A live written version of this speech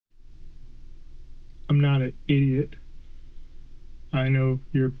I'm not an idiot. I know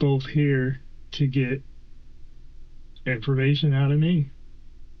you're both here to get information out of me.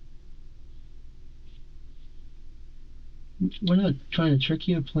 We're not trying to trick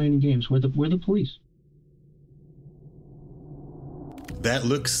you or play any games. We're the police. That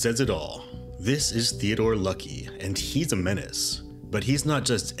look says it all. This is Theodore Lucky, and he's a menace. But he's not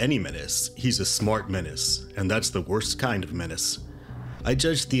just any menace, he's a smart menace, and that's the worst kind of menace. I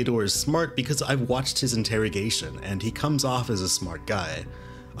judge Theodore as smart because I've watched his interrogation, and he comes off as a smart guy.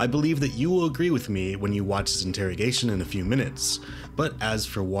 I believe that you will agree with me when you watch his interrogation in a few minutes, but as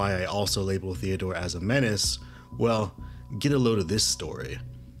for why I also label Theodore as a menace, well, get a load of this story.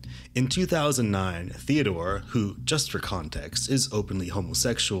 In 2009, Theodore, who, just for context, is openly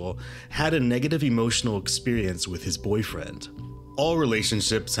homosexual, had a negative emotional experience with his boyfriend. All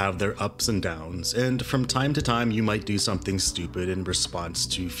relationships have their ups and downs, and from time to time you might do something stupid in response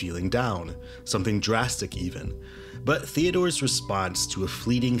to feeling down, something drastic even. But Theodore's response to a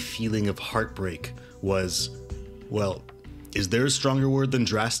fleeting feeling of heartbreak was, well, is there a stronger word than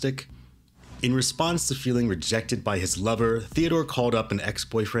drastic? In response to feeling rejected by his lover, Theodore called up an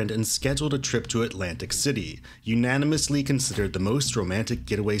ex-boyfriend and scheduled a trip to Atlantic City, unanimously considered the most romantic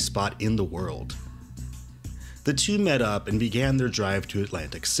getaway spot in the world. The two met up and began their drive to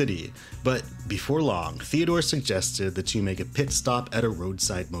Atlantic City, but before long, Theodore suggested the two make a pit stop at a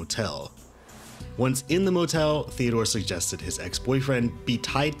roadside motel. Once in the motel, Theodore suggested his ex-boyfriend be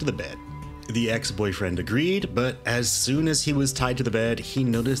tied to the bed. The ex-boyfriend agreed, but as soon as he was tied to the bed, he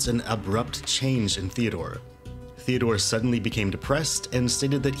noticed an abrupt change in Theodore. Theodore suddenly became depressed and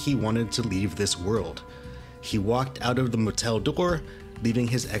stated that he wanted to leave this world. He walked out of the motel door, leaving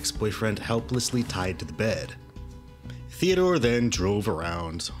his ex-boyfriend helplessly tied to the bed. Theodore then drove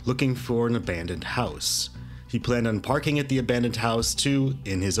around, looking for an abandoned house. He planned on parking at the abandoned house to,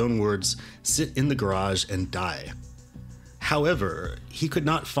 in his own words, sit in the garage and die. However, he could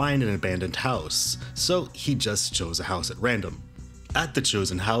not find an abandoned house, so he just chose a house at random. At the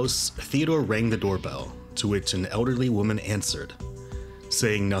chosen house, Theodore rang the doorbell, to which an elderly woman answered.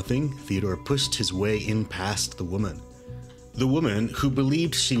 Saying nothing, Theodore pushed his way in past the woman. The woman, who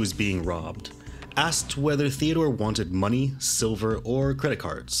believed she was being robbed, asked whether Theodore wanted money, silver, or credit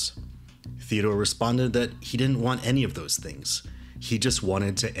cards. Theodore responded that he didn't want any of those things. He just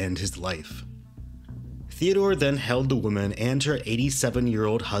wanted to end his life. Theodore then held the woman and her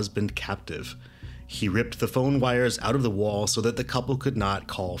 87-year-old husband captive. He ripped the phone wires out of the wall so that the couple could not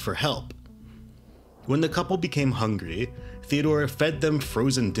call for help. When the couple became hungry, Theodore fed them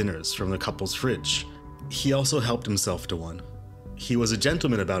frozen dinners from the couple's fridge. He also helped himself to one. He was a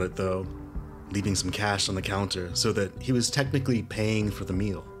gentleman about it though, leaving some cash on the counter so that he was technically paying for the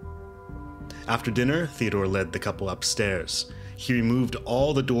meal. After dinner, Theodore led the couple upstairs. He removed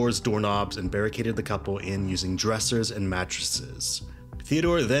all the doors' doorknobs and barricaded the couple in using dressers and mattresses.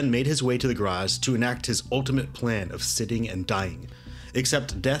 Theodore then made his way to the garage to enact his ultimate plan of sitting and dying,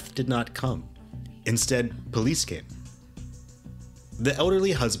 except death did not come. Instead, police came. The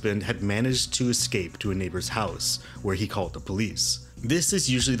elderly husband had managed to escape to a neighbor's house, where he called the police. This is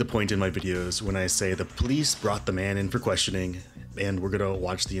usually the point in my videos when I say the police brought the man in for questioning, and we're gonna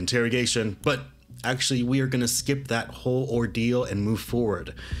watch the interrogation, but actually, we are going to skip that whole ordeal and move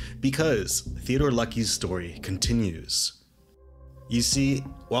forward, because Theodore Lucky's story continues. You see,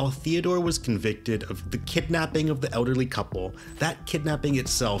 while Theodore was convicted of the kidnapping of the elderly couple, that kidnapping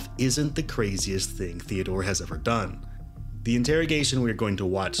itself isn't the craziest thing Theodore has ever done. The interrogation we are going to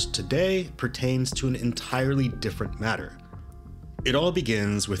watch today pertains to an entirely different matter. It all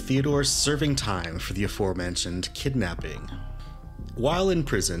begins with Theodore serving time for the aforementioned kidnapping. While in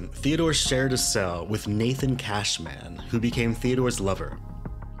prison, Theodore shared a cell with Nathan Cashman, who became Theodore's lover.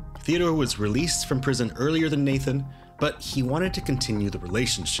 Theodore was released from prison earlier than Nathan, but he wanted to continue the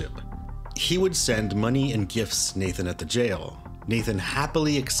relationship. He would send money and gifts to Nathan at the jail. Nathan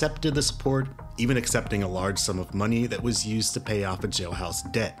happily accepted the support, even accepting a large sum of money that was used to pay off a jailhouse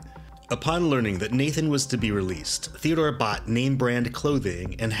debt. Upon learning that Nathan was to be released, Theodore bought name-brand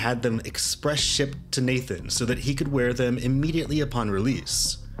clothing and had them express shipped to Nathan so that he could wear them immediately upon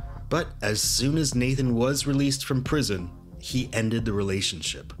release. But as soon as Nathan was released from prison, he ended the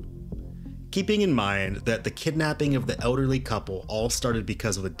relationship. Keeping in mind that the kidnapping of the elderly couple all started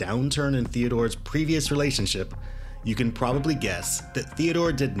because of a downturn in Theodore's previous relationship, you can probably guess that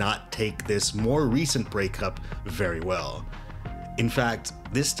Theodore did not take this more recent breakup very well. In fact,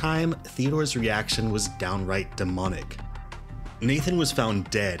 this time, Theodore's reaction was downright demonic. Nathan was found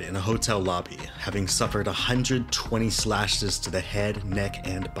dead in a hotel lobby, having suffered 120 slashes to the head, neck,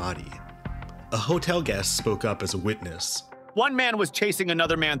 and body. A hotel guest spoke up as a witness. One man was chasing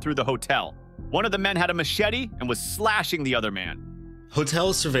another man through the hotel. One of the men had a machete and was slashing the other man.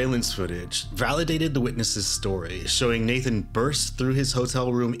 Hotel surveillance footage validated the witness's story, showing Nathan burst through his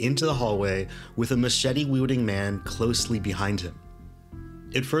hotel room into the hallway with a machete-wielding man closely behind him.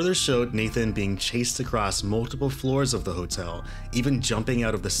 It further showed Nathan being chased across multiple floors of the hotel, even jumping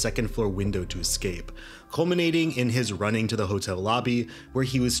out of the second-floor window to escape, culminating in his running to the hotel lobby, where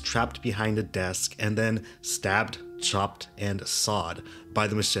he was trapped behind a desk and then stabbed, chopped, and sawed by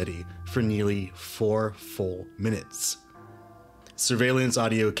the machete for nearly 4 full minutes. Surveillance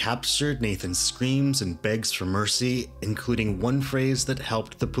audio captured Nathan's screams and begs for mercy, including one phrase that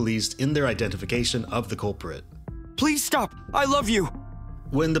helped the police in their identification of the culprit. Please stop! I love you!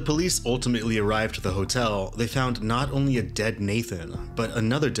 When the police ultimately arrived to the hotel, they found not only a dead Nathan, but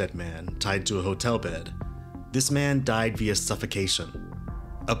another dead man tied to a hotel bed. This man died via suffocation.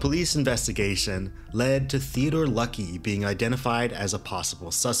 A police investigation led to Theodore Lucky being identified as a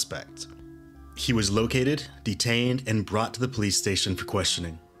possible suspect. He was located, detained, and brought to the police station for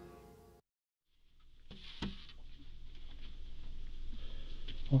questioning.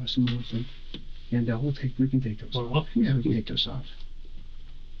 Awesome, awesome. And we can take those off. Yeah, we can take those off.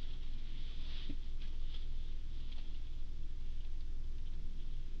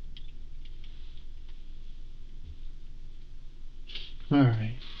 All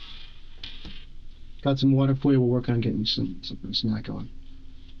right. Got some water for you. We'll work on getting something snack on.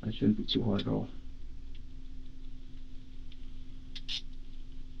 That shouldn't be too hard at all.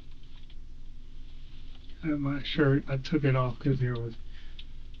 My shirt, I took it off because there was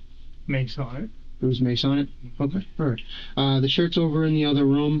mace on it. There was mace on it? Okay, all right. The shirt's over in the other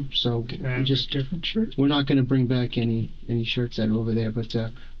room, so we just different shirt. we're not going to bring back any shirts that are over there, but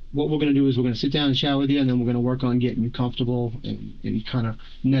what we're going to do is we're going to sit down and chat with you, and then we're going to work on getting you comfortable and kind of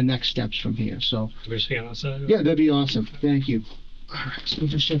the next steps from here. So We're staying outside? yeah, that'd be awesome. Thank you. All right, so we'll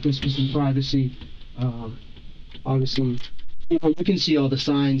just check this for some privacy. Obviously, you can see all the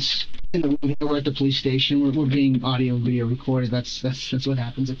signs in the room here. We're at the police station. We're being audio and video recorded. That's what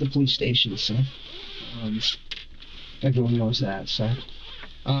happens at the police station. So everyone knows that. So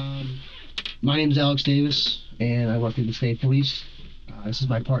my name is Alex Davis, and I work at the state police. This is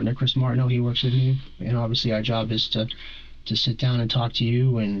my partner, Chris Martineau. He works with me, and obviously our job is to sit down and talk to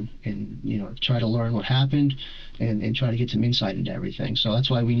you and try to learn what happened and try to get some insight into everything. So that's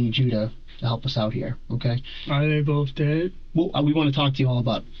why we need you to help us out here, okay? Are they both dead? Well, we want to talk to you all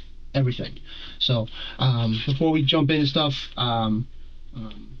about everything. So before we jump into stuff,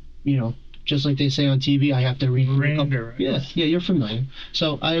 just like they say on TV, I have to read a couple. Right? Yeah, you're familiar.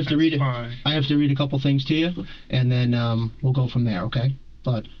 So I have to read it. Fine. I have to read a couple things to you, and then we'll go from there, okay?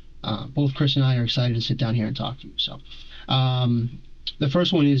 But both Chris and I are excited to sit down here and talk to you. So the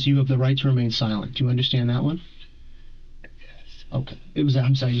first one is you have the right to remain silent. Do you understand that one? Yes. Okay.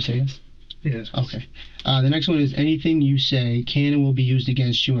 I'm sorry, you say yes? Yes. Okay. The next one is anything you say can and will be used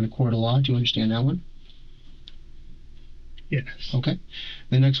against you in a court of law. Do you understand that one? Yes. Okay.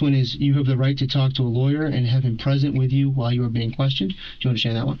 The next one is you have the right to talk to a lawyer and have him present with you while you are being questioned. Do you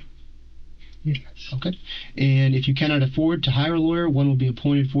understand that one? Yes. Okay. And if you cannot afford to hire a lawyer, one will be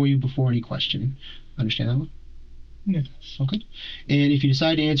appointed for you before any questioning. Understand that one? Yes. Okay. And if you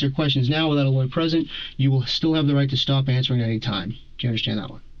decide to answer questions now without a lawyer present, you will still have the right to stop answering at any time. Do you understand that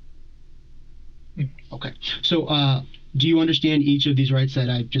one? Yes. Okay. So do you understand each of these rights that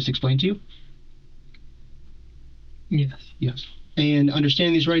I just explained to you? Yes. Yes. And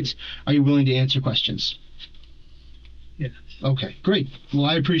understanding these rights, are you willing to answer questions? Yes. Okay, great. Well,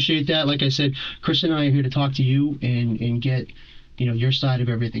 I appreciate that. Like I said, Chris and I are here to talk to you and get your side of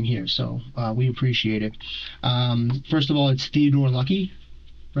everything here. So we appreciate it. First of all, it's Theodore Lucky,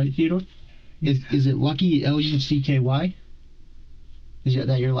 right, Theodore? Is it Lucky, L-U-C-K-Y? Is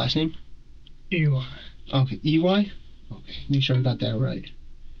that your last name? EY. Okay, E-Y? Okay, make sure I got that right.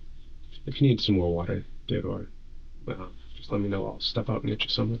 If you need some more water, Theodore, just let me know. I'll step out and get you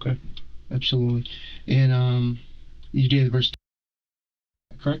some, okay? Absolutely. And your date of birth,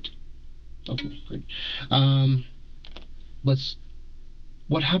 correct? Okay, great.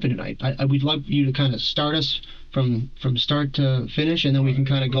 What happened tonight? We'd love you to kind of start us from start to finish, and then we can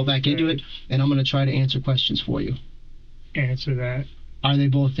kind of go back into it, and I'm going to try to answer questions for you. Answer that. Are they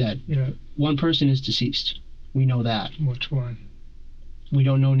both dead? Yeah. One person is deceased. We know that. Which one? We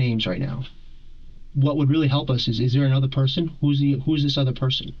don't know names right now. What would really help us is there another person? Who's this other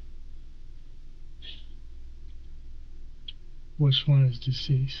person? Which one is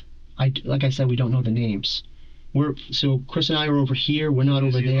deceased? Like I said, we don't know the names. So Chris and I are over here. We're not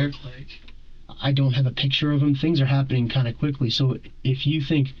What does over he there. look like? I don't have a picture of him. Things are happening kind of quickly. So if you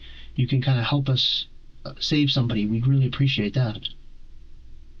think you can kind of help us save somebody, we'd really appreciate that.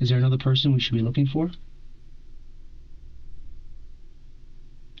 Is there another person we should be looking for?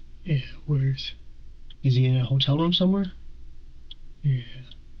 Yeah, where's... Is he in a hotel room somewhere? Yeah.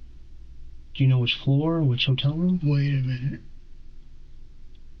 Do you know which floor, which hotel room? Wait a minute.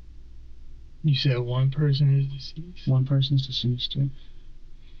 You said one person is deceased? One person's deceased, yeah.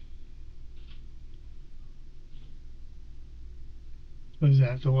 Was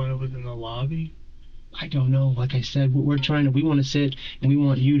that the one that was in the lobby? I don't know. Like I said, we want to sit and we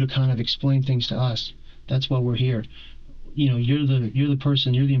want you to kind of explain things to us. That's why we're here. You know, you're the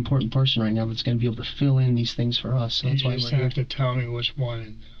person, you're the important person right now that's going to be able to fill in these things for us. So that's why You we're just here. have to tell me which one,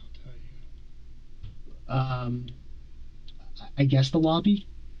 and then I'll tell you. I guess the lobby,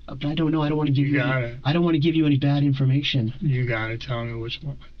 but I don't know. I don't want to give You got it. I don't want to give you any bad information. You gotta tell me which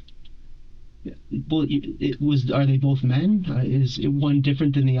one. Well, it was. Are they both men? Is it one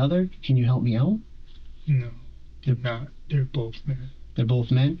different than the other? Can you help me out? No, they're not. They're both men. They're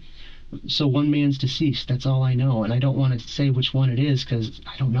both men. So one man's deceased. That's all I know, and I don't want to say which one it is because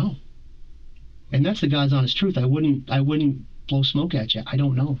I don't know. And that's the God's honest truth. I wouldn't blow smoke at you. I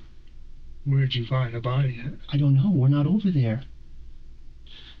don't know. Where'd you find the body at? I don't know. We're not over there.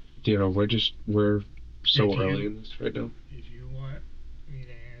 Theodore, we're so If you- early in this right now. If you want me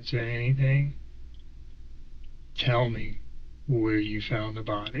to answer anything, tell me where you found the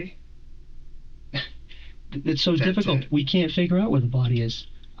body. It's so That's difficult. it. We can't figure out where the body is.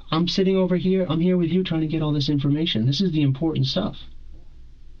 I'm sitting over here. I'm here with you trying to get all this information. This is the important stuff.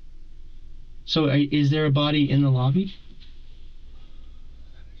 So is there a body in the lobby?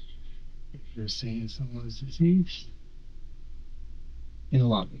 If you're saying someone's deceased, In the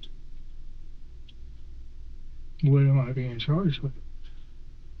lobby. what am I being charged with?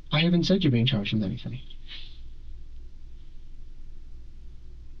 I haven't said you're being charged with anything.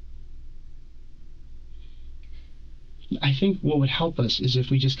 I think what would help us is if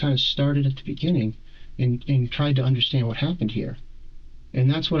we just kind of started at the beginning and tried to understand what happened here. And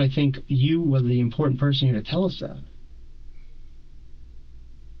that's what I think you were the important person here to tell us that.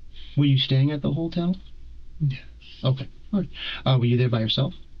 Were you staying at the hotel? Yes. Okay. All right. Were you there by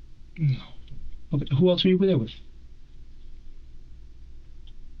yourself? No. Okay. Who else were you there with?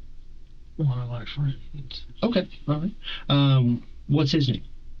 One of my friends. Okay. All right. What's his name?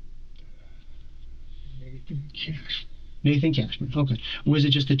 Nathan Cash. Nathan Cashman. Okay. Was it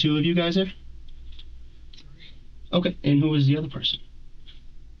just the two of you guys there? Okay. And who was the other person?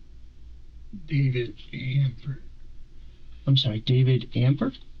 David Amber. I'm sorry, David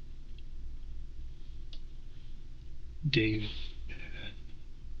Amber? David.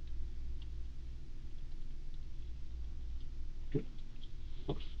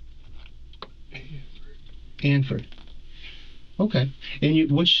 Anford. Okay.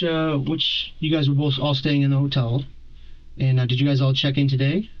 And which you guys were both all staying in the hotel. And did you guys all check in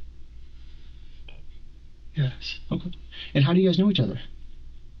today? Yes. Okay. And how do you guys know each other?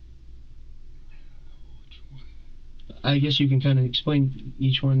 Which one? I guess you can kind of explain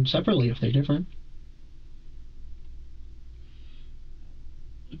each one separately if they're different.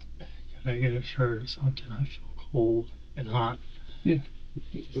 I get a shirt or something. I feel cold and hot. Yeah.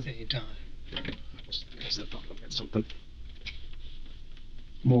 At the same time. Get something.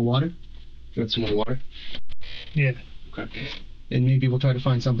 More water? Got some more water? Yeah. Okay. And maybe we'll try to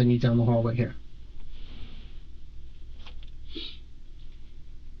find something neat down the hallway here.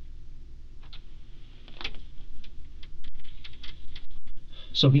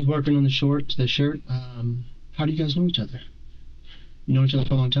 So he's working on the shirt. How do you guys know each other? You know each other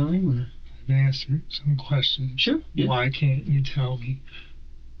for a long time? Or? I've answered some questions. Sure. Yeah. Why can't you tell me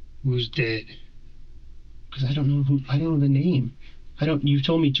who's dead? Because I don't know the name. You've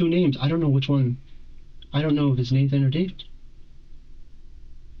told me two names. I don't know which one. I don't know if it's Nathan or David.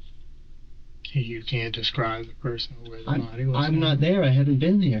 You can't describe the person or where the body was. I'm not there. I haven't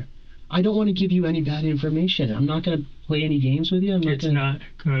been there. I don't want to give you any bad information. I'm not going to play any games with you. It's not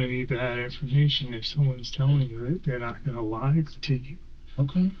going to be bad information if someone's telling you it. They're not going to lie to you.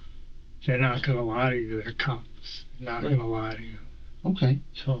 Okay. They're not going to lie to you. They're cops. They're not going to lie to you. Okay.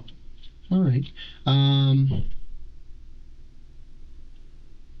 So, All right.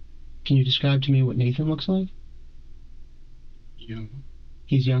 Can you describe to me what Nathan looks like? young,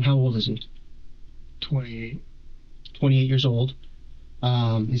 He's young. How old is he? 28, 28 years old.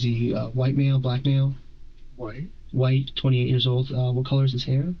 Is he white male, black male? white, White, 28 years old. What color is his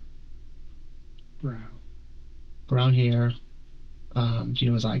hair? brown, Brown hair. Do you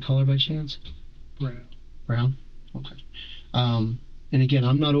know his eye color by chance? brown. Brown? Okay. And again,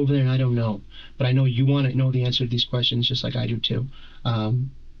 I'm not over there and I don't know. But I know you want to know the answer to these questions just like I do too.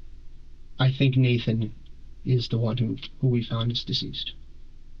 I think Nathan is the one who we found is deceased.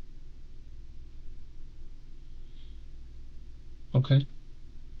 Okay.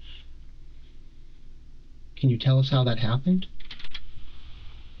 Can you tell us how that happened?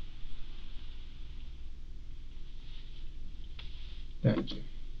 Thank you.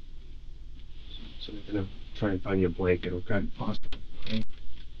 So they're gonna try and find you a blanket, okay? Awesome.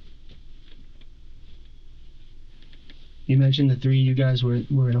 You mentioned the three of you guys were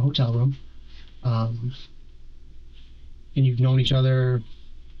in a hotel room. And you've known each other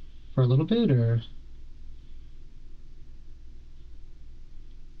for a little bit, or?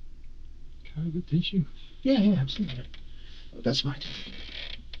 Can I have a tissue? Yeah, absolutely. That's fine.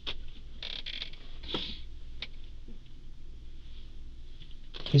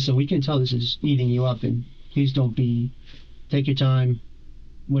 Okay, so we can tell this is eating you up, and please don't be. Take your time,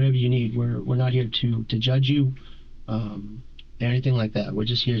 whatever you need. We're not here to judge you, anything like that. We're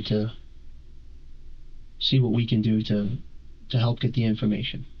just here to see what we can do to help get the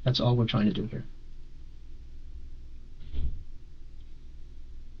information. That's all we're trying to do here.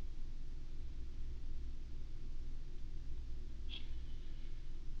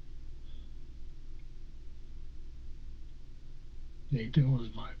 Nathan was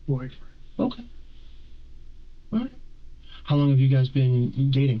my boyfriend. Okay. All right. How long have you guys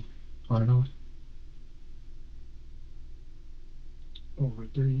been dating? On and off? Over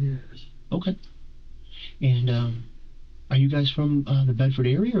 3 years. Okay. And are you guys from the Bedford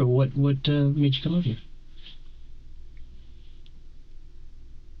area, or what made you come out here?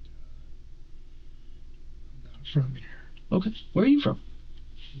 I'm not from here. Okay. Where are you from?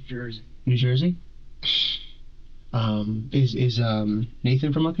 New Jersey. New Jersey. Is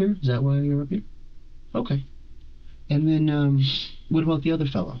Nathan from up here? Is that why you're up here? Okay. And then what about the other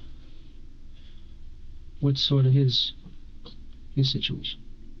fellow? What's sort of his situation?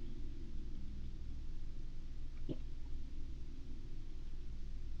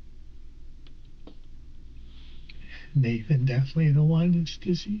 Nathan definitely the one that's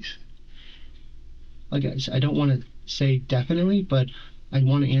deceased. Like I said, I don't want to say definitely, but I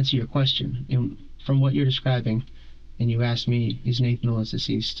want to answer your question. And from what you're describing, and you asked me, is Nathan the one that's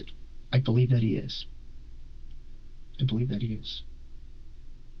deceased? I believe that he is. I believe that he is.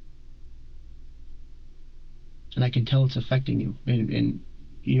 And I can tell it's affecting you. And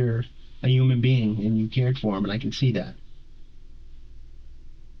you're a human being, and you cared for him, and I can see that.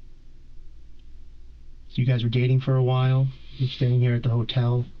 So you guys were dating for a while. You're staying here at the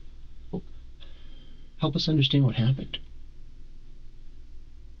hotel. Help us understand what happened.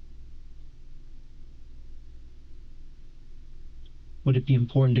 Would it be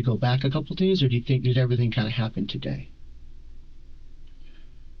important to go back a couple days, or do you think that everything kind of happened today?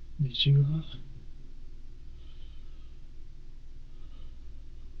 Did you,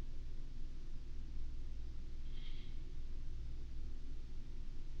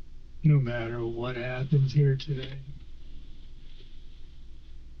 no matter what happens here today,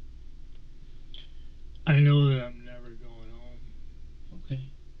 I know that I'm never going home. Okay.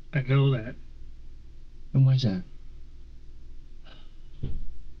 I know that. And why's that?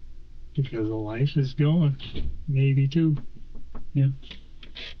 Because the life is gone. Maybe too. Yeah.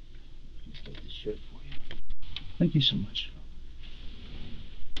 Thank you so much.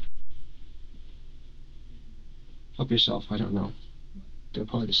 Help yourself, I don't know. They're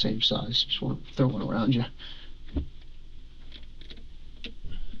probably the same size. Just want to throw one around you.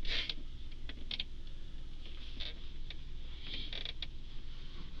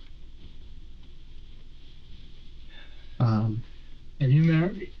 Are you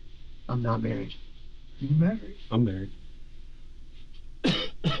married? I'm not married. Are you married? I'm married. For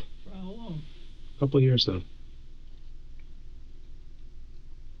how long? A couple of years now.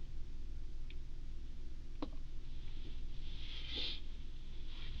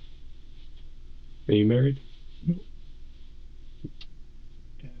 Are you married?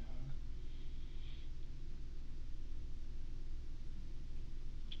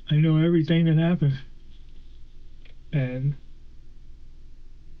 I know everything that happened. And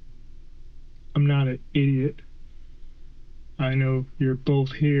I'm not an idiot. I know you're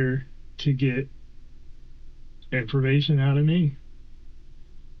both here to get information out of me.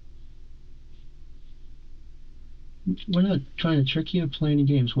 We're not trying to trick you or play any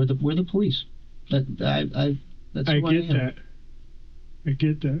games. We're the police. That's I who get am. that. I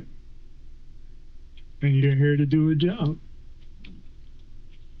get that. And you're here to do a job.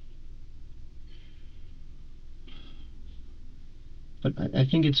 But I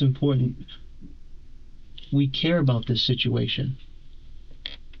think it's important. We care about this situation.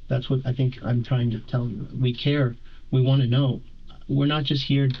 That's what I think I'm trying to tell you. We care. We want to know. We're not just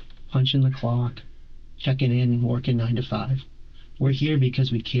here punching the clock, checking in, working 9 to 5. We're here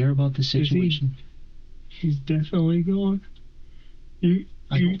because we care about the situation. He's definitely gone.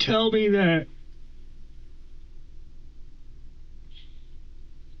 You tell me that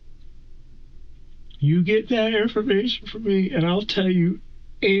you get that information from me, and I'll tell you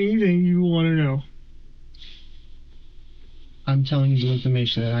anything you want to know. I'm telling you the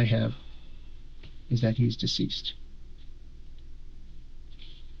information that I have is that he's deceased.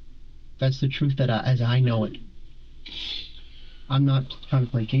 That's the truth as I know it. I'm not trying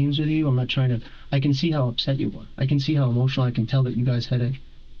to play games with you. I'm not trying to... I can see how upset you are. I can see how emotional. I can tell that you guys had a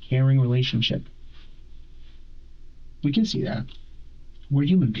caring relationship. We can see that. We're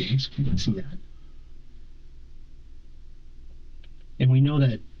human beings. We can see that. And we know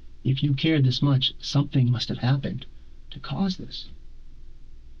that if you cared this much, something must have happened to cause this.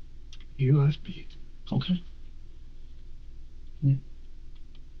 You must be. Okay. Yeah.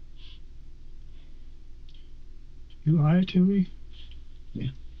 You lied to me?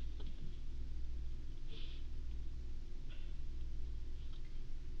 Yeah.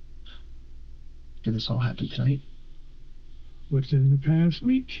 Did this all happen tonight? Within the past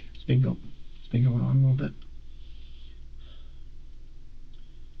week? It's been going on a little bit.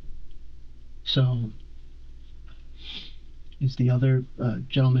 So, is the other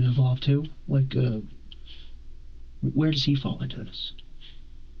gentleman involved too? Like, where does he fall into this?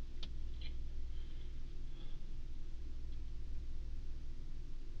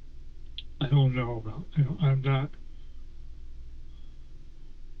 I don't know about. I'm not.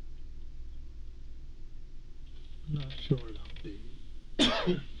 I'm not sure about the.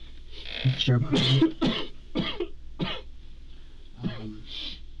 Not sure about it.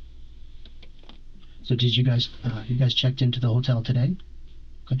 So did you guys checked into the hotel today?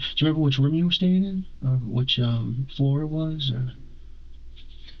 Okay. Do you remember which room you were staying in, or which floor it was? Or?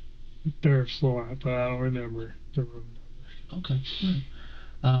 Third floor, but I don't remember the room number. Okay.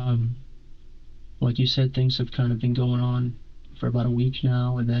 All right. Like you said, things have kind of been going on for about a week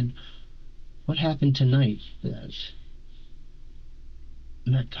now, and then what happened tonight that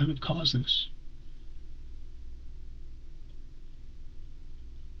kind of caused this?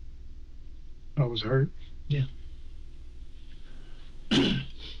 I was hurt. Yeah. Yeah.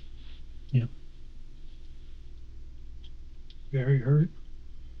 Very hurt.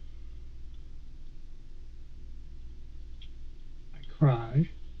 I cried.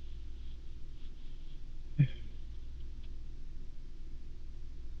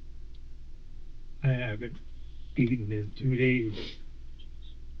 I haven't eaten in 2 days.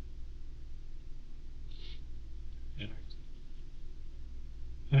 And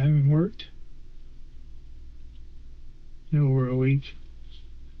I haven't worked in over a week.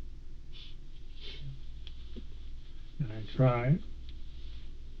 And I tried.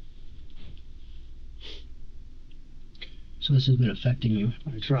 So this has been affecting you.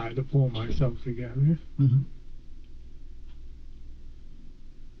 I tried to pull myself together. Mm-hmm.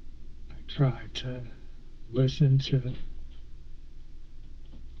 I tried to listen to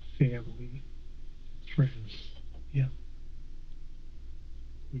family, friends. Yeah.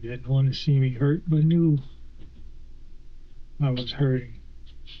 Who didn't want to see me hurt, but knew I was hurting.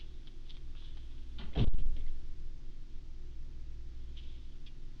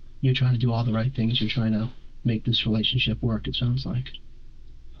 You're trying to do all the right things. You're trying to make this relationship work, it sounds like.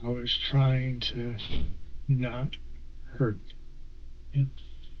 I was trying to not hurt. Yeah.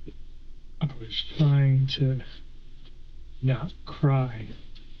 I was trying to not cry.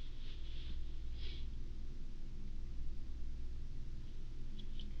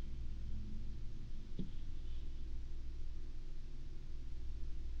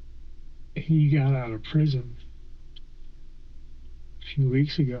 He got out of prison a few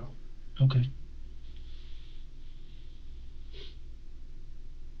weeks ago. Okay.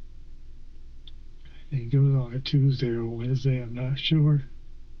 I think it was on a Tuesday or Wednesday, I'm not sure.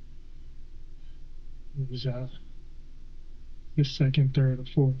 It was the second, third, or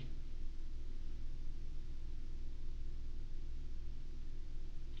fourth.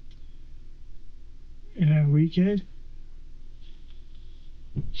 And that weekend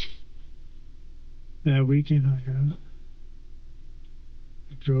I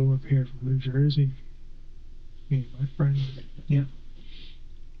drove up here from New Jersey, me and my friend. Yeah.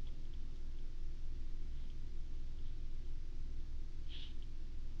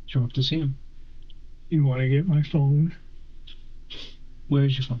 Drove up to see him. You want to get my phone? Where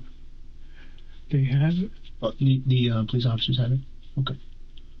is your phone? They have it. Oh, the police officers have it? Okay.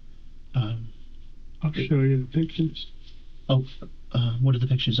 I'll show you the pictures. Oh, what are the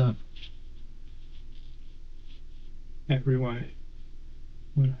pictures of? Everyone,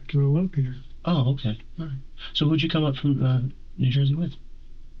 when I drove up here. Oh, okay. All right. So who'd you come up from New Jersey with?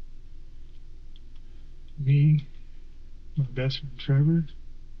 Me, my best friend Trevor,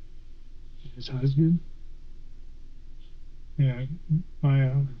 his husband, and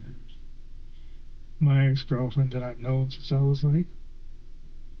my ex-girlfriend that I've known since I was like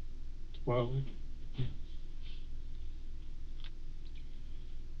 12,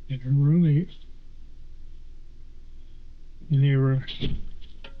 and her roommate, and they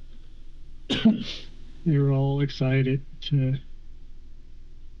were all excited to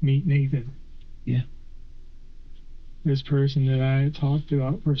meet Nathan. Yeah. This person that I had talked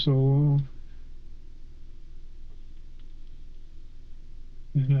about for so long.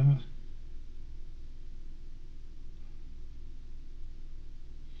 And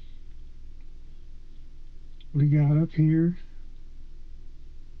we got up here.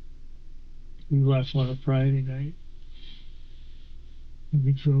 We left on a Friday night. And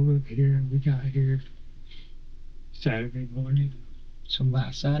we drove up here and we got here Saturday morning. So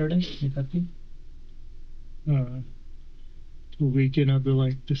last Saturday, you got here? The weekend of the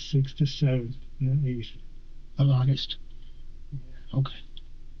 6th to 7th and the 8th. Of August. Yeah. Okay.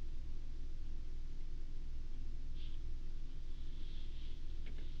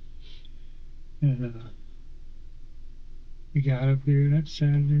 And we got up here that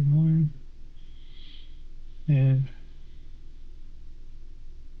Saturday morning. And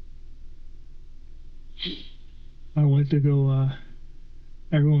I went to go,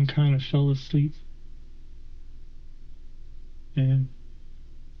 everyone kind of fell asleep. And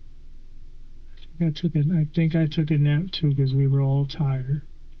I think I took a nap too because we were all tired.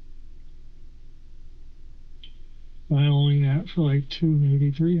 I only napped for 2,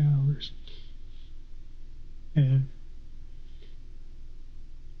 maybe 3 hours. And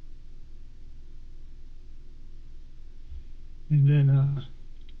then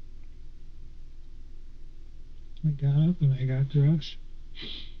I got up and I got dressed.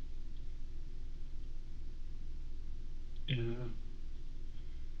 And I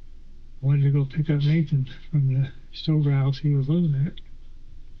wanted to go pick up Nathan from the sober house he was living at.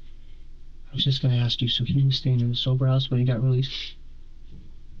 I was just going to ask you, so he was staying in the sober house when he got released?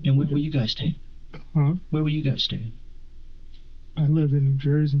 And where were you guys staying? Huh? Where were you guys staying? I lived in New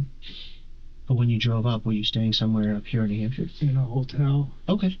Jersey. But when you drove up, were you staying somewhere up here in New Hampshire? In a hotel.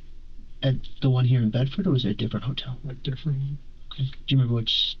 Okay. At the one here in Bedford, or was it a different hotel? A different. Okay. Do you remember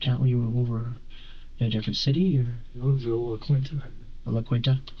which town you were over? In a different city, or? It was La Quinta. La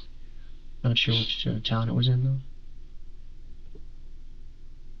Quinta? Not sure which town it was in, though.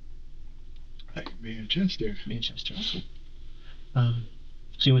 Manchester. Manchester. Okay.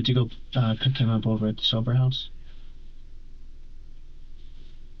 So you went to go pick him up over at the sober house?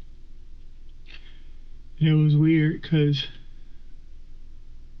 It was weird because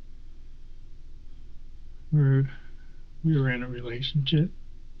we were in a relationship.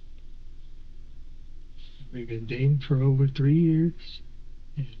 We've been dating for over 3 years.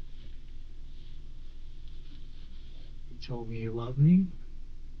 And he told me he loved me.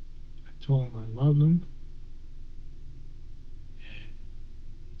 I told him I loved him. And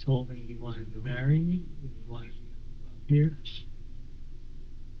he told me he wanted to marry me. And he wanted me to live here.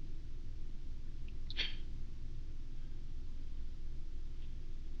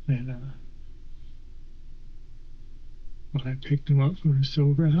 And when I picked him up from the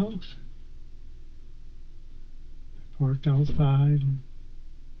sober house, I parked outside and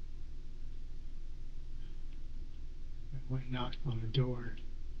I went and knocked on the door.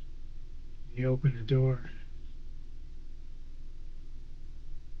 He opened the door.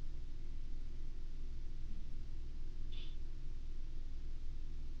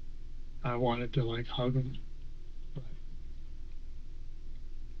 I wanted to hug him, but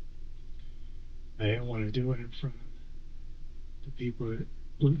I didn't want to do it in front of the people that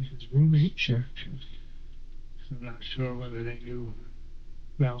his roommate. Sure. So I'm not sure whether they knew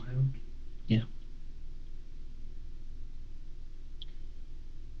about him. Yeah.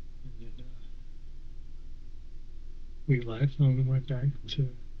 And then we left and we went back to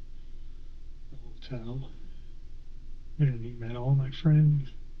the hotel. And he met all my friends.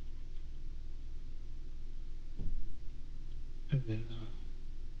 And then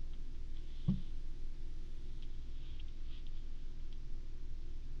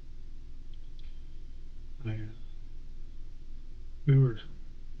we were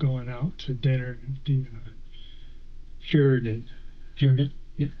going out to dinner at the Sheridan. Sheridan?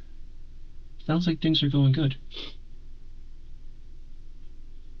 Yeah. Sounds like things are going good.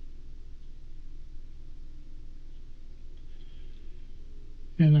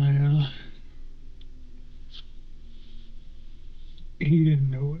 And he didn't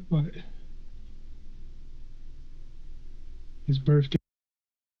know it, but his birthday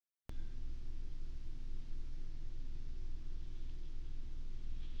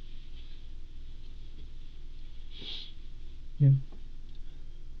Yeah.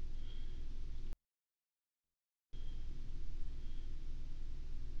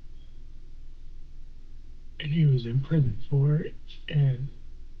 And he was in prison for it, and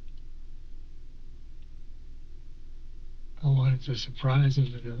I wanted to surprise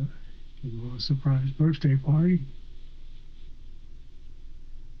him at a surprise birthday party.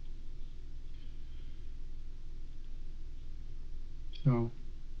 So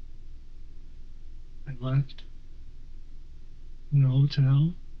I left in the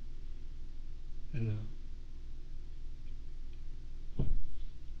hotel, and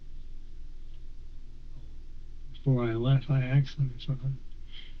before I left, I asked him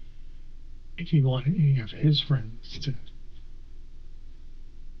if he wanted any of his friends to come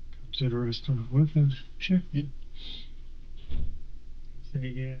to the restaurant with us. Sure. Yeah. He said,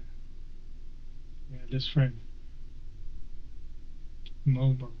 yeah. Yeah, this friend,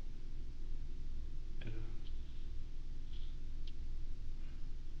 Momo. And,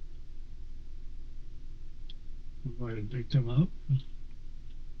 we went and picked him up.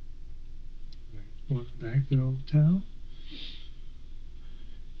 Went back to the hotel.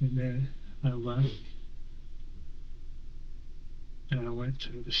 And then I left. And I went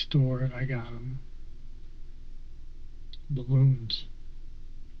to the store and I got him balloons.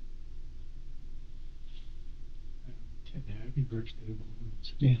 10 happy birthday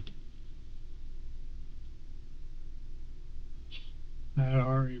balloons. Yeah. I had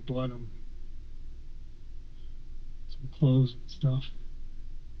already bought him some clothes and stuff.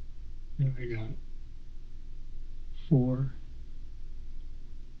 And I got 4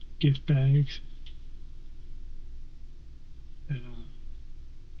 gift bags. And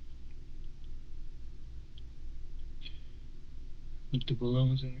put the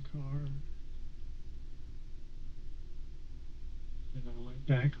balloons in the car. And I went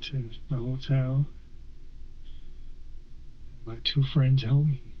back to the hotel. And my 2 friends helped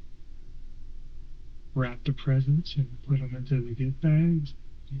me wrap the presents and put them into the gift bags.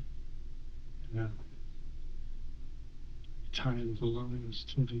 And tie the balloons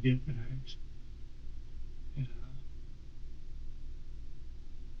to the gift bags. And,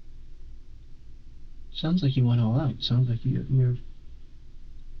 Sounds like you went all out. Sounds like you're,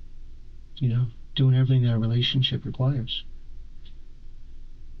 doing everything that a relationship requires.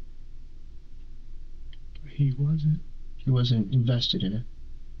 he wasn't. He wasn't invested in it.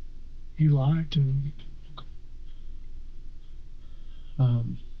 He lied to me.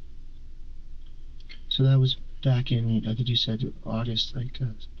 So that was back in, I think you said August, like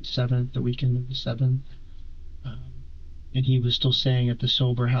 7th, the weekend of the 7th. And he was still staying at the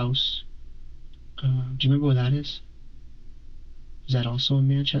sober house. Do you remember where that is? Is that also in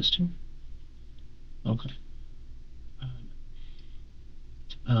Manchester? Okay.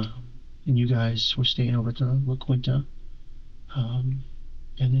 And you guys were staying over at the La Quinta. And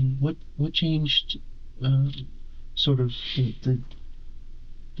then what changed sort of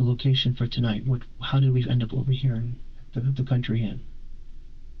the location for tonight? How did we end up over here in the country inn?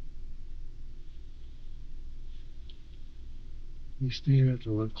 We stayed at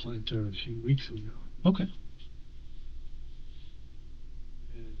the La Quinta a few weeks ago. Okay.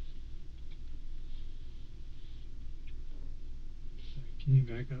 And I came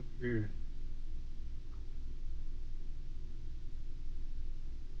back up here.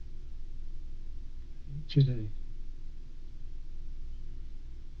 Today.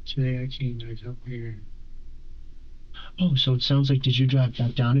 Today I came back up here. Oh, so it sounds like, did you drive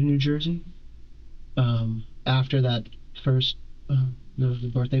back down to New Jersey after that first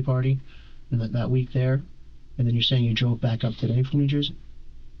the birthday party and that week there, and then you're saying you drove back up today from New Jersey?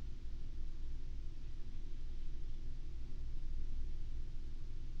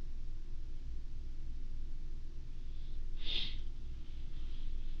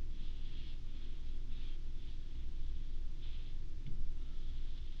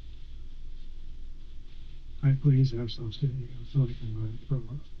 I please have some sitting so I can run it from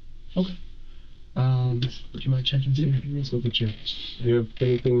us. Okay. Do you mind checking? Yeah, let's look at you. Do you have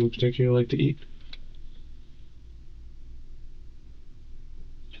anything in particular you like to eat?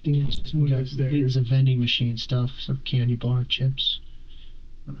 I think it's What is there? There's a vending machine stuff, some candy bar, chips,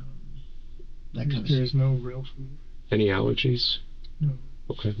 that kind of stuff. There's no real food. Any allergies? No.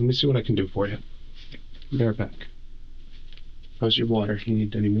 Okay, let me see what I can do for you. Be right back. How's your water? You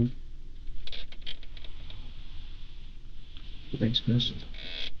need any more? Thanks, Chris.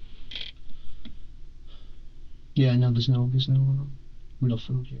 Yeah, no, there's no real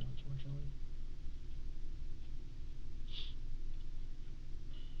food here, unfortunately.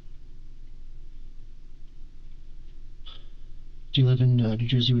 Do you live in New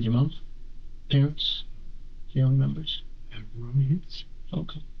Jersey with your mom? Parents? Family members? I romance.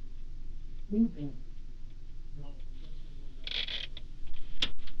 Okay.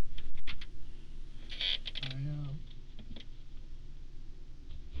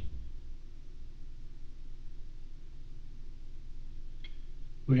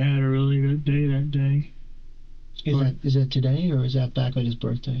 We had a really good day that day. Is that today or is that back on his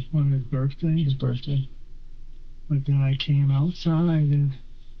birthday? On his birthday. His birthday. But then I came outside and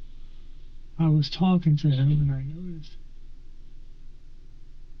I was talking to him and I noticed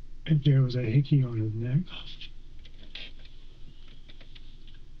that there was a hickey on his neck.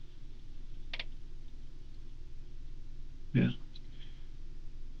 Yeah.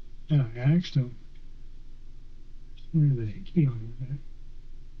 And I asked him, there's a hickey on his neck.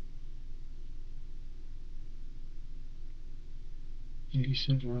 And he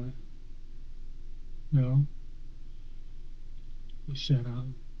said, no. He said,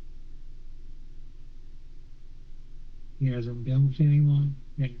 he hasn't been with anyone,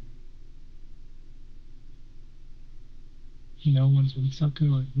 and no one's been sucking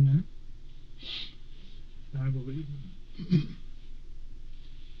on his neck. I believe him.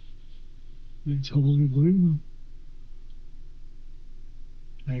 I totally believe him.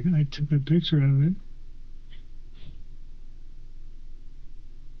 I took a picture of it.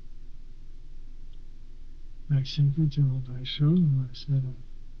 I sent it to him. I showed him. I said,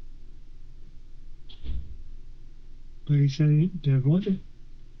 but he said he did want it.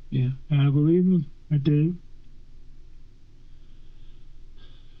 Yeah. And I believe him. I did.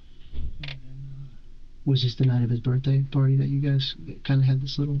 And then, was this the night of his birthday party that you guys kind of had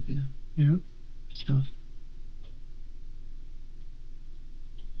this little, yeah. stuff?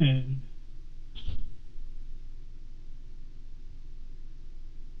 And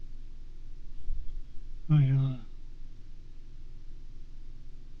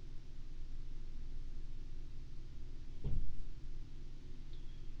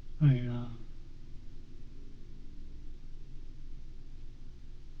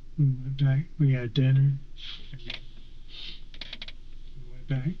we went back. We had dinner. And we went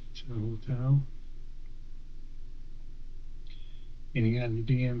back to the hotel. And he had to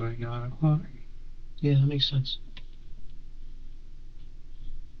be in by 9 o'clock. Yeah, that makes sense.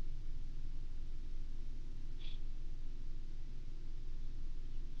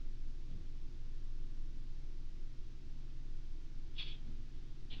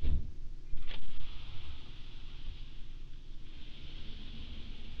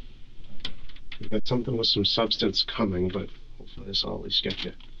 We got something with some substance coming, but hopefully this will at least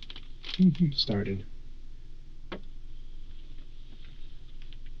get you started.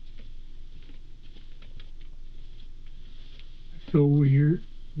 So weird.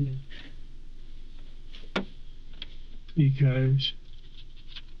 Yeah. Because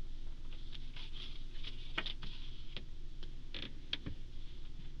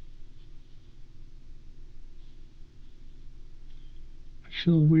I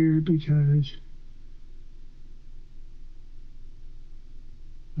feel weird because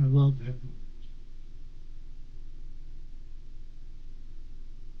I love him.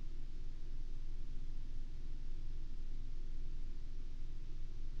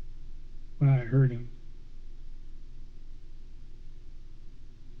 But I hurt him.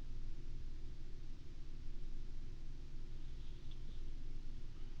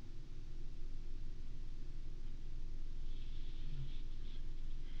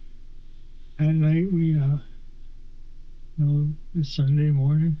 At night we it's Sunday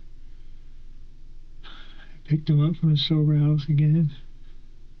morning. I picked him up from the sober house again,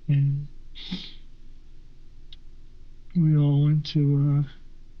 and we all went to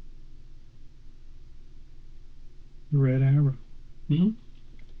the Red Arrow. Mm-hmm.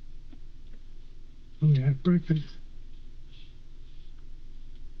 We had breakfast.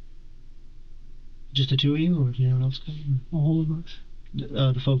 Just the two of you, or did anyone else come? All of us.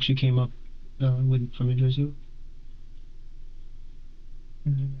 The folks you came up with from New Jersey?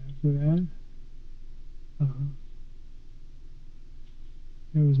 And then after that,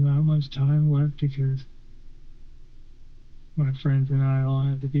 there was not much time left because my friends and I all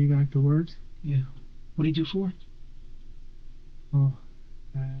had to be back to work. Yeah. What do you do for work? Oh,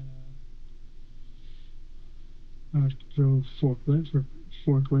 I drove forklift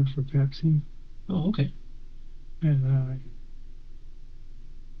for Pepsi, Oh, okay. and I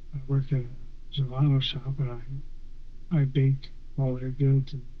worked at a gelato shop, and I baked all their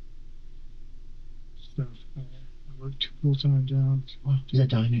goods and stuff. I worked 2 full-time jobs. Wow. Is that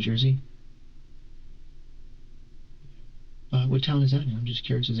down in New Jersey? What town is that in? I'm just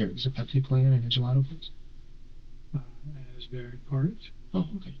curious. Is there a Pepsi plant and a gelato place? Asbury Park. Oh,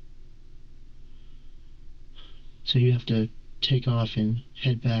 okay. So you have to take off and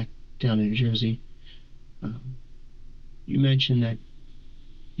head back down to New Jersey. You mentioned that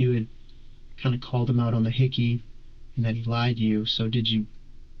you had kind of called him out on the hickey and that he lied to you. So did you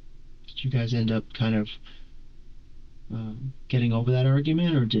guys end up kind of getting over that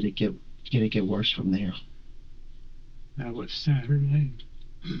argument, or did it get worse from there? That was Saturday.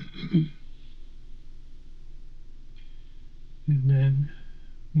 And then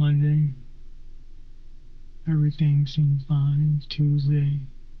Monday, everything seemed fine. Tuesday,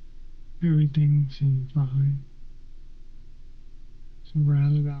 everything seemed fine. So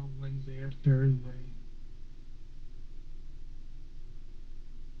around about Wednesday or Thursday,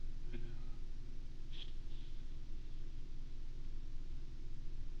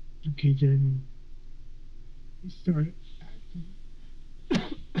 he started acting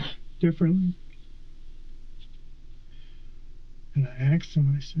differently. And I asked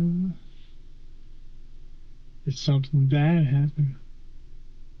him, I said, did something bad happen?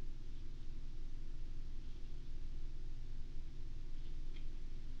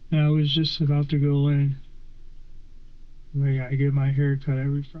 And I was just about to go in. I get my hair cut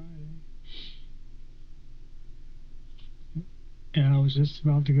every Friday. And I was just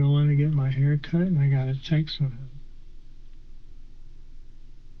about to go in to get my hair cut, and I got a text from him.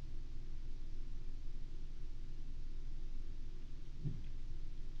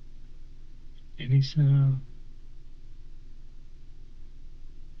 And he said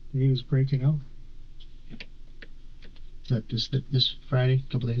that he was breaking up. Is that this Friday,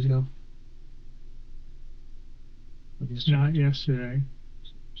 a couple days ago? Not yesterday.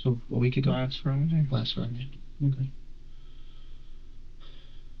 So a week ago? Last Friday. Last Friday. Okay.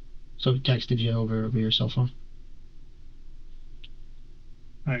 So he texted you over your cell phone?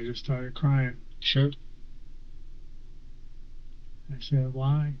 I just started crying. Sure. I said,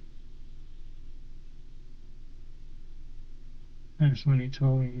 why? That's when he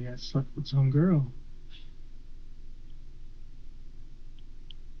told me he had slept with some girl.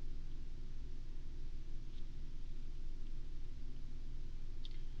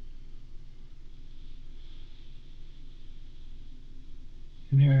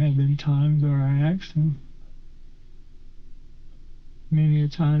 And there had been times where I asked him, many a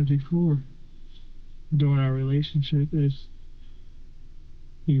times before, during our relationship, if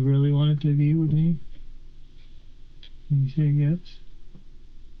he really wanted to be with me. And he said yes.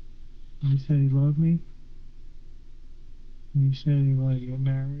 And he said he loved me. And he said he wanted to get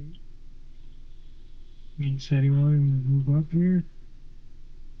married. And he said he wanted me to move up here.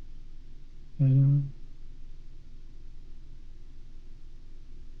 And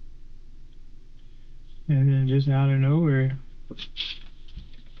then just out of nowhere,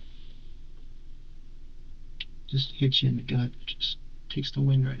 just hits you in the gut. Just takes the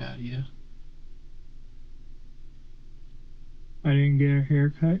wind right out of you. I didn't get a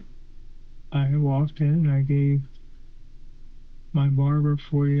haircut. I walked in and I gave my barber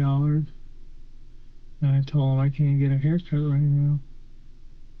 $40. And I told him I can't get a haircut right now.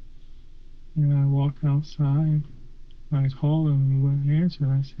 And I walked outside. I called him and he wouldn't answer.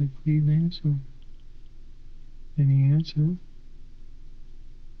 I said, please answer. And he answered.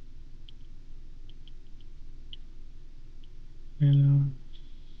 And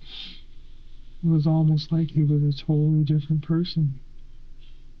it was almost like he was a totally different person.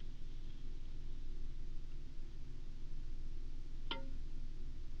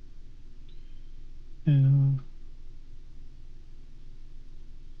 And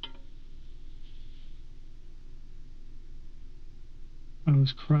I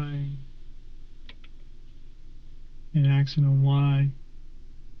was crying and asking him why.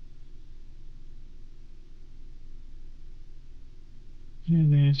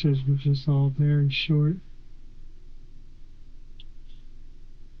 And the answers were just all very short.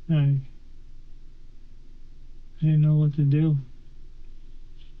 I didn't know what to do.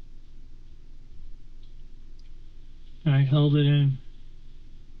 I held it in.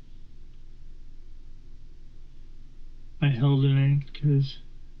 I held it in because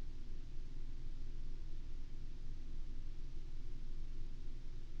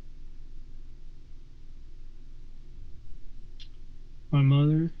my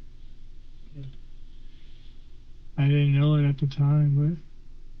mother, I didn't know it at the time,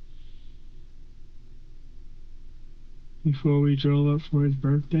 but before we drove up for his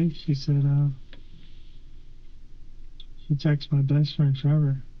birthday, she said, she texted my best friend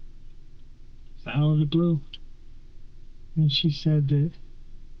Trevor. It's out of the blue. And she said that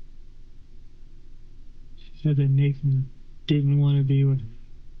Nathan didn't want to be with me.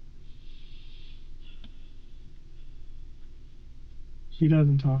 She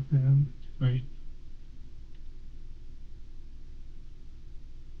doesn't talk to him. Right.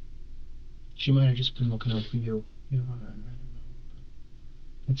 She might have just been looking out for you. You know, I don't know.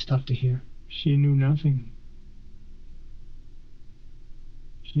 It's tough to hear. She knew nothing.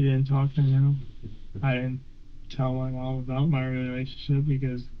 She didn't talk to him. I didn't tell my mom about my relationship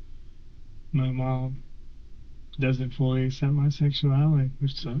because my mom doesn't fully accept my sexuality,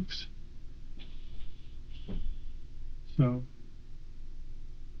 which sucks. So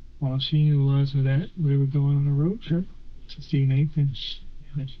all she knew was that we were going on a road trip to see Nathan,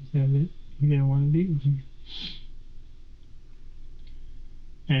 and she said that he didn't want to be with me.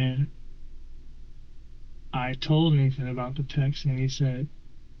 And I told Nathan about the text, and he said,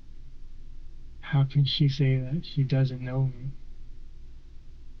 how can she say that? She doesn't know me.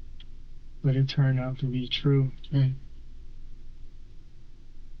 But it turned out to be true. Right.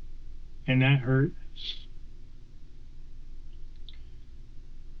 And that hurt.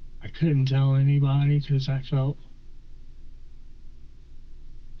 I couldn't tell anybody because I felt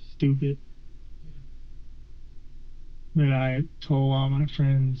stupid. But I told all my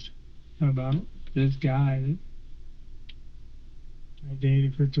friends about this guy that I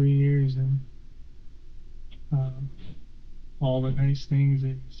dated for 3 years, and all the nice things that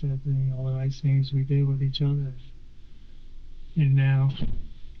he said to me, all the nice things we did with each other. And now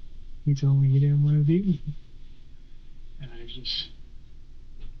he told me he didn't want to be with me. And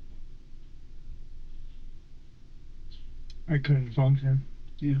I couldn't function.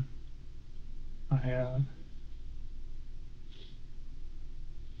 Yeah. I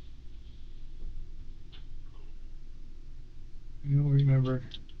don't remember.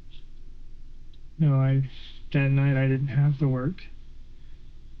 No, that night I didn't have to work,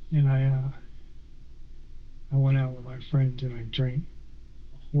 and I went out with my friends and I drank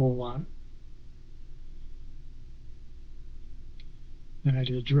a whole lot, and I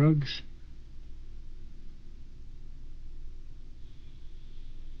did drugs.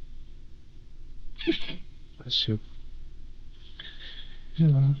 Bless you.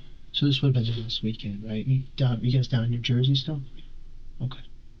 Yeah. So this would have been this weekend, right? You guys down in New Jersey still? Okay.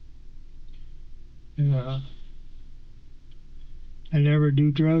 I never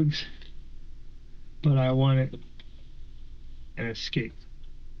do drugs, but I wanted an escape.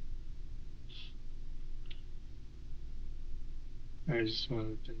 I just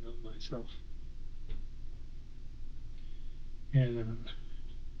wanted to numb myself. And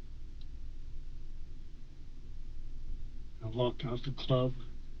I walked out the club.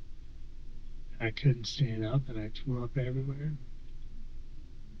 I couldn't stand up, and I threw up everywhere.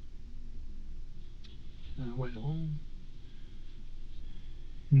 I went home.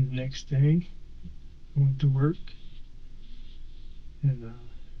 And the next day, I went to work. And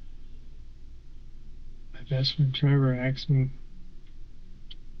my best friend Trevor asked me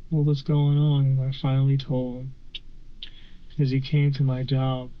what was going on, and I finally told him. Because he came to my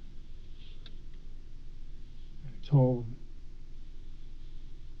job. I told him.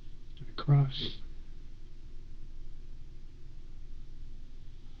 I cried.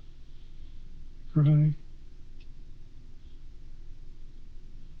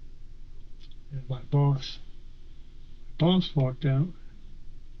 And my boss walked out,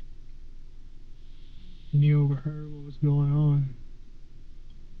 and he overheard what was going on,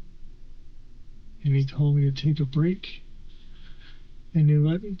 and he told me to take a break, and he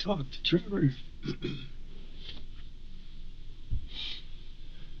let me talk to Trevor.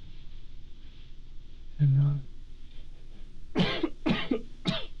 And I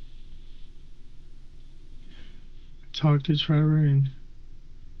talked to Trevor, and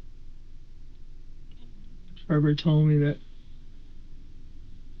Trevor told me that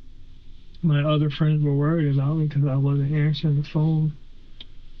my other friends were worried about me because I wasn't answering the phone.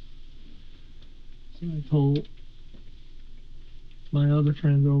 So I told my other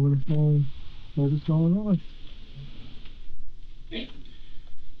friends over the phone what was going on.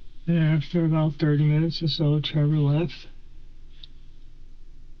 And after about 30 minutes or so, Trevor left.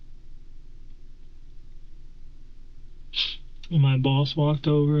 And my boss walked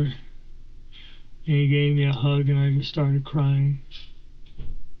over, and he gave me a hug, and I just started crying.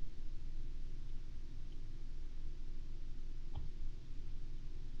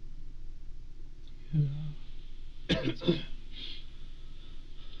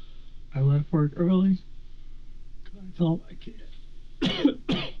 I left work early because I told I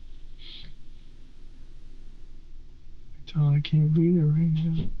can't be there right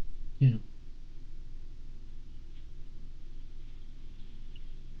now. Yeah.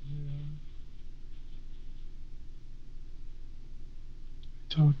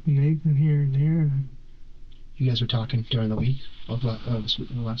 I talked to Nathan here and there. You guys were talking during the week of the last week,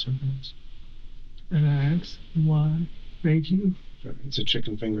 in the last 7 minutes. And I asked him why. Thank you. It's a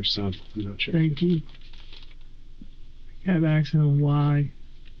chicken finger sub. I'm not sure. Thank you. I kept asking him why.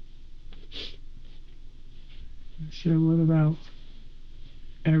 I said, what about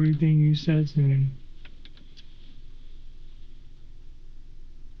everything you said to me?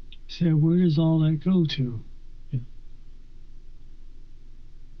 I said, where does all that go to?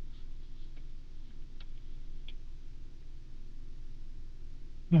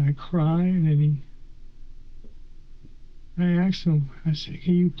 And I cried, and then I asked him, I said,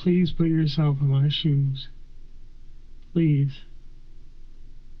 can you please put yourself in my shoes? Please.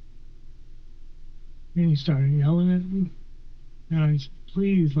 And he started yelling at me. And I said,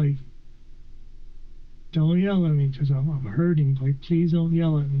 please, like, don't yell at me because I'm hurting. Like, please don't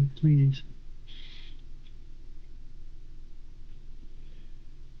yell at me, please.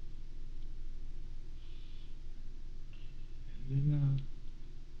 And then,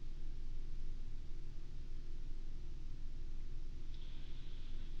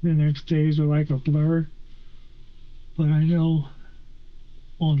 the next days were like a blur. But I know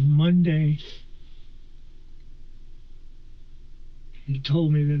on Monday, he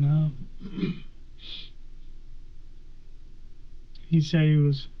told me that he said he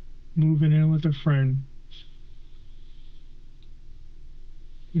was moving in with a friend.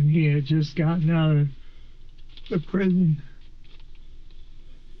 And he had just gotten out of the prison.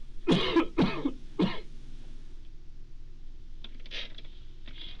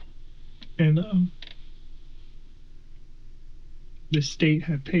 And the state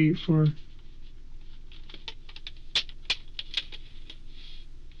had paid for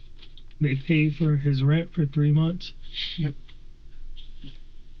his rent for 3 months. Yep.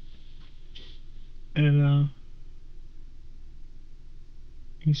 And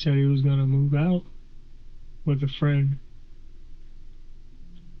he said he was gonna move out with a friend.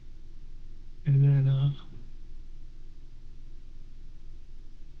 And then I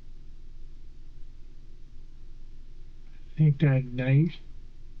think that night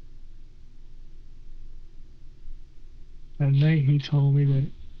he told me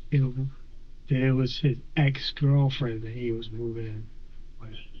that it was his ex-girlfriend that he was moving in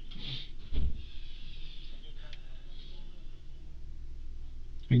with.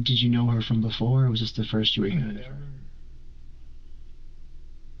 And did you know her from before, or was this the first you were hearing of her?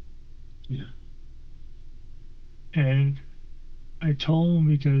 Yeah. And I told him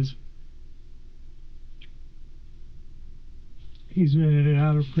because he's been in and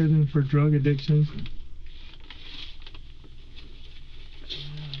out of prison for drug addiction.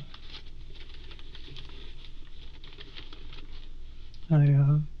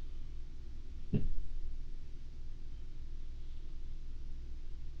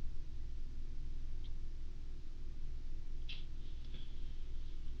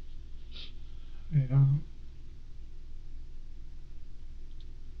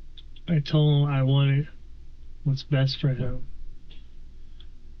 I told him I wanted what's best for him.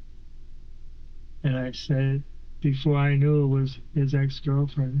 And I said, before I knew it was his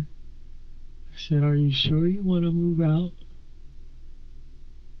ex-girlfriend, I said, are you sure you want to move out?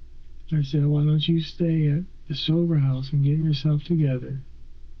 I said, why don't you stay at the sober house and get yourself together?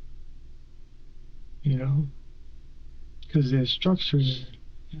 You know? Because there's structure there.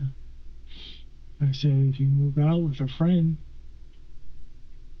 Yeah. I said, if you move out with a friend,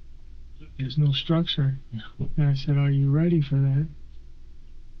 there's no structure. No. And I said, are you ready for that?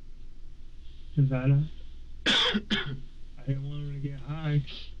 Because I didn't want him to get high.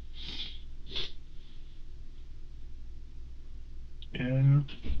 And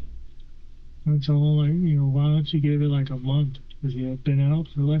I told him, like, why don't you give it like a month? Because he had been out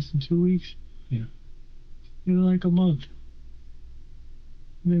for less than 2 weeks. Yeah. Give it like a month.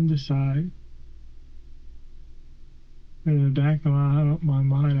 And then decide. And in the back of my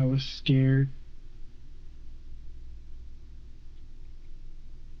mind, I was scared.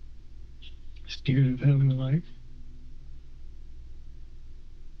 Scared of having to, like,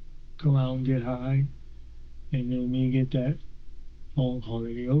 go out and get high. And then me get that phone call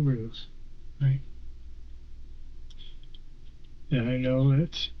that he overdosed. Right? And I know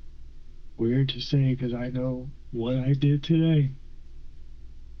that's weird to say because I know what I did today.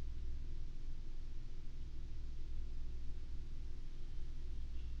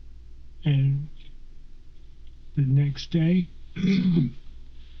 And the next day, it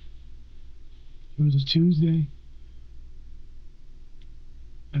was a Tuesday,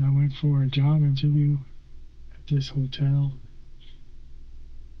 and I went for a job interview at this hotel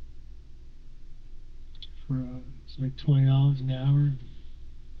for it's like $20 an hour.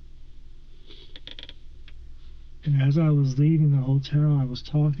 And as I was leaving the hotel, I was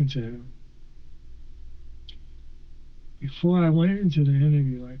talking to him. before I went into the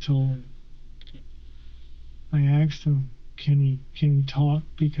interview, I asked him, can he talk,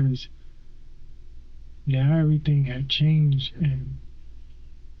 because now everything had changed, and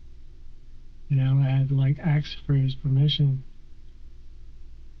I had to like ask for his permission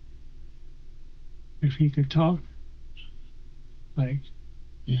if he could talk. Like,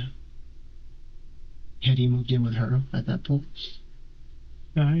 Yeah. Had he moved in with her at that point?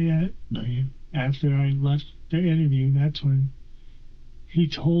 not yet. Not yet. After I left the interview, that's when he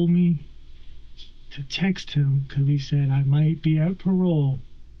told me to text him, because he said I might be at parole.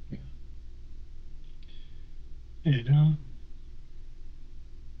 Yeah. And I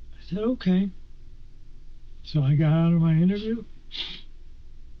said, okay. So I got out of my interview,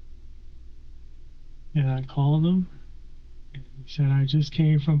 and I called him, and he said I just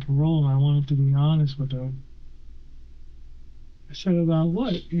came from parole and I wanted to be honest with him. I said, about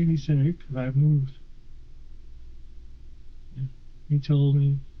what? And he said, because I've moved. Yeah. He told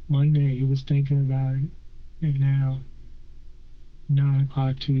me Monday he was thinking about it, and now 9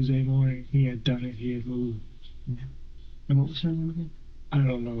 o'clock Tuesday morning he had done it. He had moved. Yeah. And what was her name again? I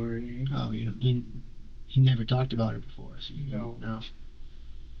don't know her name. Oh, he never talked about it before. So No. No.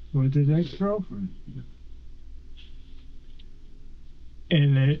 With his ex-girlfriend. Yeah.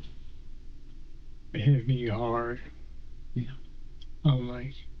 And it hit me hard. Yeah. I'm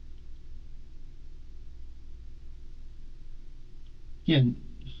like, Yeah.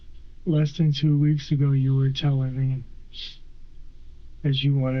 less than 2 weeks ago you were telling me that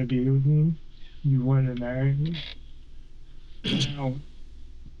you want to be with me, you want to marry me. Now,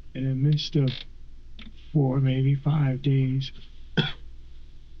 in the midst of 4, maybe 5 days,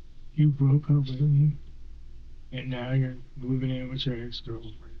 you broke up with me, and now you're moving in with your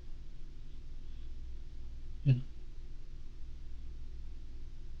ex-girlfriend. Yeah.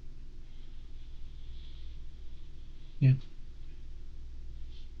 Yeah.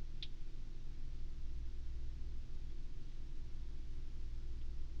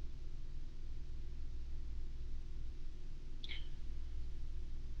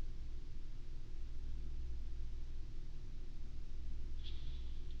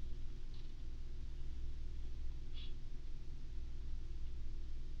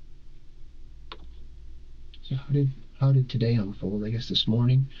 So how did today unfold? I guess this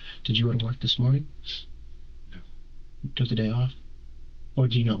morning. Did you go to work this morning? No. You took the day off? Or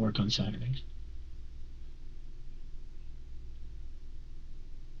do you not work on Saturdays?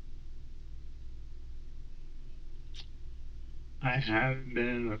 I haven't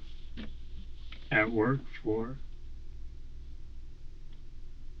been at work for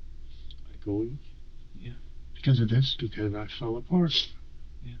like a week. Yeah. Because of this? Because I fell apart.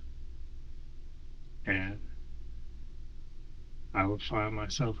 Yeah. And I would find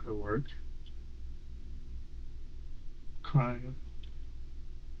myself at work crying.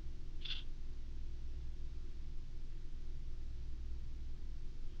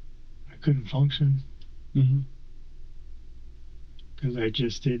 I couldn't function Mm-hmm. because I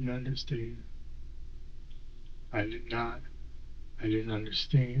just didn't understand. I didn't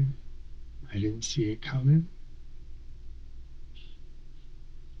understand. I didn't see it coming.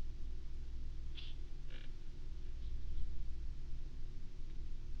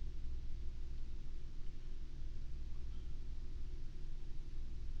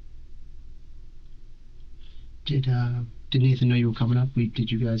 Did Nathan know you were coming up? Did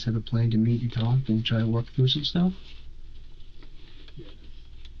you guys have a plan to meet and talk and try to work through some stuff? Yes.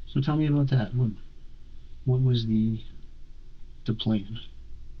 So tell me about that. What was the plan?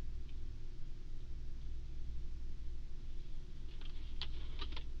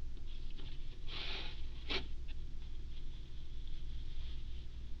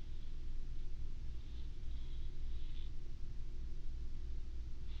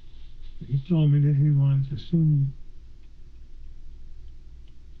 He told me that he wanted to see me.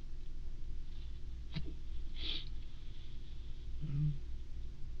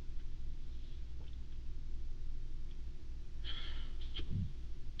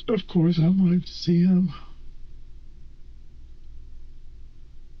 Of course, I wanted to see him.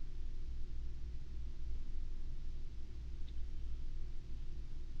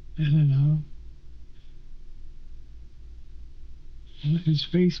 And then, on his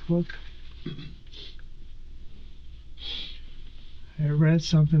Facebook, I read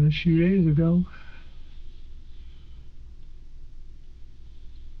something a few days ago.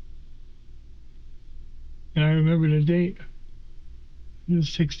 And I remember the date. It was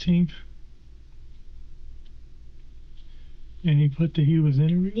 16th. And he put that he was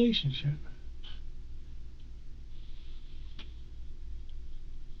in a relationship.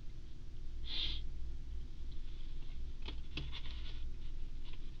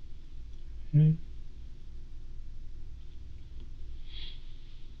 And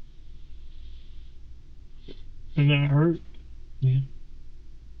that hurt. Yeah.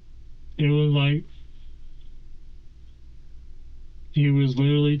 It was like he was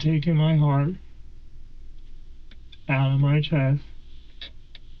literally taking my heart out of my chest,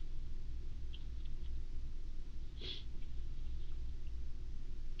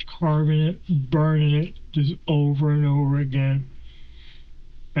 carving it, burning it, just over and over again,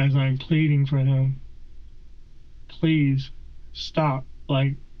 as I'm pleading for him. Please stop.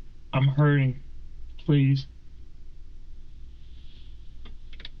 Like, I'm hurting. Please.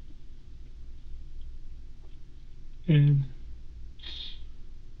 And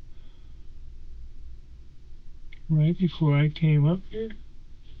right before I came up here,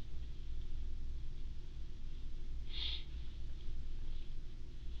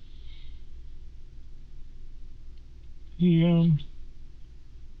 he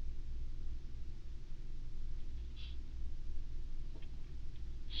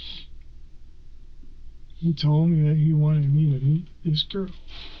he told me that he wanted me to meet this girl.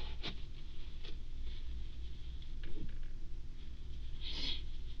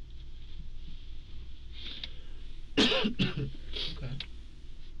 Okay.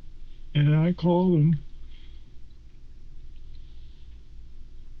 And I called him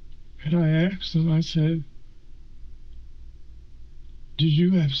and I asked him, I said, did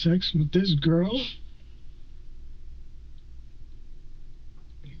you have sex with this girl?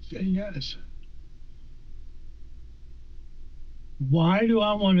 He said, yes. Why do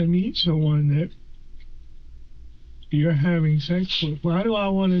I want to meet someone that you're having sex with? Why do I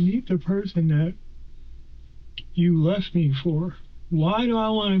want to meet the person that you left me for? Why do I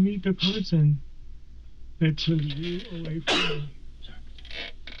want to meet the person that took you away from me?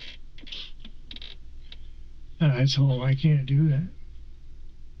 And I told him I can't do that.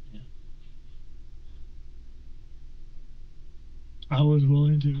 Yeah. I was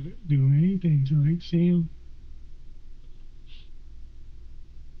willing to do anything to like see him.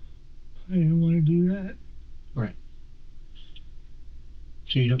 I didn't want to do that. Right.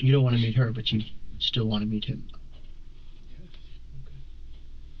 So you don't want to meet her, but you still want to meet him. Yes. Okay.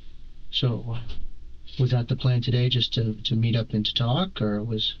 So was that the plan today, just to meet up and to talk, or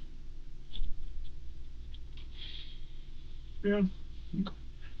was? Yeah.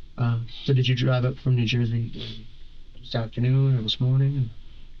 So did you drive up from New Jersey this afternoon or this morning?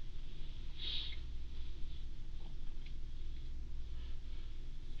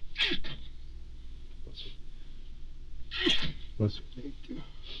 What's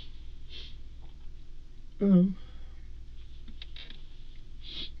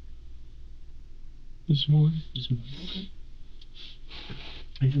This morning. This morning.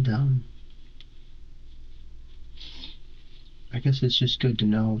 Okay. And I guess it's just good to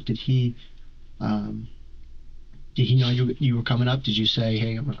know. Did he know you were coming up? Did you say,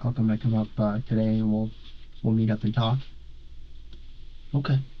 hey, I'll come up today and we'll meet up and talk?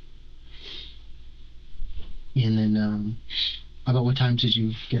 Okay. And then about what time did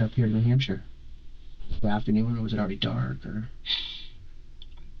you get up here to New Hampshire? The afternoon, or was it already dark? Or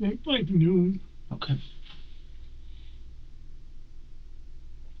I think like noon. okay.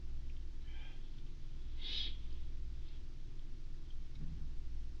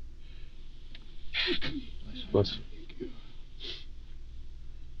 what's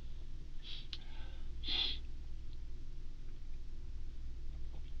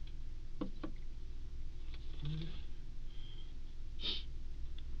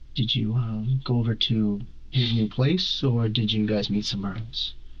Did you go over to his new place, or did you guys meet somewhere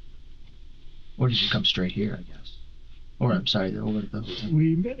else? Or did you come straight here, I guess? Or, I'm sorry, over to the hotel.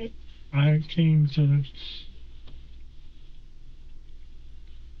 We met. I came to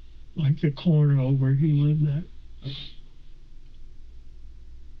like the corner over he lived at. Okay.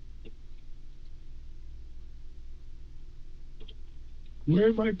 Where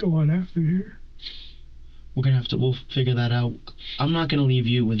am I going after here? We'll figure that out. I'm not gonna leave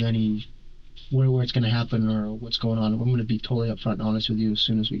you with any where it's gonna happen or what's going on. I'm gonna be totally upfront and honest with you as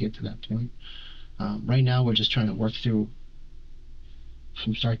soon as we get to that point. Right now, we're just trying to work through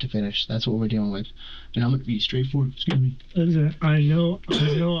from start to finish. That's what we're dealing with. And I'm gonna be straightforward. Excuse me. Listen, I know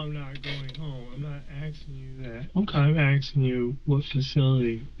I'm not going home. I'm not asking you that. Okay. I'm asking you, what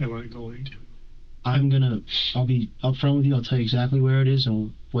facility am I going to? I'll be upfront with you. I'll tell you exactly where it is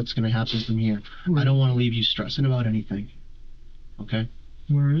and what's gonna happen from here. I don't want to leave you stressing about anything. Okay?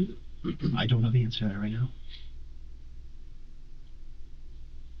 Where is it? I don't have the answer to that right now.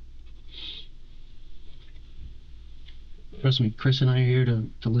 Trust me, Chris and I are here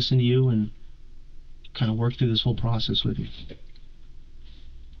to listen to you and kind of work through this whole process with you.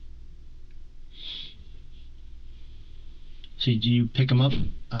 So do you pick him up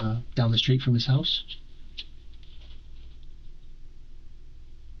down the street from his house?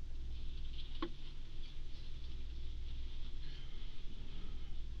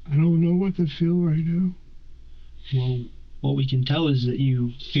 I don't know what to feel right now. Well, what we can tell is that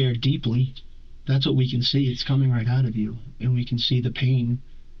you care deeply. That's what we can see. It's coming right out of you. And we can see the pain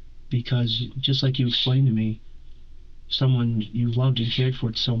because, just like you explained to me, someone you loved and cared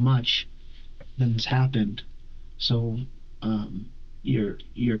for so much, then this happened. So,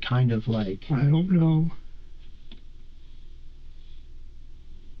 you're kind of like... I don't know.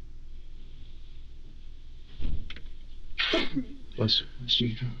 Bless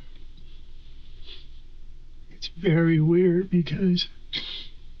you. It's very weird because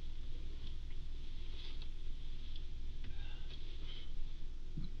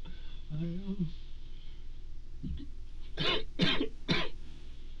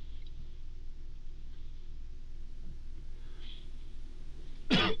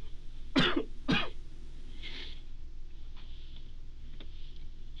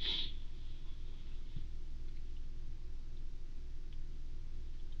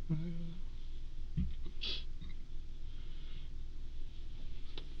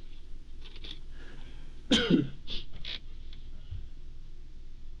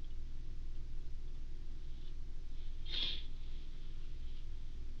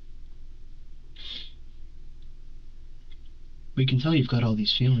We can tell you've got all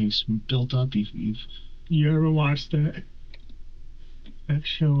these feelings built up. you ever watched that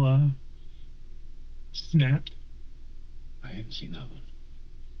show Snap? I haven't seen that one.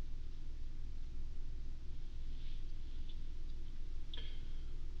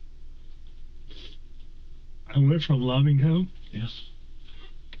 I went from loving him Yeah.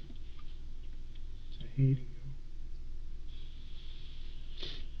 to hating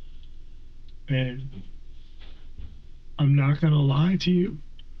him. And I'm not going to lie to you.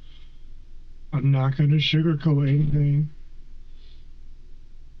 I'm not going to sugarcoat anything.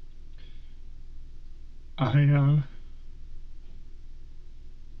 I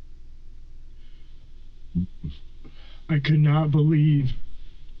could not believe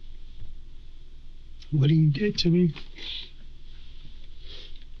what he did to me.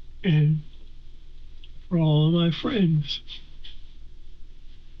 And for all of my friends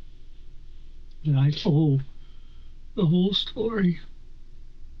that I told the whole story,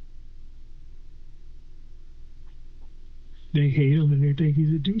 they hate him and they think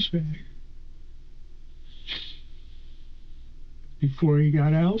he's a douchebag. Before he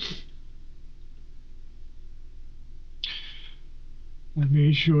got out, I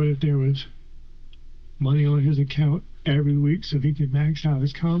made sure that there was money on his account every week so he could max out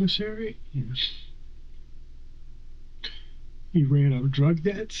his commissary. He ran up drug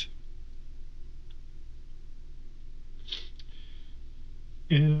debts.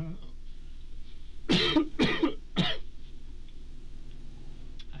 And I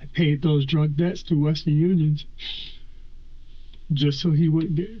paid those drug debts to Western Unions just so he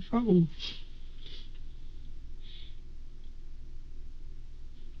wouldn't get in trouble.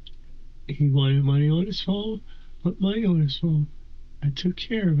 He wanted money on his phone, put money on his phone. I took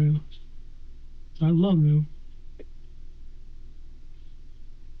care of him. I love him.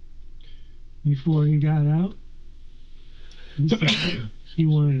 Before he got out, he said he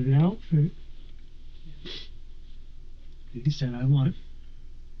wanted an outfit. He said, I want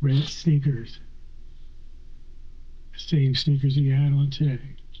red sneakers. The same sneakers he had on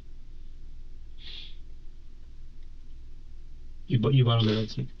today. You bought him the red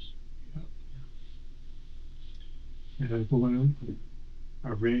sneakers? And I bought him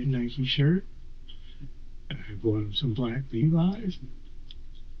a red Nike shirt. And I bought him some black Levi's.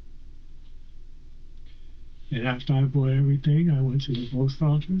 And after I bought everything, I went to the post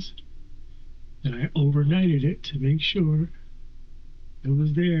office and I overnighted it to make sure it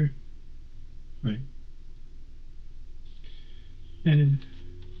was there. Right. And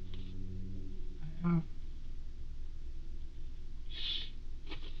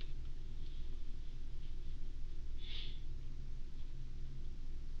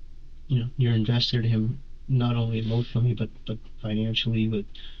You're invested in him not only emotionally but financially with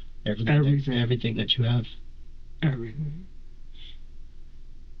everything that you have. everything.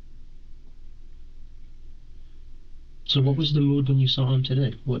 So what was the mood when you saw him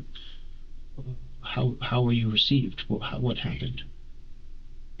today? How were you received? What happened?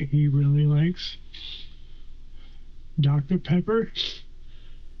 He really likes Dr. Pepper.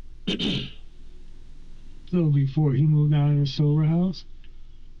 So before he moved out of the sober house,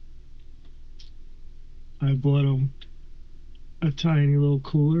 I bought him a tiny little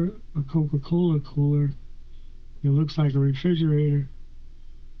cooler, a Coca-Cola cooler It looks like a refrigerator,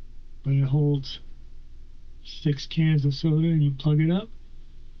 but it holds 6 cans of soda, and you plug it up.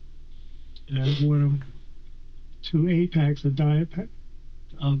 And I bought them 2 8-packs of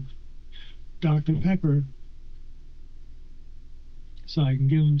of Dr. Pepper, so I can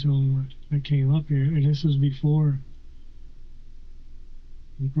give them to him when I came up here. And this was before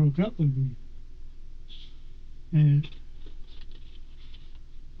he broke up with me. And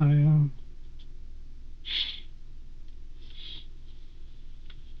I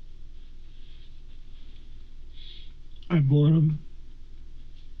bought him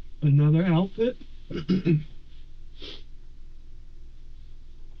another outfit.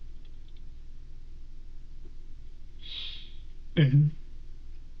 And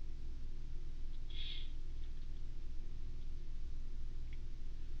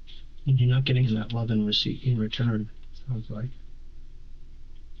you're not getting that love and receipt in return, sounds like.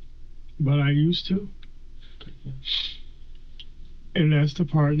 but I used to. And that's the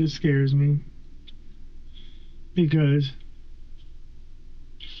part that scares me. Because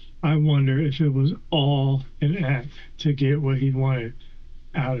I wonder if it was all an act to get what he wanted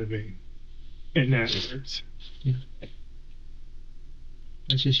out of me. And that hurts. Yeah.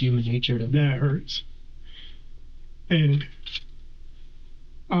 That's just human nature. That hurts. And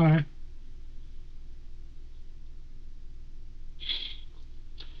I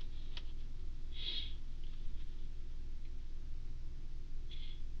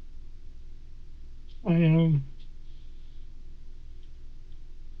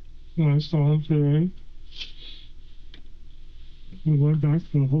when I saw him today, we went back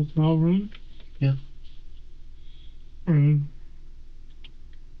to the hotel room. Yeah. And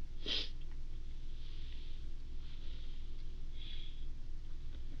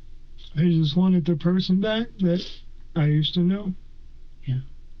I just wanted the person back that I used to know. Yeah.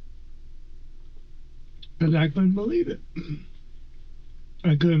 Because I couldn't believe it.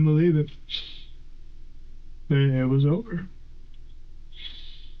 I couldn't believe it. That it was over.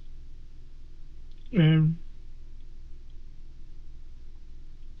 And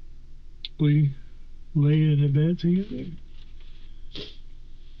we laid in the bed together.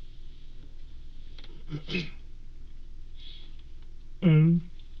 And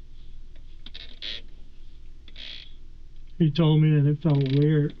he told me that it felt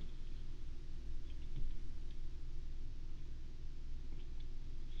weird.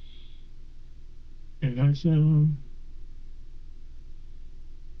 And I said,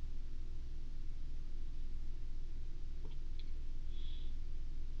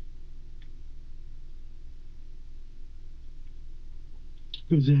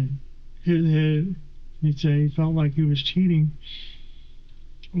 because in his head, he said he felt like he was cheating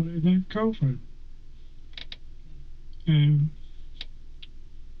with that girlfriend. And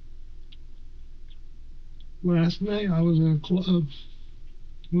last night I was in a club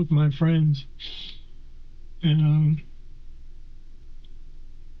with my friends, and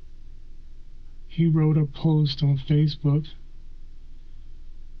he wrote a post on Facebook,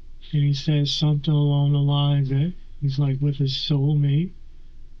 and he said something along the lines that he's like with his soulmate,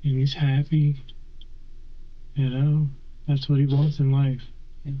 and he's happy. You know, that's what he wants in life.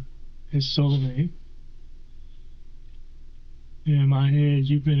 Yeah. His soulmate. And in my head,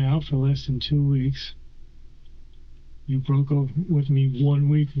 you've been out for less than 2 weeks. You broke up with me 1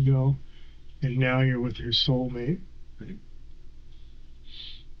 week ago, and now you're with your soulmate. Right?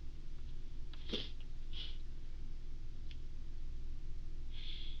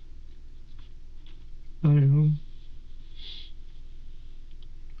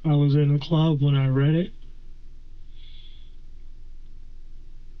 I was in the club when I read it,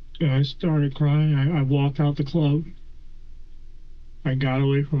 and I started crying. I walked out the club. I got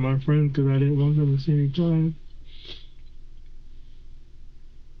away from my friends because I didn't want them to see me crying.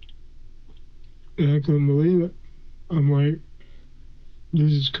 And I couldn't believe it. I'm like,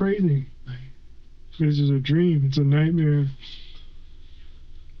 this is crazy. This is a dream. It's a nightmare.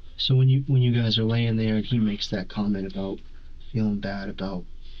 So when you guys are laying there and he makes that comment about feeling bad about,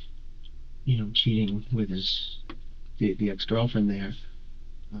 cheating with the ex-girlfriend there,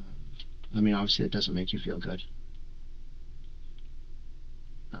 I mean, obviously that doesn't make you feel good.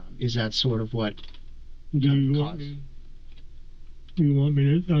 Is that sort of what Do you want me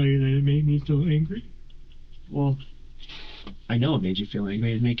to tell you that it made me feel angry? Well, I know it made you feel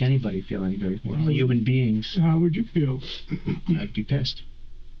angry. It'd make anybody feel angry. We're all human beings. How would you feel? I'd be pissed.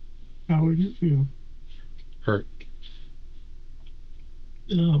 How would you feel? Hurt.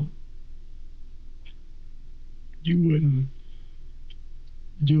 No. You wouldn't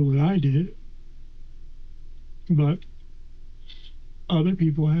do what I did, but other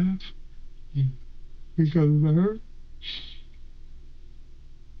people have. Yeah. because of her.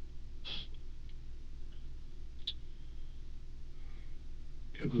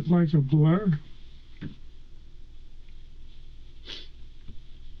 It was like a blur.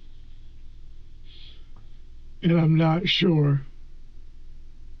 And I'm not sure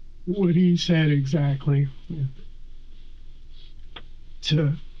what he said exactly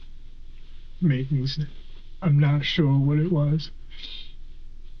to make me say. I'm not sure what it was.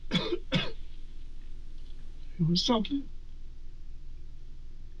 It was something.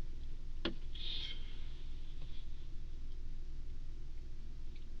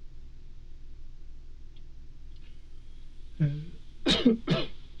 And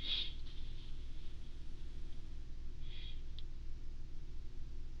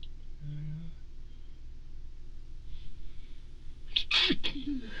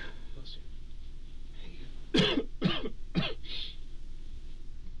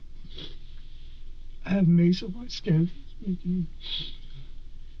I have mace on my skin. It's making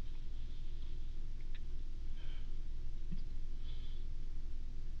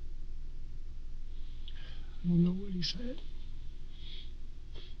I don't know what he said.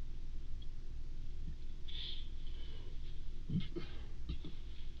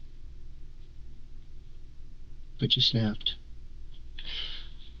 But you snapped.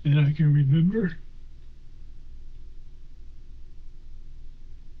 And I can remember.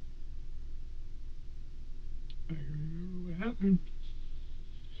 I can remember what happened.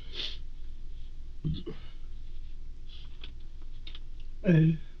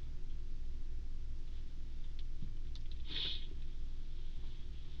 And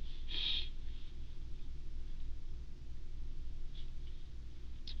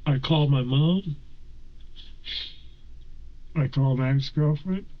I called my mom. I called my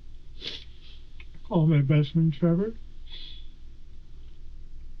ex-girlfriend. I called my best friend Trevor.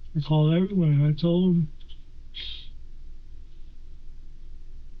 I called everyone. I told them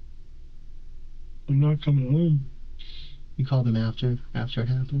I'm not coming home. You called them after it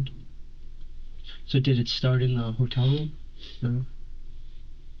happened? So did it start in the hotel room? No.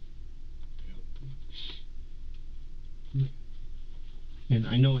 And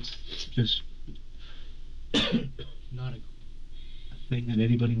I know it's just not a thing that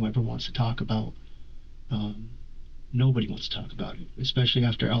anybody ever wants to talk about. Nobody wants to talk about it, especially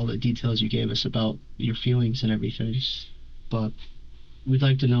after all the details you gave us about your feelings and everything. But we'd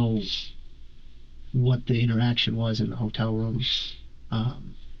like to know what the interaction was in the hotel room,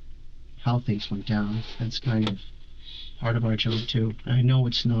 how things went down. That's kind of part of our job too. I know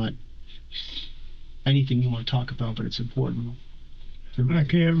it's not anything you want to talk about, but it's important. I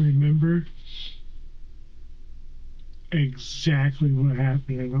can't remember exactly what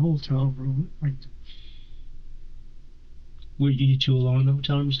happened in the hotel room. Were you two alone in the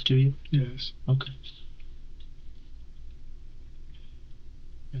hotel room, just the two of you? Yes. Okay.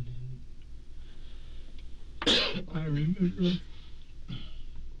 And then I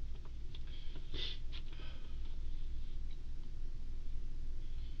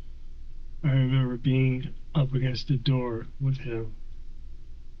remember being up against the door with him.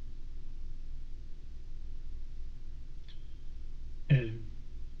 And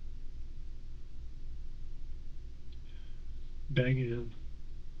begging him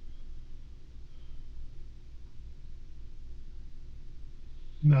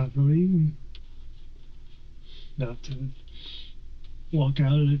not to leave, not to walk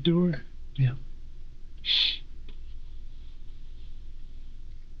out of the door. yeah.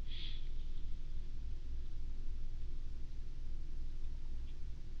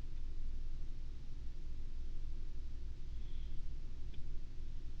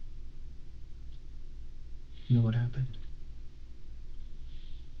 You know what happened?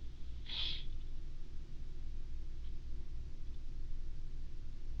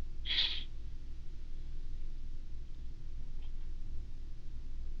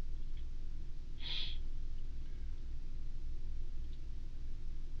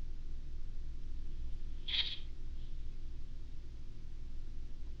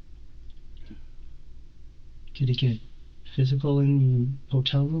 Did it get physical in the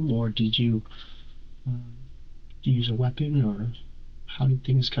hotel room, or did you use a weapon, or how did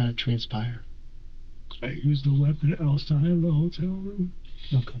things kind of transpire? I used the weapon outside of the hotel room.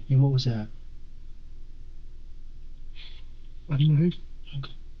 Okay. And what was that? A knife.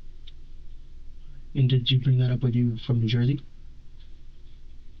 Okay. And did you bring that up with you from New Jersey?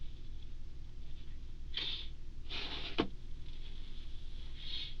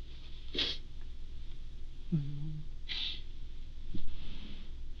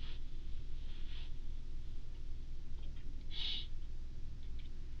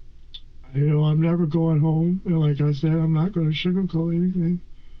 I'm never going home. And like I said, I'm not going to sugarcoat anything.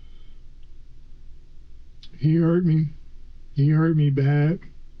 He hurt me. He hurt me bad.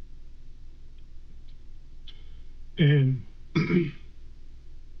 And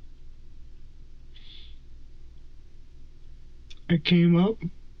I came up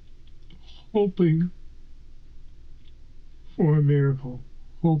hoping for a miracle.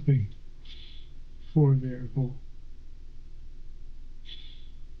 Hoping for a miracle.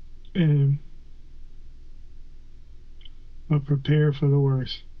 And but prepare for the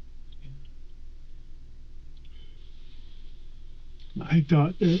worst. I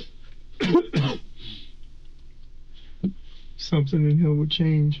thought that something in him would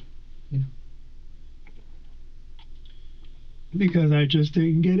change. Yeah. Because I just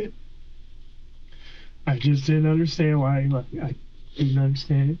didn't get it. I just didn't understand why. I didn't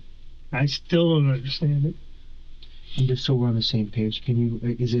understand it. I still don't understand it. And just so we're on the same page, can you?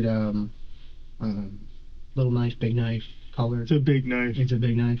 Is it little knife, big knife, color? It's a big knife. It's a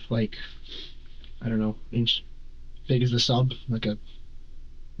big knife, like I don't know, inch big as the sub, like a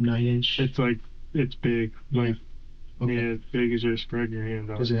 9-inch. It's big. Like Okay. yeah, it's big as just spread your hand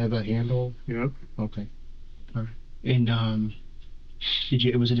out. Does it have a handle? Yep. Okay. All right. And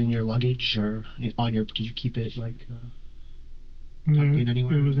was it in your luggage or on your? Did you keep it like? Yeah, tucked in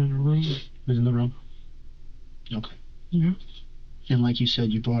anywhere? it was in the room. It was in the room. Okay. Yeah. And like you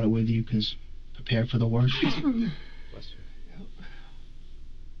said, you brought it with you because prepare for the worst.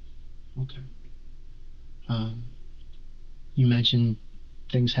 Okay. You mentioned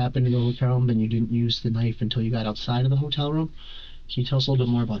things happened in the hotel room, and you didn't use the knife until you got outside of the hotel room. Can you tell us a little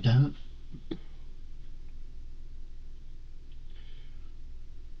bit more about that?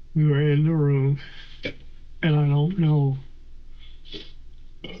 We were in the room, and I don't know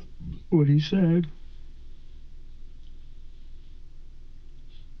what he said.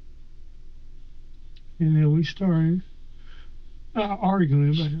 And then we started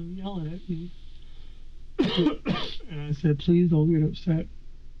arguing about him yelling at me. And I said, please don't get upset.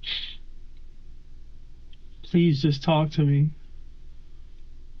 Please just talk to me.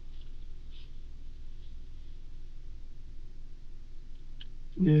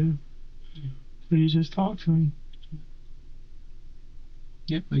 Yeah. Please just talk to me.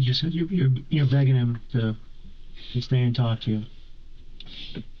 Yep, like you said, you're begging him to stay and talk to you.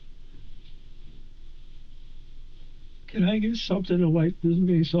 Can I get something to wipe this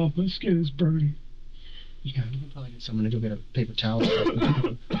mace off? My skin is burning. Yeah, you can probably get someone to go get a paper towel.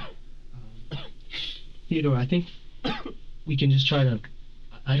 Theodore, I think we can just try to.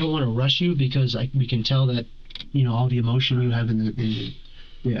 I don't want to rush you because we can tell that all the emotion you have in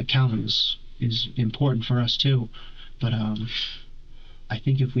the account is important for us too. But I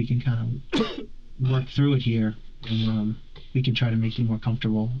think if we can kind of work through it here, and we can try to make you more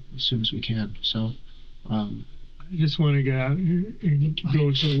comfortable as soon as we can. So. I just want to get out here and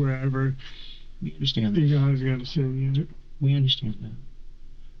go to wherever We understand that. you guys got to send you. We understand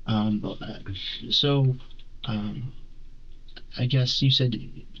that. So, I guess you said,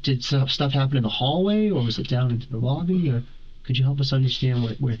 did stuff happen in the hallway, or was it down into the lobby, or could you help us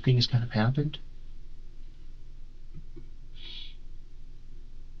understand where things kind of happened?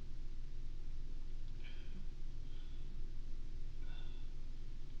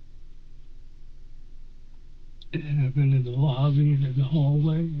 It happened in the lobby and in the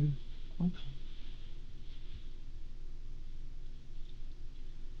hallway. Okay.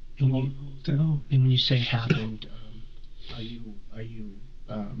 And the hotel. And when you say happened, are you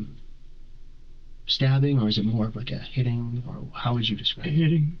stabbing, or is it more of like a hitting, or how would you describe it?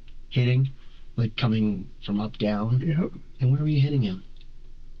 Hitting. Hitting, like coming from up down. Yep. And where were you hitting him?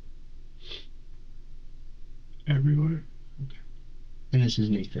 Everywhere. Okay. And this is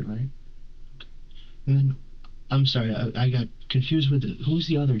Nathan, right? Okay. And then, I'm sorry, I got confused with who's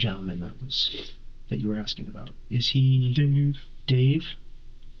the other gentleman that you were asking about? Is he Dave. Dave?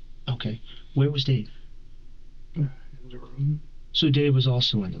 Okay. Where was Dave? In the room. So Dave was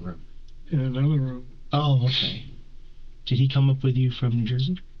also in the room. In another room. Oh, okay. Did he come up with you from New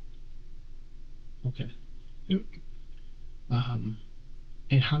Jersey? Okay. Yep.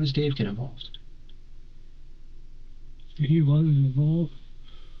 And how does Dave get involved? He wasn't involved.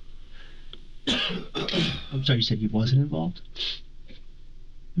 I'm sorry, you said he wasn't involved?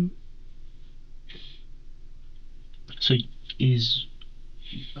 Yep. So is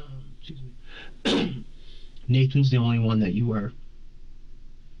excuse me. Nathan's the only one that you were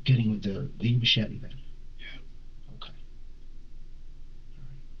getting with the machete then? Yeah. Okay. All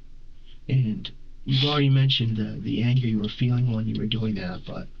right. And you've already mentioned the anger you were feeling when you were doing that,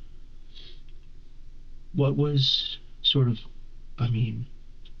 but what was sort of,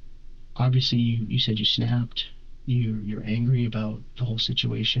 obviously you said you snapped. You're angry about the whole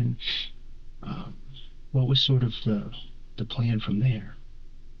situation. What was sort of the plan from there?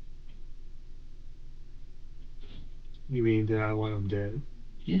 You mean that I want him dead?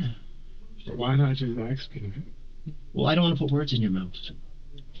 Yeah. Why not just ask me? Well, I don't want to put words in your mouth.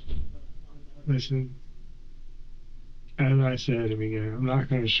 Listen, as I said at the beginning, I'm not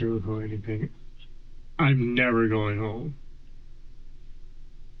going to sugarcoat anything. I'm never going home.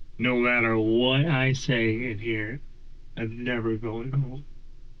 No matter what I say in here, I'm never going home.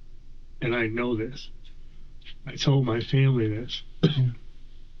 And I know this. I told my family this.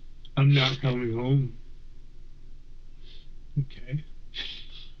 I'm not coming home. Okay.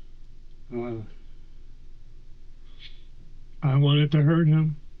 I wanted to hurt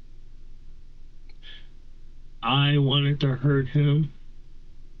him. I wanted to hurt him.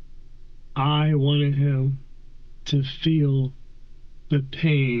 I wanted him to feel the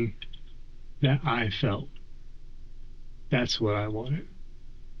pain that I felt. That's what I wanted.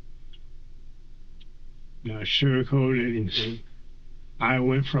 Not sugarcoat anything. I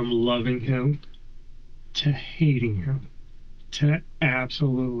went from loving him to hating him, to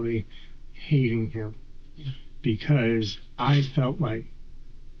absolutely hating him, because I felt like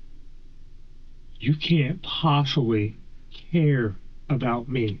you can't possibly care about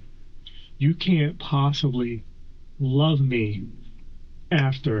me. You can't possibly love me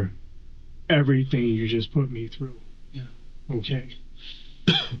after everything you just put me through. Yeah. Okay.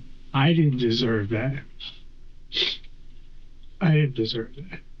 I didn't deserve that. I didn't deserve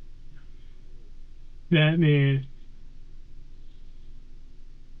that. That man,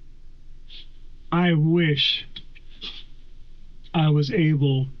 I wish I was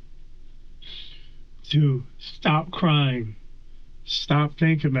able to stop crying, stop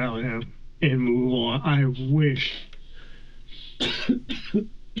thinking about him, and move on. I wish.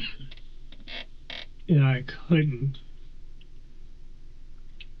 And I couldn't.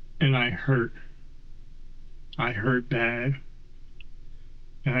 And I hurt. I hurt bad.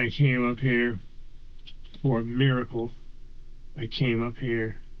 And I came up here for a miracle. I came up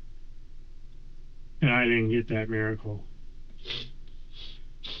here and I didn't get that miracle.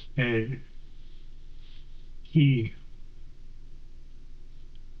 And he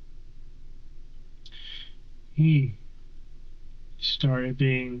started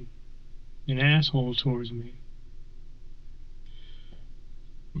being an asshole towards me.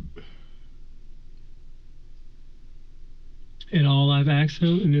 And all I've asked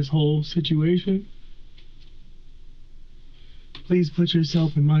him in this whole situation, please put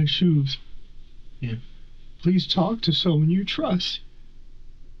yourself in my shoes. Yeah. Please talk to someone you trust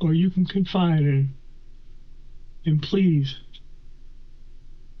or you can confide in. And please,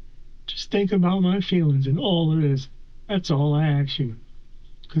 just think about my feelings and all it is. That's all I ask you.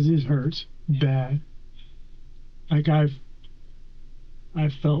 Because it hurts bad. Like I've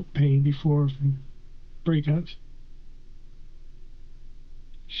felt pain before from breakups.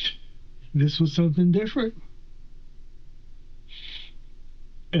 This was something different.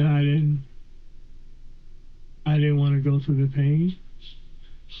 And I didn't want to go through the pain.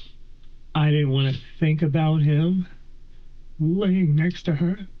 I didn't want to think about him laying next to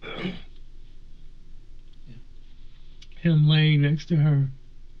her. Him laying next to her.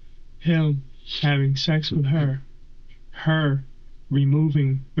 Him having sex with her. Her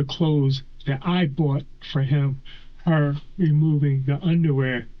removing the clothes that I bought for him. Her removing the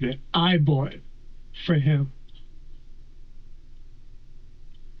underwear that I bought for him.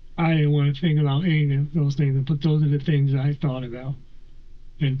 I didn't want to think about any of those things, but those are the things I thought about.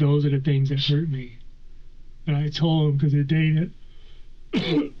 And those are the things that hurt me. And I told him, because the day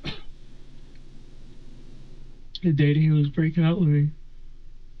that he was breaking up with me,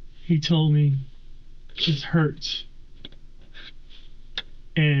 he told me, this hurts.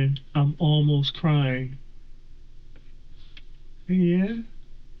 And I'm almost crying. Yeah?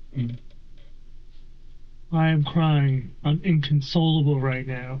 I am crying. I'm inconsolable right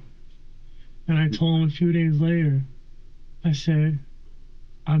now. And I told him a few days later, I said,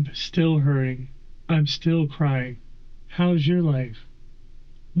 I'm still hurting. I'm still crying. How's your life?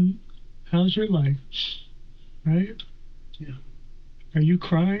 How's your life? Right? Yeah. Are you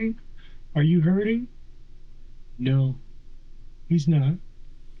crying? Are you hurting? No. He's not.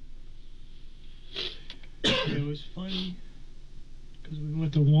 It was funny because we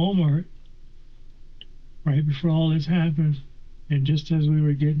went to Walmart right before all this happened, and just as we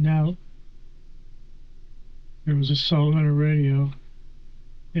were getting out, there was a song on the radio,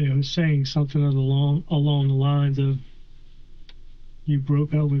 and it was saying something along the lines of, you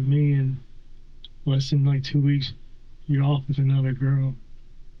broke up with me and less than like 2 weeks, you're off with another girl.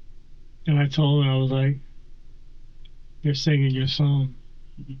 And I told him, I was like, they're singing your song.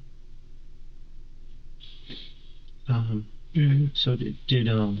 And So did it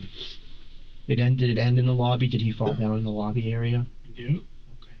end in the lobby? Did he fall down in the lobby area? yeah, Okay.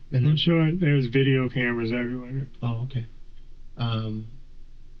 And I'm then, sure there's video cameras everywhere. oh, okay. And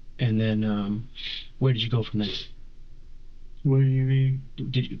then where did you go from there? What do you mean?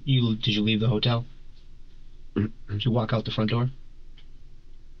 Did you leave the hotel? Did you walk out the front door?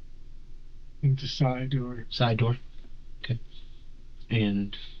 I think the side door. Side door. Okay.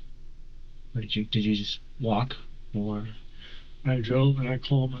 And where did you just walk, or I drove and I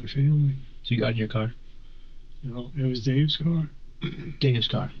called my family. so you got in your car? You know, it was Dave's car. Dave's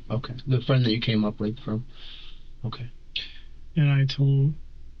car. Okay. The friend that you came up with from. Okay. And I told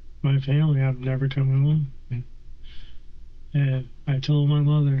my family I'm never coming home. Yeah. And I told my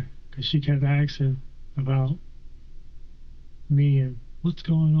mother, because she kept asking about me and what's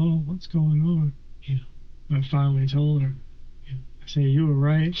going on, what's going on. Yeah. I finally told her. Yeah. I said, you were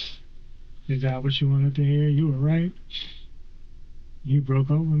right. Is that what you wanted to hear? You were right. You broke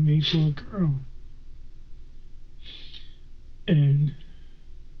up with me for a girl. And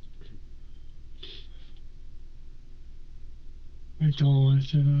I told him, I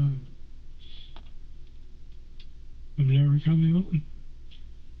said, I'm never coming home.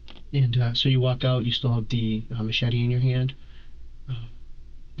 And so you walk out. You still have the machete in your hand.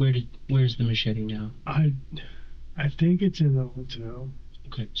 Where's the machete now? I think it's in the hotel.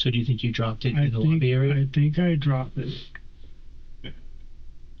 Okay. So do you think you dropped it in the lobby area? I think I dropped it.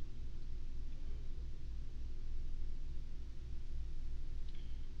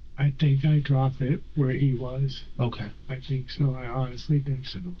 I think I dropped it where he was. Okay. I think so. I honestly think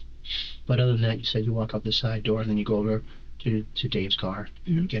so. But other than that, you said you walk out the side door and then you go over to Dave's car.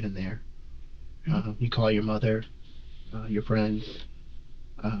 Yeah. Get in there. Yeah. You call your mother, your friend.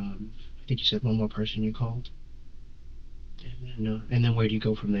 I think you said one more person you called. And then where do you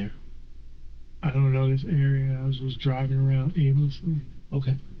go from there? I don't know this area. I was just driving around aimlessly.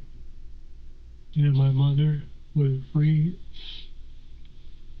 Okay. And my mother was afraid.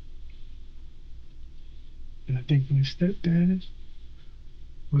 And I think my stepdad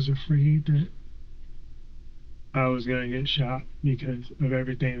was afraid that I was going to get shot because of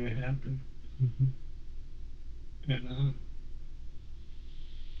everything that happened. Mm-hmm. And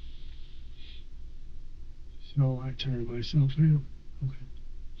so I turned myself in. Okay.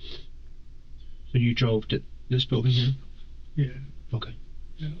 So you drove to this building here? Yeah. Okay.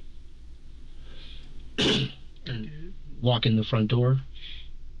 Yeah. And walk in the front door?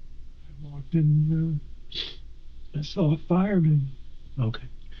 I walked in. I saw a fireman. Okay.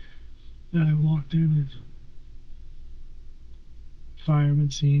 And I walked in and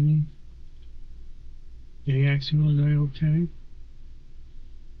fireman seen me. And he asked me, was I okay?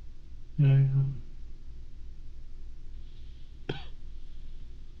 And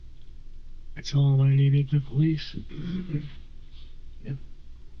I told him I needed the police. Yeah.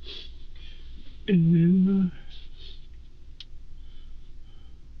 And then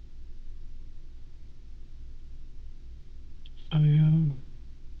I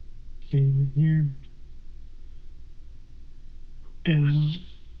came in here and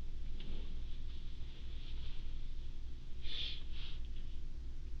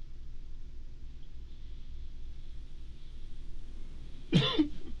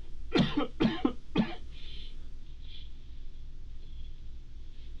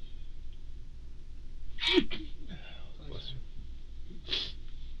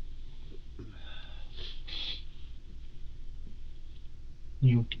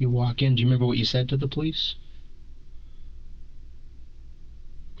You walk in. Do you remember what you said to the police?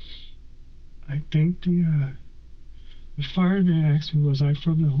 I think the fireman asked me, was I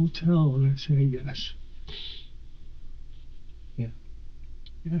from the hotel? And I said, yes. Yeah.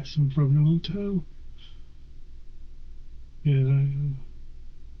 Yes, I'm from the hotel. And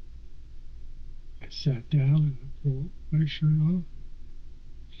I sat down and I pulled my shirt off.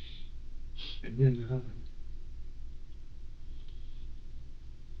 And then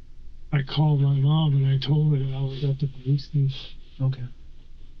I called my mom and I told her that I was at the police station. Okay.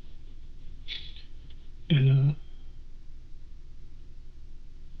 And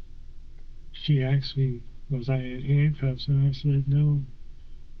she asked me, was I in handcuffs? And I said, no,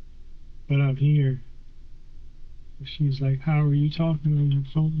 but I'm here. And she's like, how are you talking on your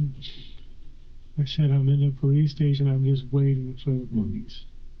phone? I said, I'm in the police station. I'm just waiting for the police.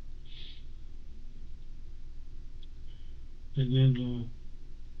 And then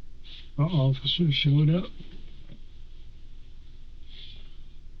an officer showed up.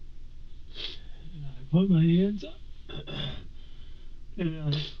 And I put my hands up.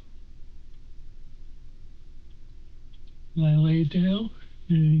 And And I laid down,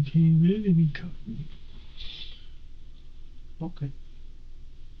 and he came in and he cuffed me. Okay.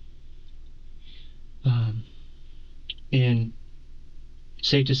 And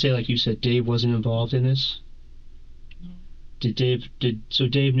safe to say, like you said, Dave wasn't involved in this? No. So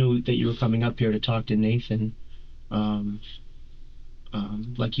Dave knew that you were coming up here to talk to Nathan.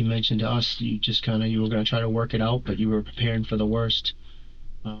 Like you mentioned to us, you just you were going to try to work it out, but you were preparing for the worst.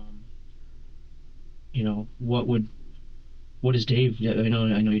 You know, what is Dave? I know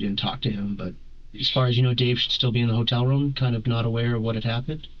you didn't talk to him, but as far as you know, Dave should still be in the hotel room, kind of not aware of what had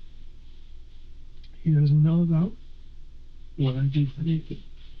happened. He doesn't know about what I did to Nathan.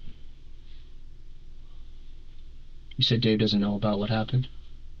 You said Dave doesn't know about what happened?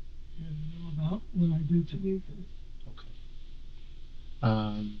 He doesn't know about what I did to Nathan.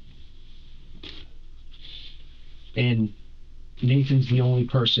 And Nathan's the only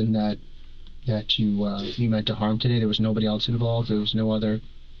person that you meant to harm today. There was nobody else involved. There was no other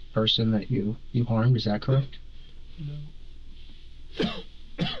person that you harmed. Is that correct? No.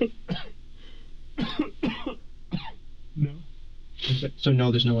 No. So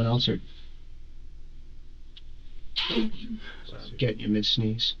no, there's no one else. Or getting you mid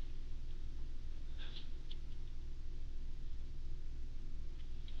sneeze.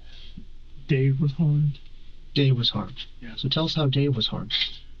 Dave was harmed. Dave was harmed. Yeah. So tell us how Dave was harmed.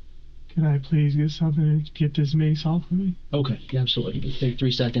 Can I please get something to get this mace off of me? Okay, yeah, absolutely. Take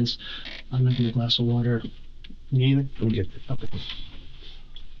 3 seconds. I'm making a glass of water. You need anything? I'm good. Okay.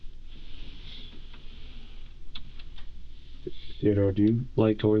 Theodore, do you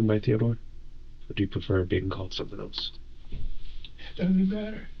like going by Theodore? Or do you prefer being called something else? It doesn't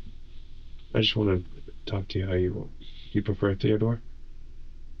matter. I just want to talk to you how you prefer Theodore?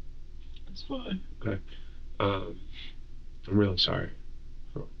 That's fine. Okay. I'm really sorry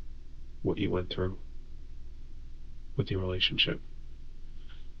for what you went through with your relationship.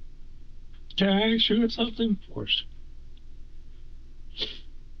 Can I ask you something? Of course.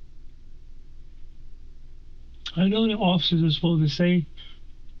 I know the officers are supposed to say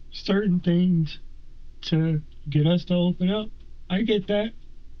certain things to get us to open up. I get that.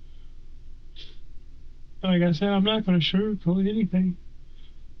 Like I said, I'm not going to sugarcoat anything.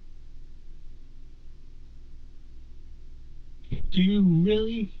 Do you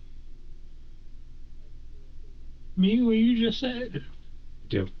really mean what you just said? I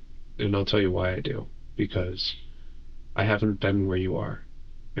do. And I'll tell you why I do. Because I haven't been where you are.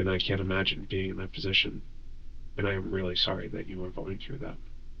 And I can't imagine being in that position. And I am really sorry that you were going through that.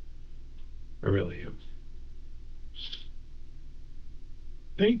 I really am.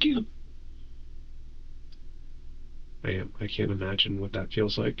 Thank you. I am. I can't imagine what that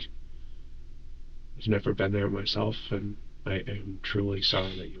feels like. I've never been there myself, and I am truly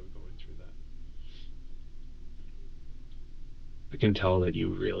sorry that you were going through that. I can tell that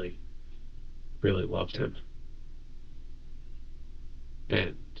you really, really loved him.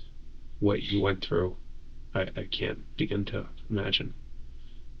 And what you went through, I can't begin to imagine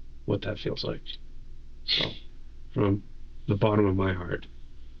what that feels like. So, from the bottom of my heart,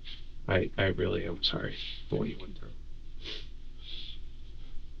 I really am sorry for what you went through.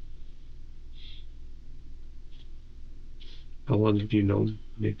 How long have you known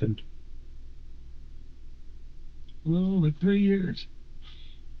Nathan? A little over 3 years.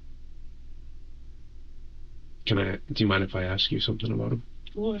 Do you mind if I ask you something about him?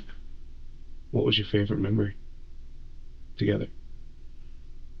 What? What was your favorite memory together?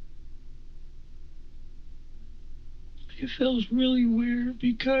 It feels really weird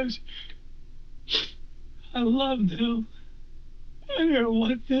because I loved him. I didn't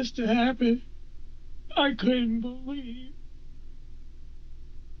want this to happen. I couldn't believe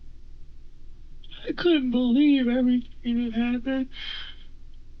everything that happened.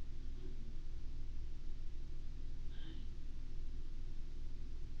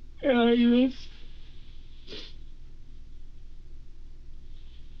 And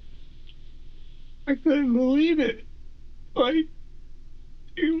I couldn't believe it. Like,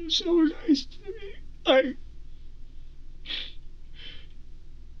 he was so nice to me. Like,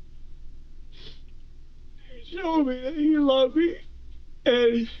 he showed me that he loved me.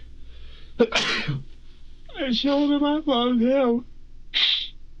 And I showed him I loved him.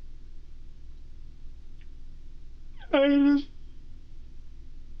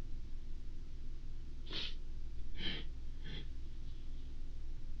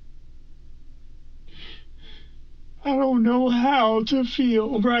 I don't know how to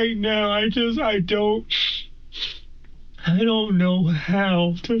feel right now. I don't know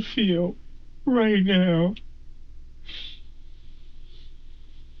how to feel right now.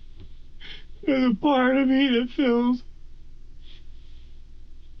 There's a part of me that feels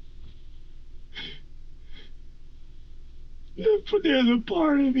But there's a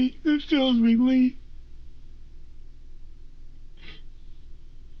part of me that feels relief.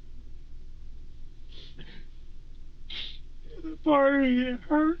 There's a part of me that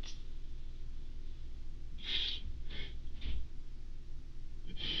hurts.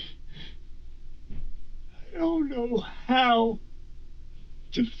 I don't know how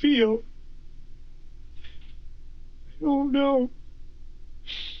to feel. I don't know.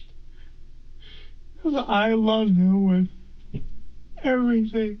 I love him with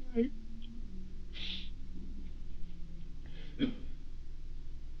everything.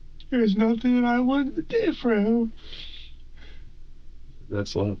 There's nothing that I wouldn't do for him.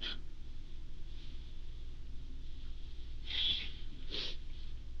 That's love.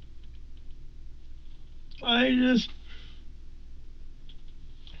 I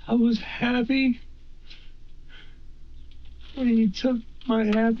was happy when he took my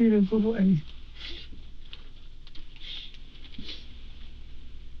happiness away.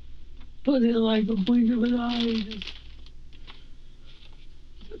 But in like a blink of an eye, he just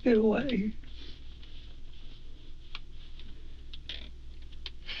took it away.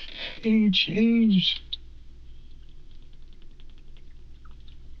 And he changed.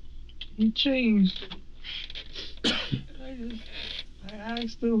 He changed. I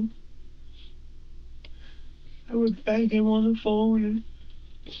asked him. I would beg him on the phone and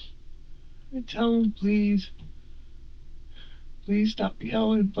I'd tell him, please stop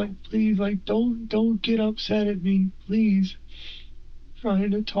yelling. Like, please, like, don't get upset at me, please. I'm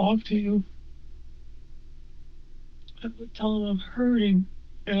trying to talk to you. I would tell him I'm hurting,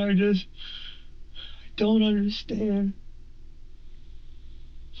 and I don't understand.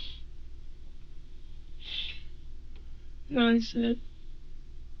 And I said,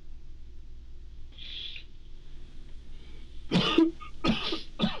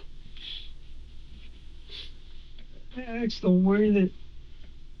 I asked him where did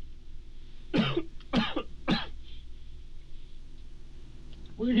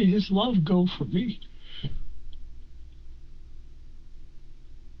his love go for me?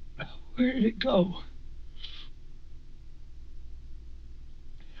 Where did it go?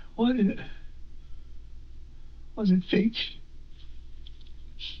 Was it fake?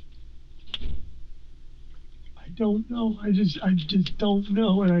 I don't know. I just don't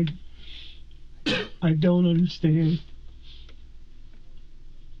know, and I don't understand.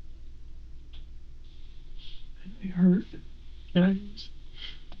 It hurt. And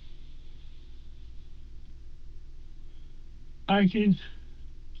I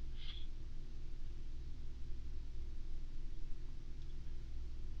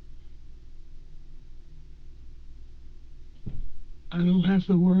don't have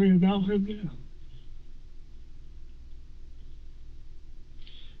to worry about him now.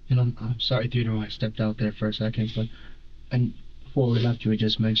 And I'm sorry, Theodore, I stepped out there for a second, but and before we left, you had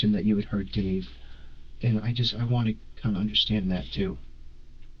just mentioned that you had heard Dave, and I want to kind of understand that too.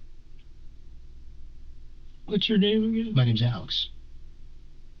 What's your name again? My name's Alex.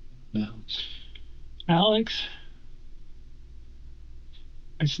 No. Alex?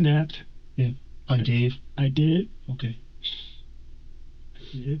 I snapped. Yeah. On Dave? I did. Okay.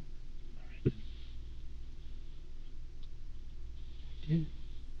 I did.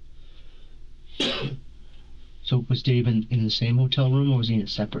 So was Dave in the same hotel room, or was he in a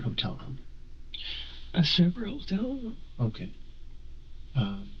separate hotel room? A separate hotel room. Okay.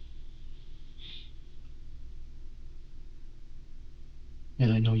 And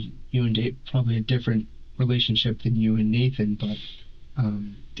I know you and Dave probably a different relationship than you and Nathan, but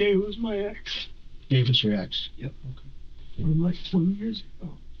Dave was my ex. Dave was your ex. Yep. Okay. From like 20 years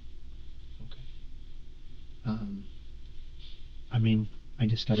ago. Okay. I mean, I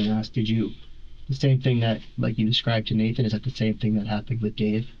just gotta ask, did you the same thing that like you described to Nathan, is that the same thing that happened with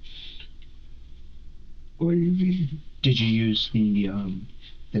Dave? What do you mean? Did you use the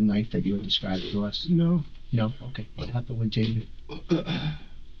knife that you had described to us? No. No? Okay. What happened with David?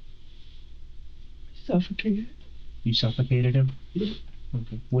 Suffocated. You suffocated him? Yeah.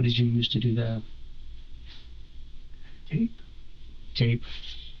 Okay. What did you use to do that? Tape. Tape.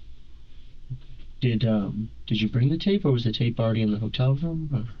 Okay. Did you bring the tape, or was the tape already in the hotel room?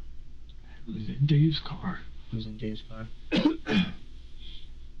 Or? It was in Dave's car. It was in Dave's car.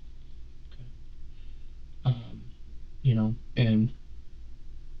 And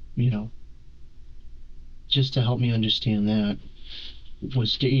just to help me understand that,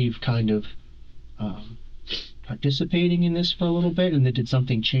 was Dave kind of participating in this for a little bit, and then did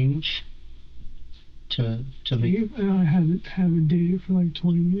something change to make? Dave and I haven't dated for like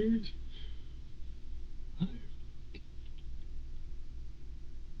 20 years.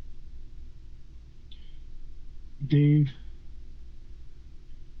 Dave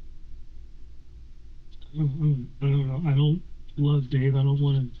I don't know. I don't love Dave. I don't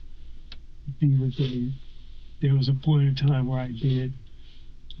want to be with Dave. There was a point in time where I did,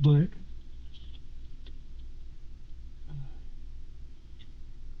 but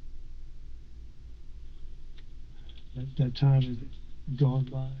that time is gone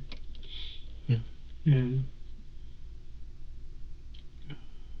by. Yeah. And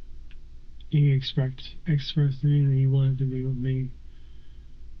he expressed to me that he wanted to be with me.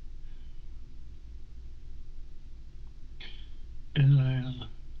 And I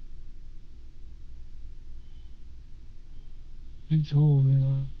told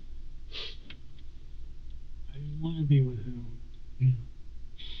him I didn't want to be with him. Yeah.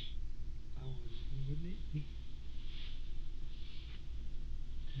 I wanted to be with me.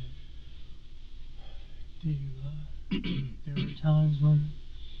 There were times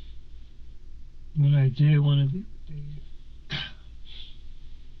when I did want to be with Dave.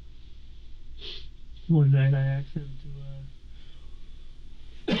 One night I asked him to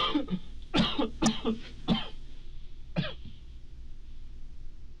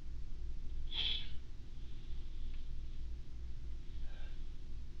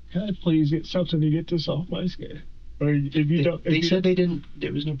can I please get something to get this off my skin? Or if you don't, They said they didn't.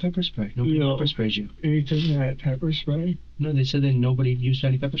 There was no pepper spray. Nobody pepper sprayed you. Anything that had pepper spray. No, they said that nobody used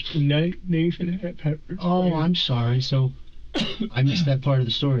any pepper spray. Nathan had pepper spray. Oh, I'm sorry. So I missed that part of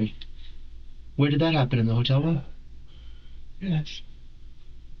the story. Where did that happen? In the hotel room? Yes.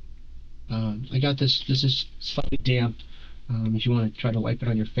 I got this. This is slightly damp. If you want to try to wipe it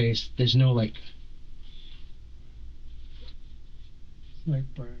on your face, there's no like. It's like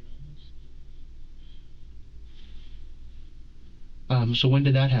burn. So when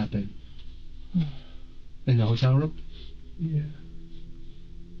did that happen? In the hotel room? Yeah.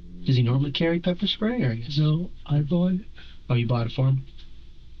 Does he normally carry pepper spray, or? No, I bought it. Oh, you bought it for him?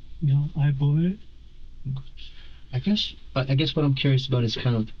 No, I bought it. I guess what I'm curious about is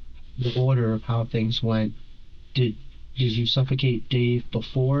kind of the order of how things went. Did you suffocate Dave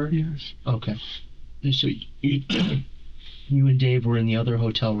before? Yes. Okay. So you and Dave were in the other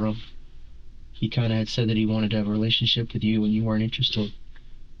hotel room. He kind of had said that he wanted to have a relationship with you and you weren't interested.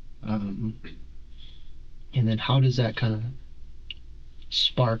 And then how does that kind of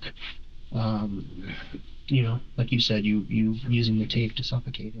spark, you know, like you said, you using the tape to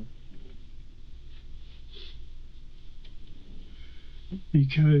suffocate him?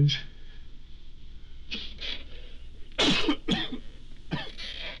 Because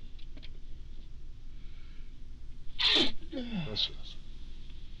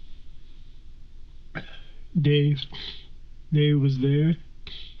Dave was there,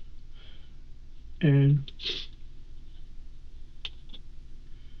 and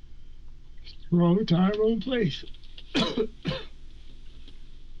wrong time, wrong place.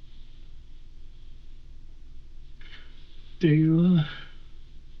 Dave,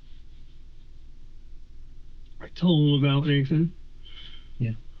 I told him about Nathan.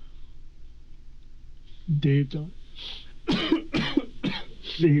 Yeah. Dave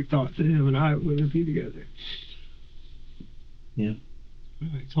thought that him and I wouldn't be together. Yeah.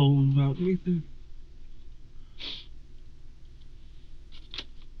 I told him about Nathan.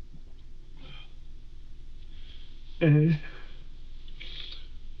 And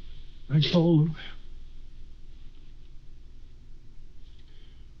I told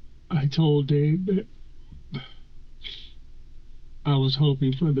Dave that I was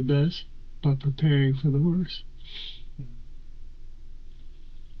hoping for the best, but preparing for the worst.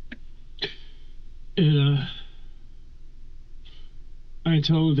 And I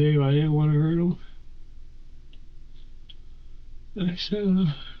told Dave I didn't want to hurt him. And I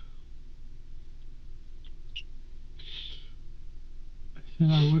said,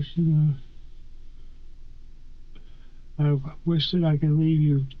 I wish that I could leave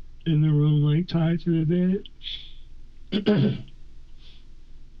you in the room like tied to the bed.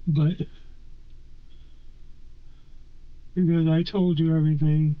 But because I told you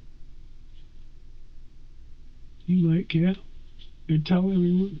everything, you might get out and tell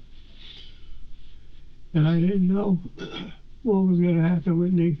everyone. And I didn't know what was going to happen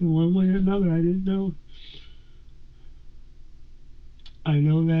with Nathan one way or another. I didn't know. I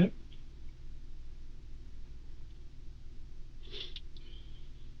know that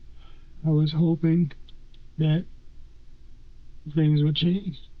I was hoping that things would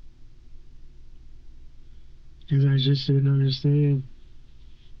change. Because I just didn't understand.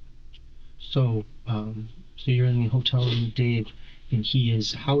 So, so you're in the hotel room with Dave, and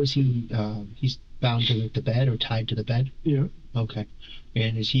how is he, he's bound to like the bed or tied to the bed? Yeah. Okay.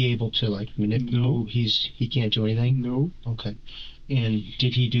 And is he able to like manipulate? No. He can't do anything? No. Okay. And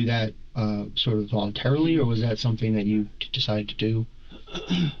did he do that sort of voluntarily, or was that something that you decided to do?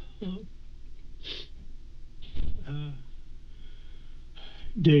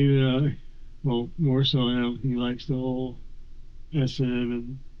 David, well, more so now, he likes the whole SM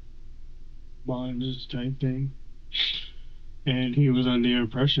and bondage type thing. And he was under the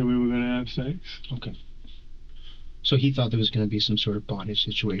impression we were going to have sex. Okay. So he thought there was going to be some sort of bondage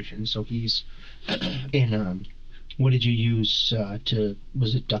situation. So he's... And what did you use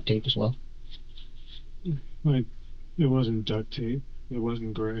was it duct tape as well? Like, it wasn't duct tape. It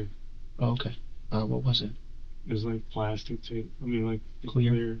wasn't gray. Oh, okay. What was it? It was like plastic tape. I mean, like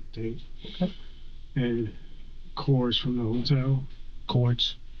Clear tape. Okay. And cords from the hotel.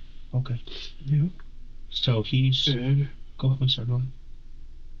 Cords? Okay. Yep. So he's... And Go ahead and start going.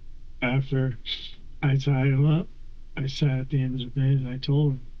 after I tied him up, I sat at the end of the bed and I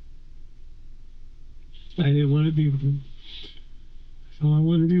told him I didn't want to be with him. So I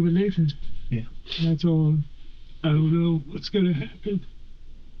wanted to be with Nathan. Yeah. And I told him, I don't know what's going to happen.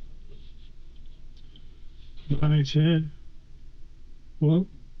 But I said, well,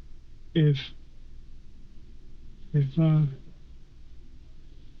 if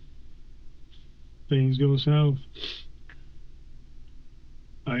things go south,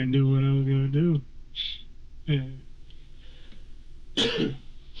 I knew what I was going to do. And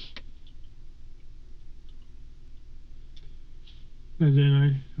and then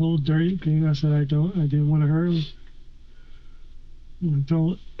I told Dirty King, I said I didn't want to hurt him. And I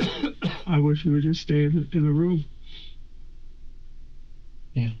told I wish he would just stay in the room.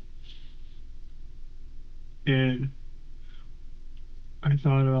 Yeah. And I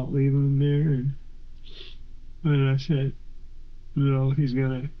thought about leaving him there, and I said, no, he's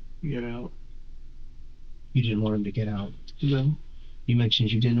gonna get out. You didn't want him to get out. No. You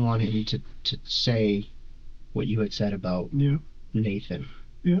mentioned you didn't want him to say what you had said about Yep. Nathan.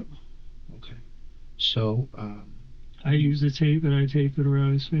 Yep. Okay. So, I used the tape and I taped it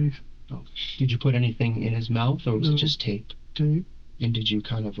around his face. did you put anything in his mouth, or was No. it just tape? Tape. And did you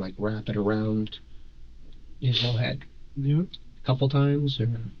kind of like wrap it around his whole head Yep. a couple times, or?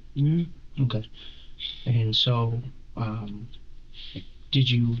 Yeah. Okay. And so,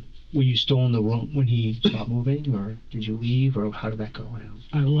 were you still in the room when he stopped moving, or did you leave, or how did that go down?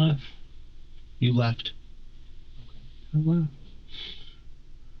 I left. You left. I left.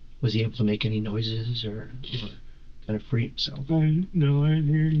 Was he able to make any noises, or kind of free himself? No, I didn't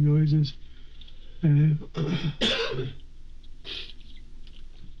hear any noises. And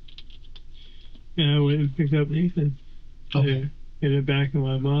I went and picked up Nathan. Okay. In the back of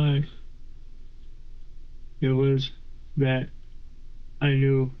my mind, it was that I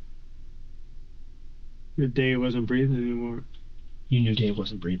knew that Dave wasn't breathing anymore. You knew Dave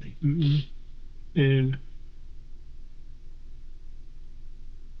wasn't breathing. Mm-mm. And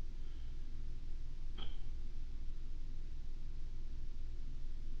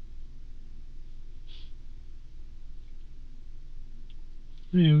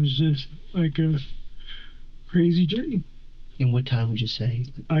it was just like a crazy dream. And what time would you say?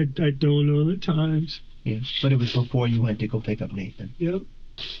 I don't know the times. Yeah, but it was before you went to go pick up Nathan. Yep.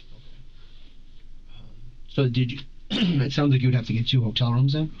 So did you? It sounds like you would have to get 2 hotel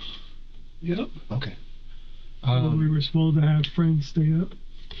rooms then. Yep. Okay. We were supposed to have friends stay up.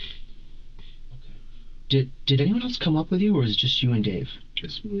 Did anyone else come up with you, or was it just you and Dave?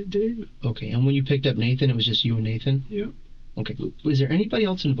 Just me and David. Okay, and when you picked up Nathan, it was just you and Nathan? Yep. Okay. Was there anybody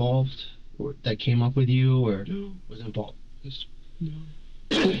else involved or that came up with you, or No. was involved? No.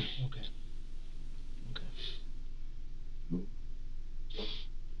 Okay. Okay.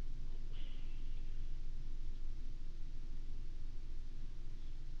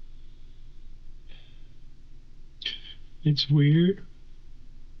 It's weird.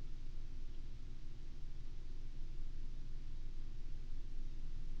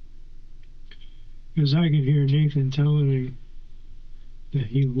 Because I can hear Nathan telling me that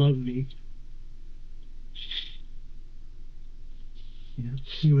he loved me. Yeah.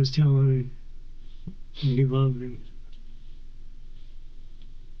 He was telling me he loved me.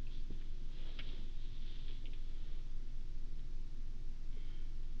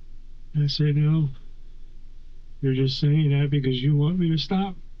 I said, no, you're just saying that because you want me to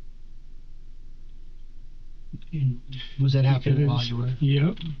stop. And was that happening while you were?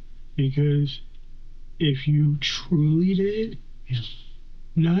 Yep. Because if you truly did, Yeah.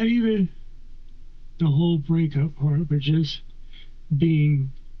 not even the whole breakup part, but just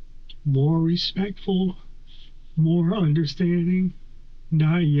being more respectful, more understanding,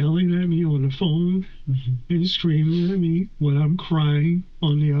 not yelling at me on the phone and screaming at me when I'm crying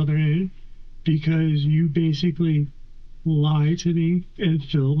on the other end, because you basically lie to me and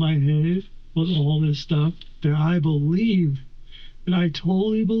fill my head with all this stuff that I believe, that I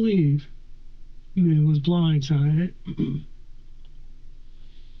totally believe it was blindsided.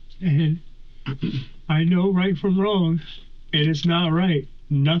 And I know right from wrong, and it's not right.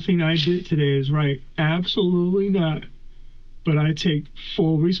 Nothing I did today is right. Absolutely not. But I take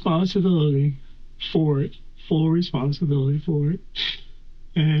full responsibility for it. Full responsibility for it.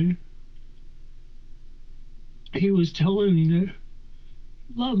 And he was telling me that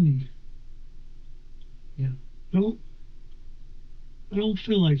he loved me. Yeah. I don't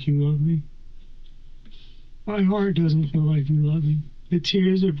feel like you love me. My heart doesn't feel like you love me. The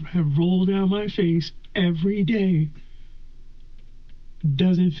tears have rolled down my face every day.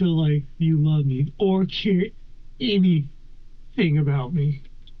 Doesn't feel like you love me or care anything about me.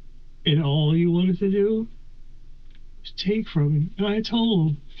 And all you wanted to do was take from me. And I told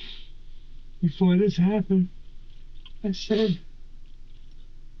him before this happened, I said,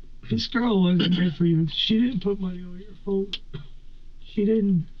 this girl wasn't there for you. She didn't put money on your phone. She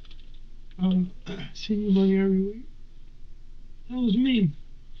didn't send you money every week. That was me.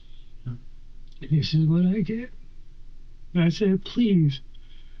 And this is what I get. And I said, please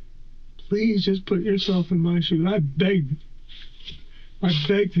just put yourself in my shoes. I begged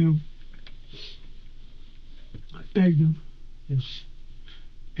him. Yes.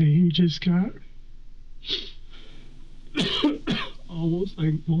 And he just got almost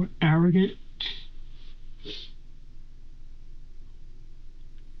like more arrogant.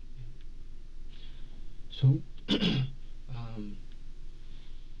 So,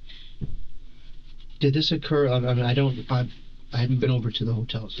 did this occur? I mean, I haven't been over to the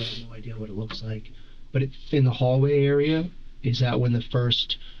hotel, so I have no idea what it looks like. But in the hallway area, is that when the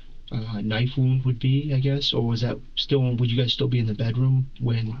first knife wound would be, I guess? Or was that still, would you guys still be in the bedroom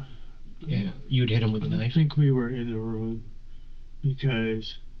when you'd hit him with a knife? I think we were in the room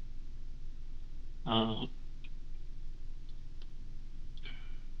because I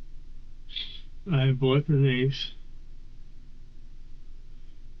bought the mace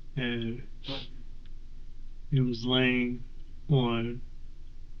and it was laying on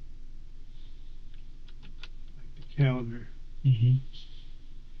like the counter. Mm-hmm.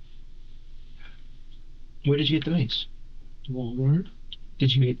 Where did you get the mace? Walmart.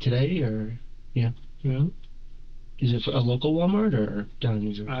 Did you get it today, or Yeah. is it a local Walmart or down in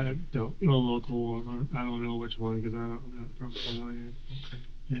New Jersey? I don't know local Walmart. I don't know which one because I don't know from Illinois.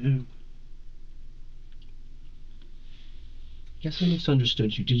 Okay. Yeah. I guess I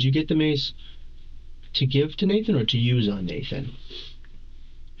misunderstood you. Did you get the mace to give to Nathan or to use on Nathan?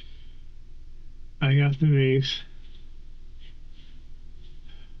 I got the mace.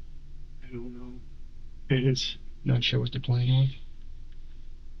 I don't know. And it's Not sure what they're playing with.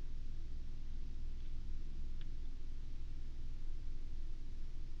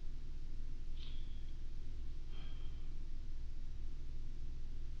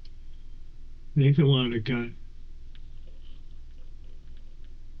 Nathan wanted a gun.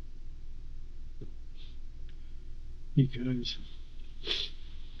 Because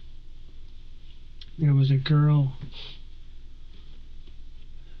there was a girl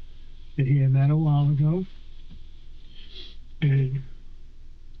that he had met a while ago, and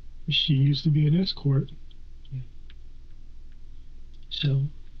she used to be an escort. Yeah. So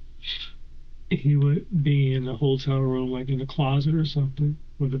he would be in the hotel room, like in the closet or something,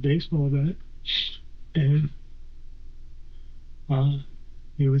 with a baseball bat, and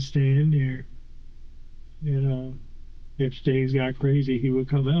he would stay in there, and if things got crazy, he would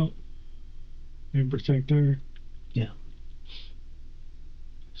come out and protect her. Yeah.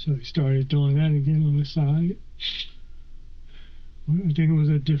 So he started doing that again on the side. I think it was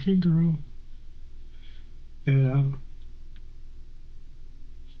a different girl. And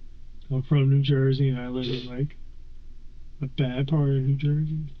I'm from New Jersey, and I live in like a bad part of New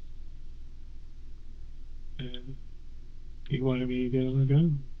Jersey. And he wanted me to get him a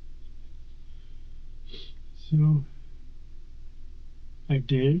gun. So I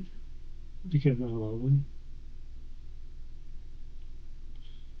did, because I love him.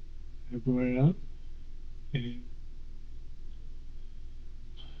 I brought it up, and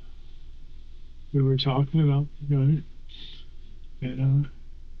we were talking about the gun, and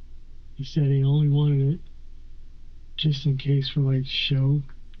he said he only wanted it just in case for like show,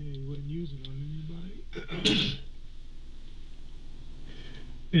 and he wouldn't use it on anybody.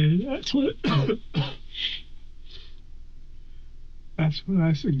 And that's when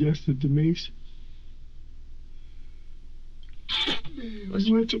I suggested the mace.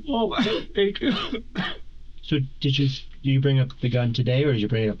 We went to Walmart. So did you bring up the gun today, or did you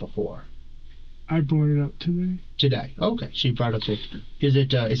bring it up before? I brought it up today. Today. Okay, so you brought it up to.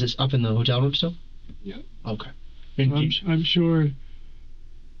 Is this up in the hotel room still? Yep. Okay. And I'm sure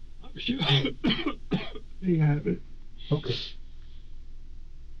they have it. Okay.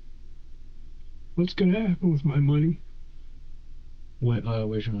 What's gonna happen with my money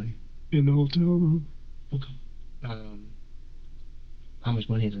Where's your money? in the hotel room? Okay. How much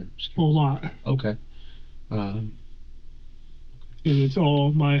money is it? A lot. Okay. And it's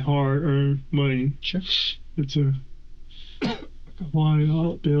all my hard-earned money. Sure. It's a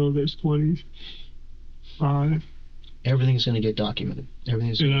 $20 bill. There's 25. Everything's gonna get documented.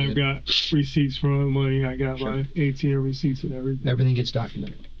 And I've got receipts for the money. I got my ATM receipts and everything. Everything gets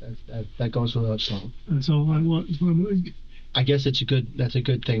documented. That goes without saying. That's all I want is my money. I guess that's a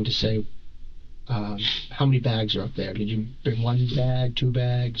good thing to say. How many bags are up there? Did you bring one bag, two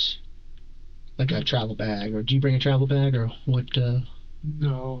bags, like a travel bag, or do you bring a travel bag, or what?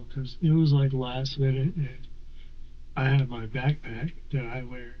 No, because it was like last minute, and I have my backpack that I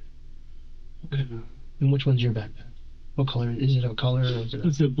wear. And which one's your backpack? What color is it? A color? Or is it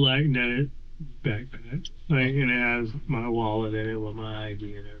It's a black netted backpack, and it has my wallet in it with my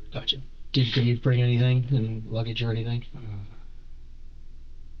ID and everything. Gotcha. Did you bring anything, any luggage or anything?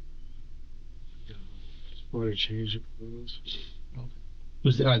 Just bought a change of clothes.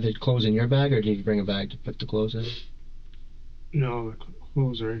 Was the clothes in your bag, or did you bring a bag to put the clothes in? No, the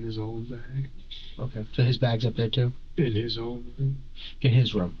clothes are in his own bag. Okay. So his bag's up there too? In his own room. In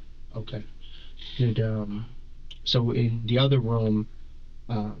his room. Okay. Did so in the other room,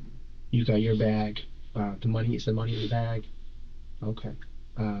 you got your bag. The money is the money in the bag. Okay.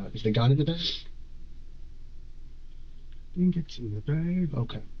 Is the gun in the bag? I think it's in the bag.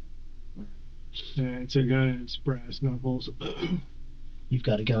 Okay. Yeah, it's a gun and it's brass knuckles. You've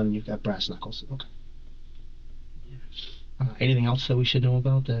got a gun. You've got brass knuckles. Okay. Anything else that we should know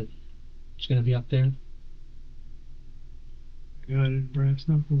about that is going to be up there? Gun and brass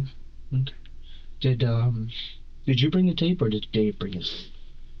knuckles. Okay. Did you bring the tape, or did Dave bring it?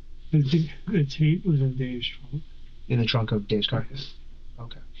 The tape was in Dave's trunk. In the trunk of Dave's car?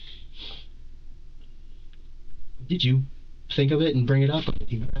 Okay. Did you think of it and bring it up, or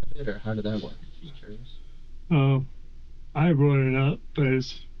did you grab it, or how did that work? I'm curious. I brought it up, but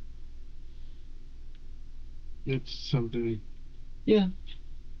it's something Yeah.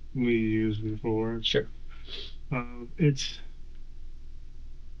 we used before. Sure. It's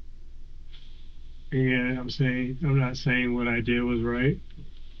again, I'm not saying what I did was right,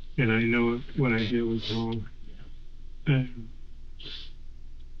 and I know what I did was wrong. And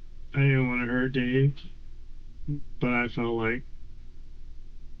I didn't want to hurt Dave, but I felt like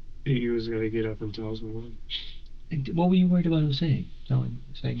he was gonna get up and tell someone. And what were you worried about him saying?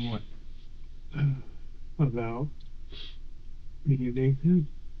 Saying what? About me and Nathan.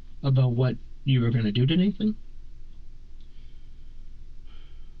 About what you were going to do to Nathan?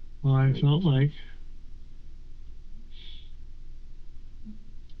 Well, I felt like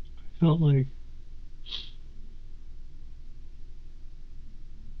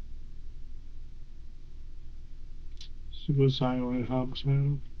suicidal and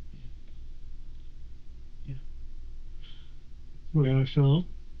homicidal. Yeah. The way I felt.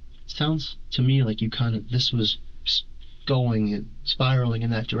 Sounds to me like this was going and spiraling in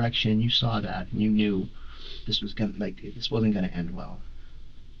that direction. You saw that, and you knew this wasn't gonna end well.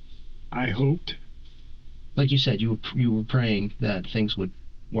 I hoped. Like you said, you were praying that things would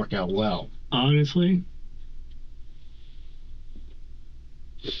work out well. Honestly,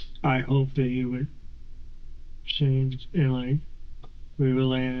 I hoped that he would change, and like we were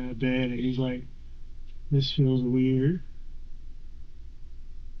laying in the bed, and he's like, "This feels weird."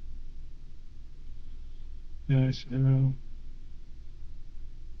 And I said, "No."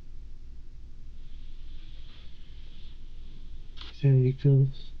 He said he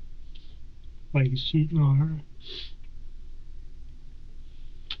feels like he's cheating on her.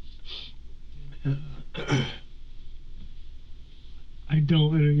 I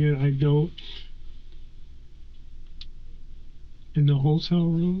don't, and again, I don't. In the hotel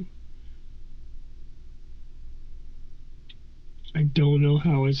room, I don't know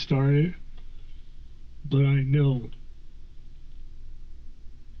how it started, but I know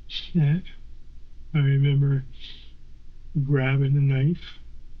that I remember grabbing the knife,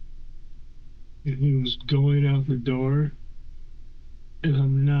 and he was going out the door, and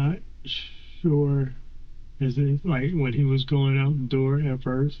I'm not sure, is it like when he was going out the door at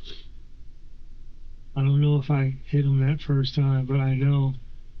first, I don't know if I hit him that first time, but I know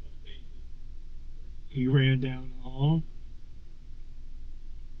he ran down the hall.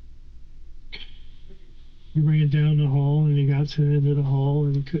 he ran down the hall and he got to the end of the hall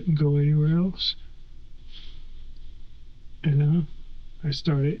and he couldn't go anywhere else. And I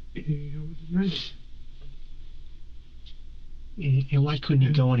started hitting him with a knife. And why couldn't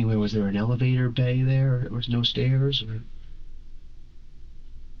he go anywhere? Was there an elevator bay there? Or was no stairs? Or?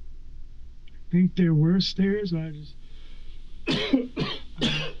 I think there were stairs, but I just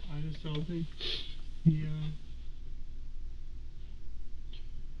I just don't think he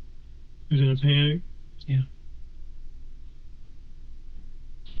was in a panic. Yeah.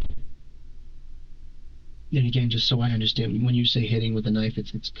 And again, just so I understand, when you say hitting with a knife,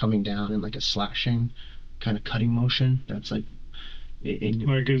 it's coming down in like a slashing, kind of cutting motion. That's like,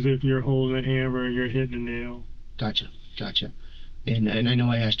 Like as if you're holding a hammer and you're hitting a nail. Gotcha. And I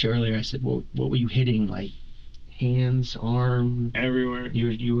know I asked you earlier. I said, well, what were you hitting? Like hands, arm? Everywhere.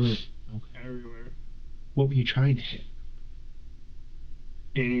 You were okay. Everywhere. What were you trying to hit?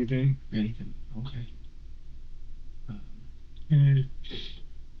 Anything. Anything. Okay. And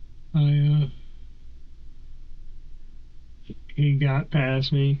he got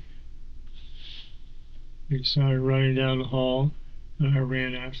past me. He started running down the hall, and I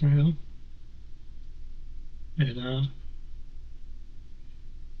ran after him. And I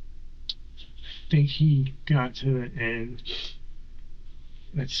think he got to the end.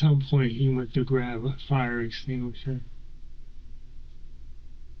 At some point, he went to grab a fire extinguisher.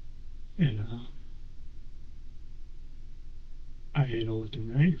 And I hit him with the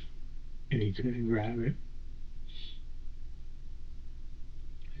knife, and he couldn't grab it.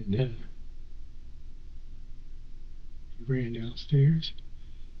 And then he ran downstairs.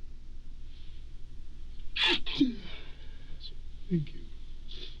 Thank you.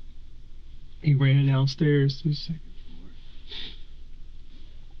 He ran downstairs to the second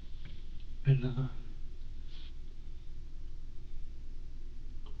floor. And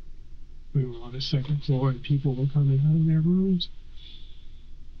we were on the second floor and people were coming out of their rooms.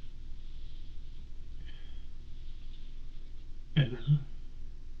 And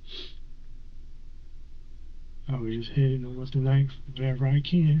I was just hitting them with the knife whenever I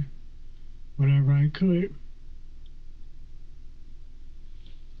can, whenever I could.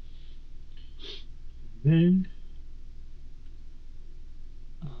 Then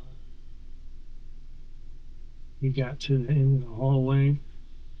he got to the end of the hallway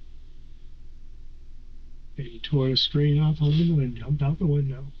and he tore the screen off the window and jumped out the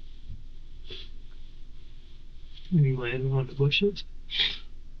window. And he landed on the bushes.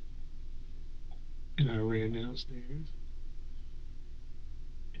 And I ran downstairs.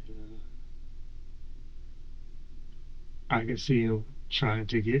 And, I could see him trying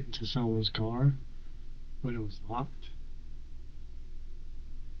to get into someone's car, but it was locked.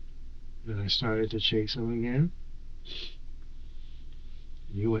 And I started to chase him again.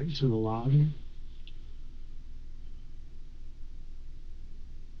 And he went into the lobby.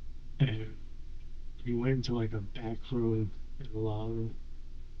 And he went into like a back room in the lobby.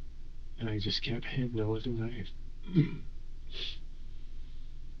 And I just kept hitting him with a knife.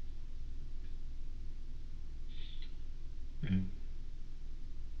 And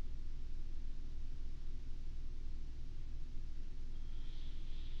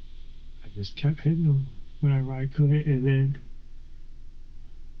I just kept hitting him whenever I could. And then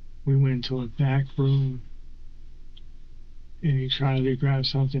we went to a back room and he tried to grab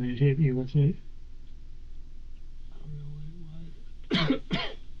something and hit me with it. I don't know what it was.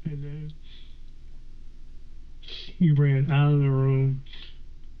 And then he ran out of the room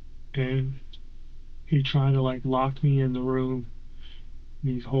and he tried to like lock me in the room.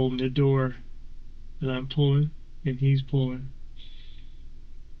 And he's holding the door and I'm pulling and he's pulling.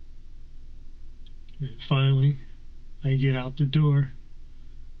 And finally I get out the door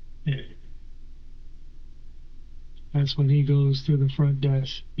and that's when he goes to the front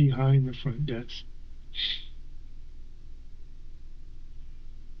desk, behind the front desk.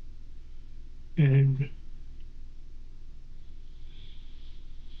 And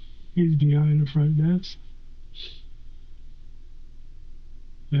he's behind the front desk.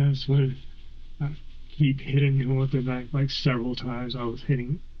 That's when I keep hitting him with the knife like several times. I was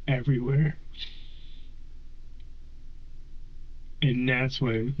hitting everywhere. And that's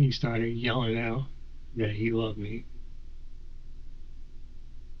when he started yelling out that he loved me.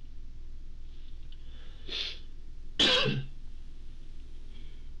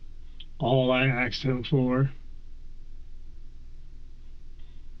 All I asked him for,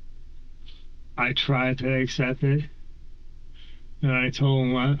 I tried to accept it. And I told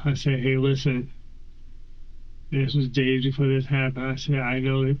him, I said, hey, listen, this was days before this happened. I said, I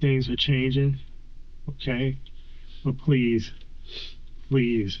know that things are changing, okay? But please,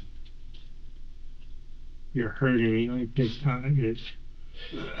 you're hurting me like big time.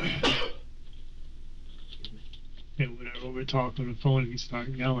 And whenever we're talking on the phone, he start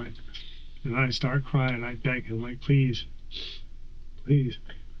yelling, and I start crying. I beg him, like, please, please,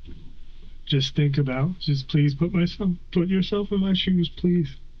 just think about, just please put yourself in my shoes,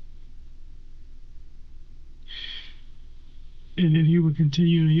 please. And then he would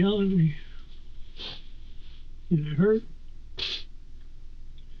continue to yell at me, and it hurt.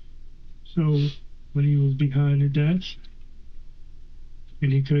 So when he was behind the desk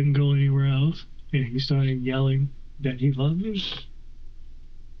and he couldn't go anywhere else, and he started yelling that he loved me,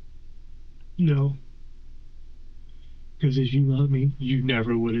 no, because if you love me, you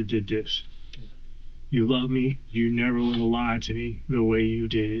never would have did this. You love me, you never would have lied to me the way you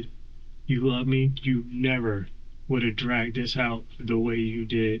did. You love me, you never would have dragged this out the way you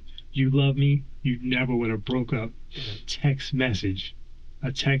did. You love me, you never would have broke up in a text message.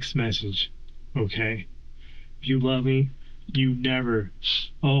 A text message, okay? If you love me, you never,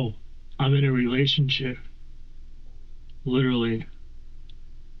 oh, I'm in a relationship. Literally. It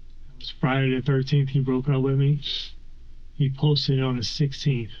was Friday the 13th he broke up with me. He posted it on the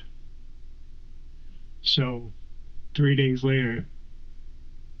 16th. So 3 days later,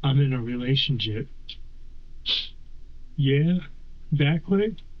 I'm in a relationship. Yeah, that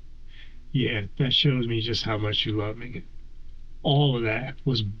quick? Yeah, that shows me just how much you love me. All of that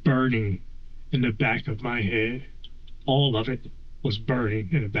was burning in the back of my head. All of it was burning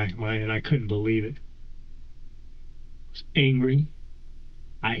in the back of my head. I couldn't believe it. I was angry.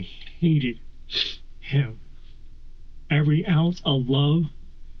 I hated him. Every ounce of love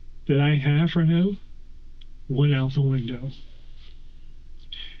that I had for him went out the window.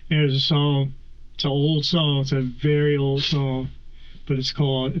 There's a song. It's an old song. It's a very old song. But it's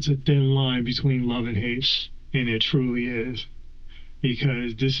a thin line between love and hate. And it truly is.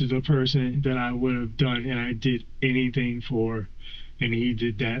 Because this is a person that I would have done and I did anything for. And he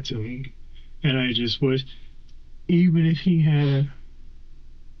did that to me. And I just was, even if he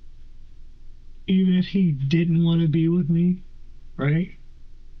didn't want to be with me, right?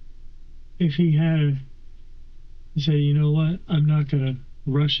 If he had to say, you know what, I'm not going to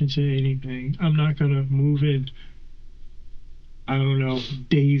rush into anything. I'm not going to move in, I don't know,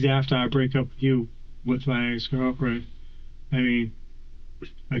 days after I break up with you, with my ex-girlfriend. I mean,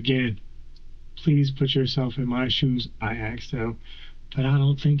 again, please put yourself in my shoes, I asked him. But I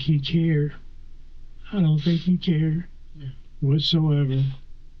don't think he cared. I don't think he cared whatsoever.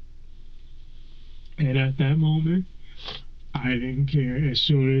 And at that moment, I didn't care. As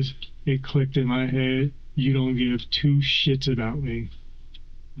soon as it clicked in my head, you don't give two shits about me.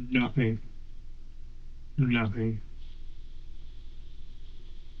 Nothing. Nothing.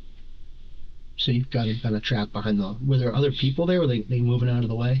 So you've got him kind of trapped behind the... Were there other people there? Were they moving out of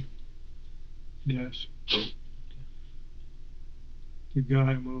the way? Yes. The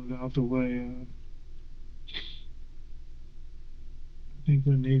guy moved out the way. I think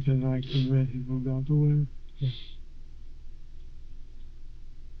when Nathan and I came in, he moved out the way. Yeah.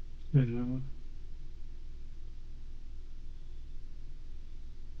 And,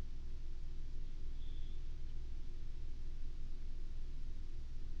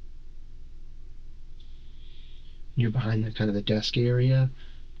 you're behind the kind of the desk area,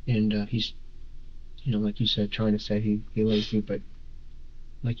 and he's, you know, like you said, trying to say he loves you, but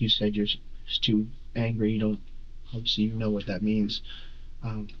like you said, you're just too angry. You don't obviously you know what that means.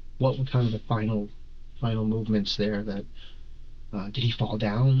 What were kind of the final movements there? That did he fall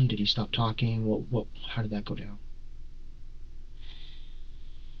down? Did he stop talking? How did that go down?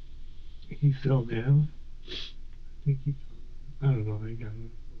 he fell down. I think he fell down. I don't know. I got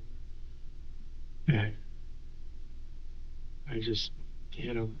him. And I just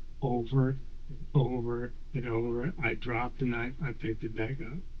hit him over and over and over. I dropped the knife. I picked it back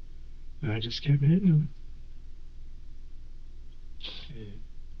up. And I just kept hitting him. And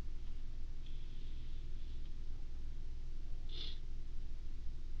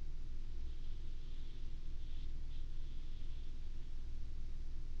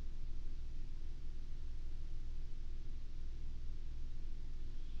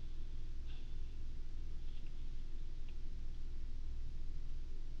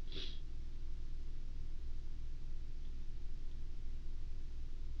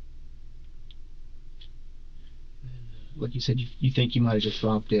Like you said, you think you might have just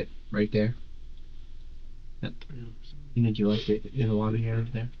dropped it right there. Yep. You think you left it in the lobby area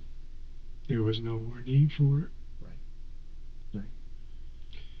there? there was no more need for it. Right.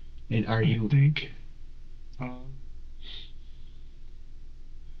 And are you? I think.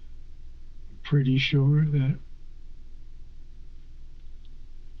 Pretty sure that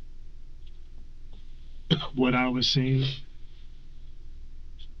what I was seeing,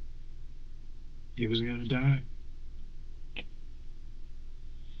 he was gonna die.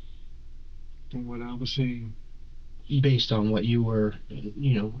 From what I was seeing. Based on what you were,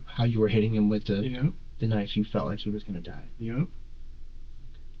 how you were hitting him with Yep. the knife, you felt like he was going to die. Yep.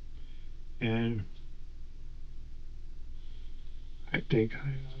 And I think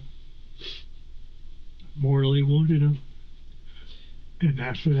I mortally wounded him. And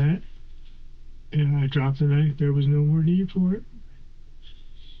after that, I dropped the knife. There was no more need for it.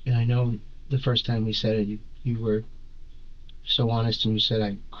 And I know the first time we said it, you were so honest, and you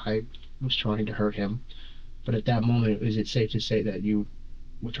said I was trying to hurt him. But at that moment, is it safe to say that you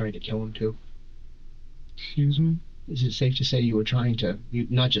were trying to kill him too? Excuse me? Is it safe to say you were trying to,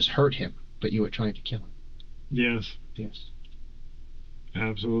 not just hurt him, but you were trying to kill him? Yes. Yes.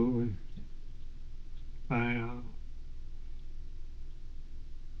 Absolutely.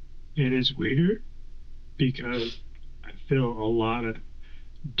 It is weird because I feel a lot of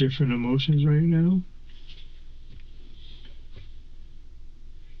different emotions right now.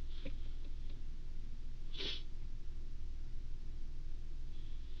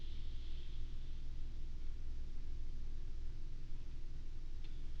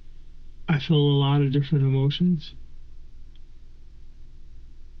 I feel a lot of different emotions.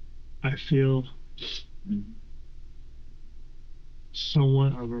 I feel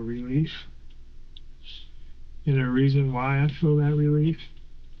somewhat of a relief. And the reason why I feel that relief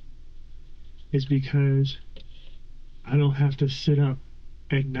is because I don't have to sit up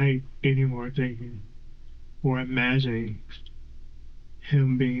at night anymore thinking or imagining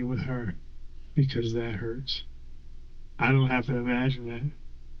him being with her, because that hurts. I don't have to imagine that.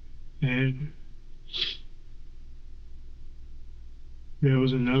 And there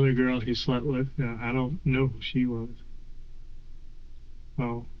was another girl he slept with. I don't know who she was.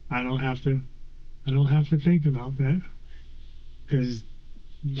 Well, I don't have to think about that, because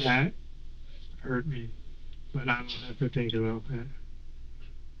that hurt me. But I don't have to think about that.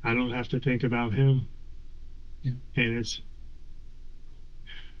 I don't have to think about him. Yeah. And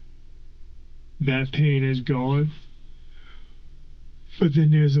that pain is gone. But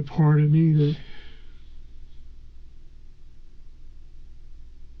then there's a part of me that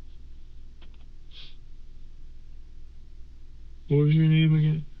what was your name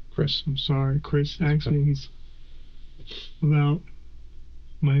again? Chris. I'm sorry, Chris. Actually, he's about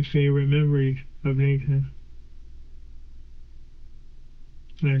my favorite memory of Nathan.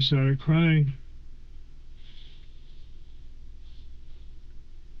 And I started crying.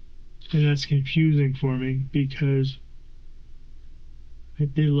 And that's confusing for me because I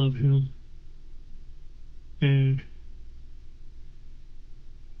did love him. And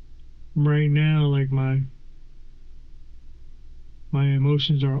right now, like my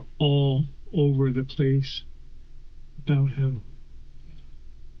emotions are all over the place about him.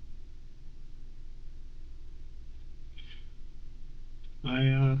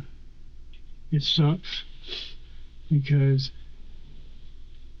 It sucks because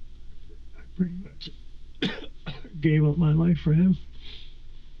I pretty much gave up my life for him,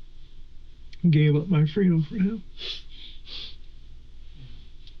 gave up my freedom for him.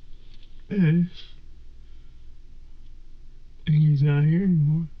 And he's not here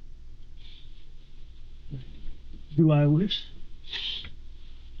anymore. Do I wish?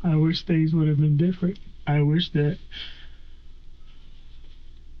 I wish things would have been different. I wish that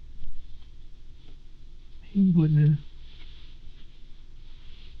he wouldn't have.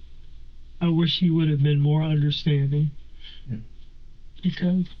 I wish he would have been more understanding. Yeah.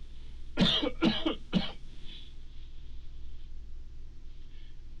 Because I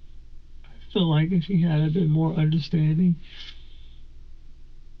feel like if he had been more understanding,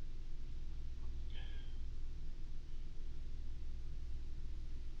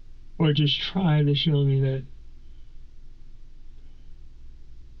 or just try to show me that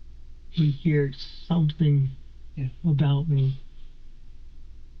he cared something about me,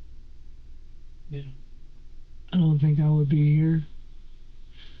 I don't think I would be here.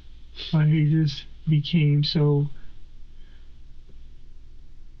 But he just became so.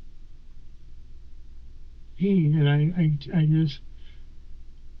 And I just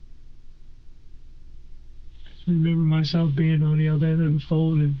remember myself being on the other end of the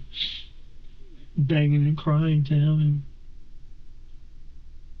phone and begging and crying to him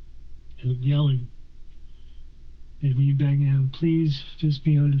and yelling. And me begging him, please just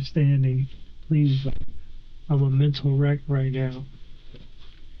be understanding. Please, I'm a mental wreck right now.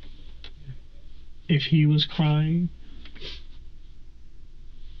 If he was crying,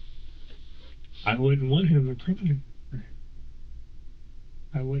 I wouldn't want him to cry.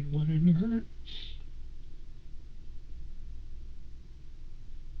 I wouldn't want him to hurt.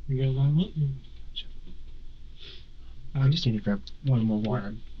 Because I love you. I just need to grab one more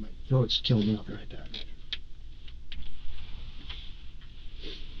water. My throat's killing me. I'll be right back.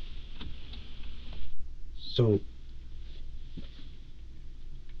 So,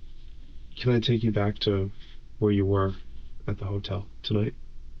 can I take you back to where you were at the hotel tonight?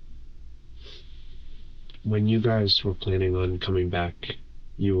 When you guys were planning on coming back,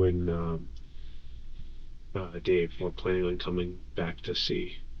 you and Dave were planning on coming back to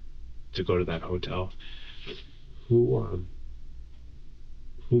go to that hotel. Who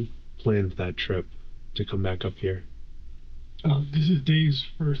planned that trip to come back up here? This is Dave's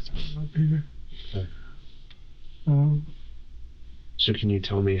first time up here. Okay. Um, So can you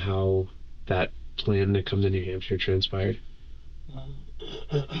tell me how that plan to come to New Hampshire transpired?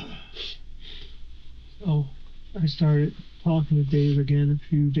 So I started talking to Dave again a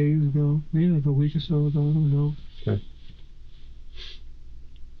few days ago, maybe like a week or so ago, I don't know. Okay.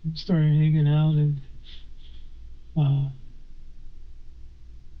 Started hanging out, and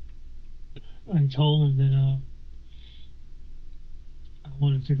I told him that I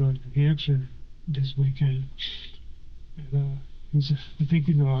wanted to go to New Hampshire this weekend. And he's, I think,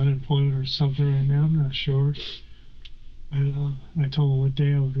 on unemployment or something right now, I'm not sure. And I told him what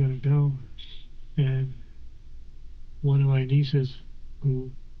day I was going to go. And one of my nieces,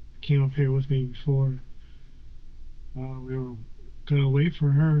 who came up here with me before, we were going to wait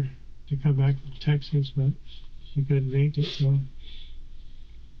for her to come back from Texas, but she couldn't make it, so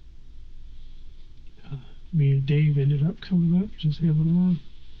me and Dave ended up coming up, just having along.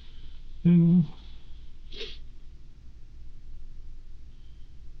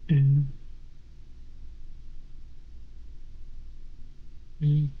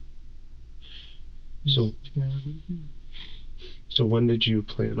 So when did you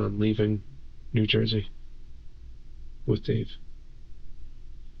plan on leaving New Jersey with Dave?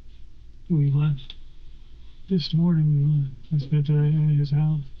 We left this morning. I spent the night at his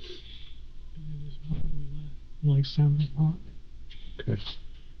house. And this morning we left like 7 o'clock. Okay.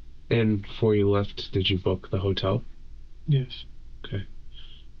 And before you left, did you book the hotel? Yes. Okay.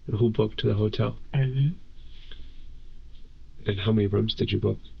 And who booked the hotel? I did. And how many rooms did you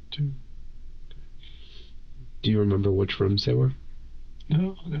book? 2. Do you remember which rooms they were?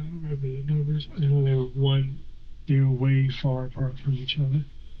 No, I don't remember the numbers. I know they were way far apart from each other.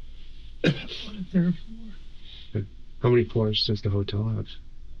 On the 3rd floor. Okay. How many floors does the hotel have?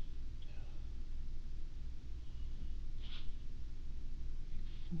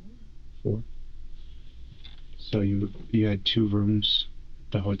 4. So you had 2 rooms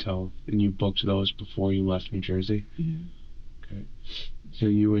at the hotel, and you booked those before you left New Jersey? Yeah. Okay. So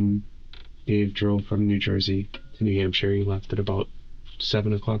you and Dave drove from New Jersey to New Hampshire. You left at about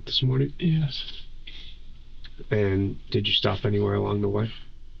 7 o'clock this morning? Yes. And did you stop anywhere along the way?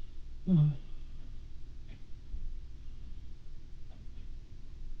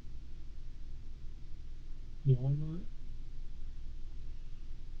 Walmart.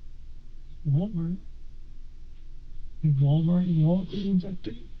 Walmart and Walgreens, I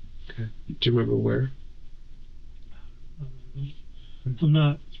think. Okay. Do you remember where? I'm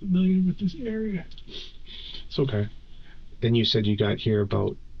not familiar with this area. It's okay. And you said you got here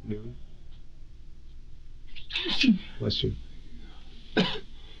about noon? Bless you.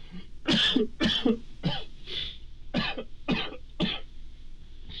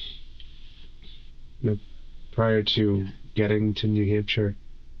 Now, prior to getting to New Hampshire,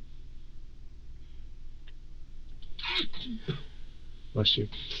 bless you.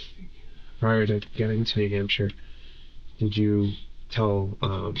 Prior to getting to New Hampshire, did you tell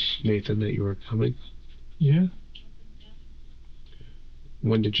Nathan that you were coming? Yeah.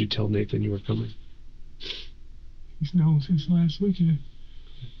 When did you tell Nathan you were coming? He's known since last weekend.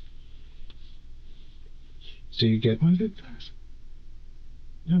 So you get... Was it?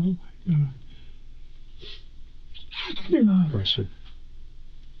 No. Bless you.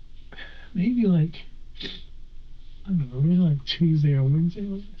 Maybe like, I don't know, maybe like Tuesday or Wednesday,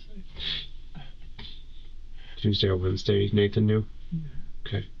 what did I say? Tuesday or Wednesday, Nathan knew? Yeah.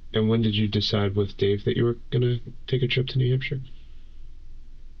 Okay. And when did you decide with Dave that you were going to take a trip to New Hampshire? Do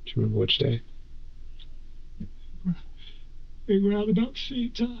you remember which day? Figure out about the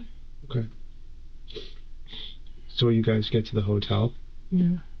same time. Okay. So you guys get to the hotel?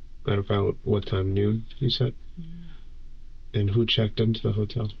 Yeah. At about what time? Noon, you said? Yeah. And who checked into the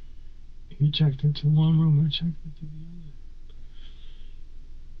hotel? He checked into one room, I checked into the other.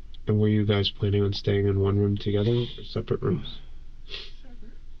 And were you guys planning on staying in one room together or separate rooms?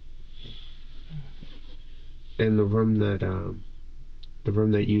 Separate. And the room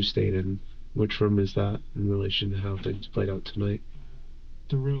that you stayed in, which room is that in relation to how things played out tonight?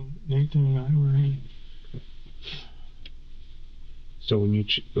 the room Nathan and I were in. So when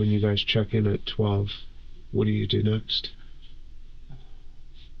you guys check in at 12, what do you do next?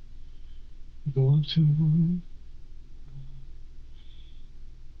 Go up to the room.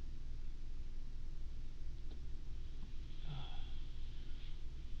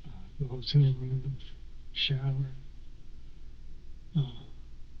 Go up to the room, shower.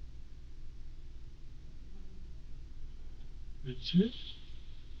 That's it.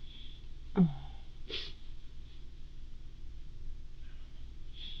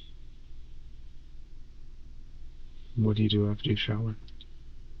 What do you do after you shower?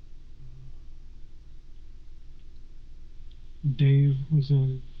 Dave was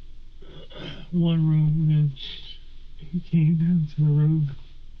in one room and he came down to the room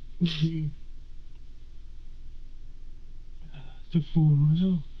with me. The full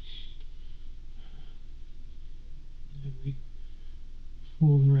oil. And we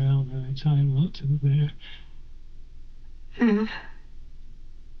fooled around and I tied him up to the bed. I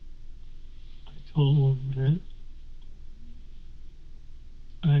told him that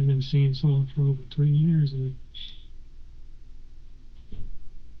I've been seeing someone for over 3 years and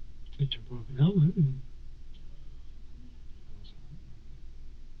that you're broken up with. And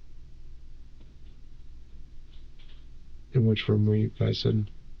In which room were you guys in?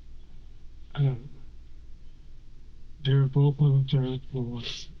 they were both on the third floor.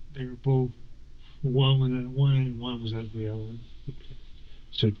 They were both, one was at one end, one was at the other.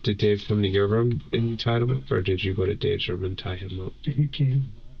 So did Dave come to your room and you tied him up, or did you go to Dave's room and tie him up? He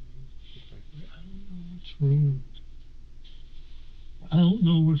came. I don't know which room. I don't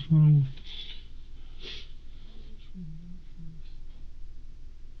know which room.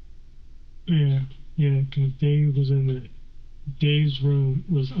 Yeah, because Dave was in Dave's room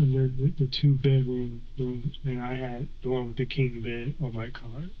was under the 2-bedroom room, and I had the one with the king bed on my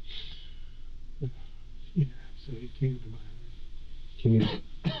card. Yeah, so he came to my room.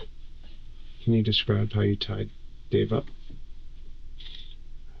 Can you describe how you tied Dave up?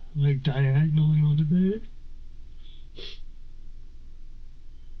 Like diagonally on the bed.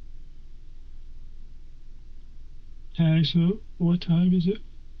 Alright, so what time is it?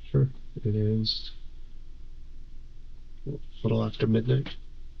 Sure. It is a little after midnight.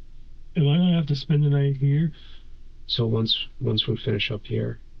 Am I gonna have to spend the night here? So once we finish up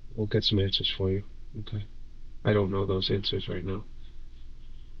here, we'll get some answers for you. Okay. I don't know those answers right now.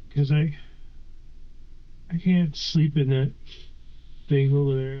 Because I can't sleep in that thing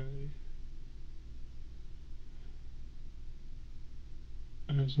over there.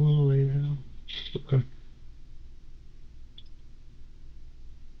 I just want to lay down. Okay.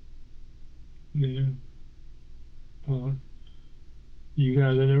 Yeah. You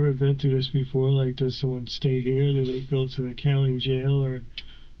guys have never been through this before? Like, does someone stay here? Do they go to the county jail? Or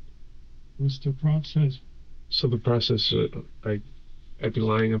what's the process? So the process, I'd be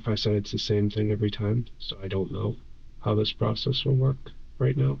lying if I said it's the same thing every time. So I don't know how this process will work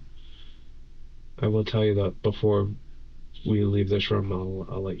right now. I will tell you that before we leave this room,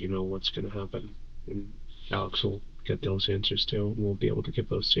 I'll let you know what's going to happen. And Alex will get those answers too, and we'll be able to give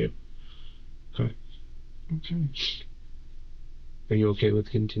those to you. Okay. Okay. Are you okay with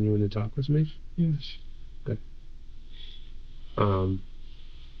continuing to talk with me? Yes. Good.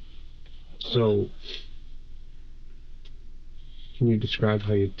 So, can you describe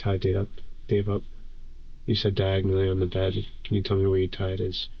how you tied Dave up? You said diagonally on the bed. Can you tell me where you tied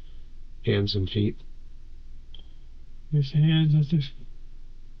his hands and feet? His hands at the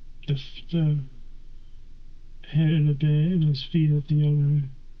head of the bed and his feet at the other.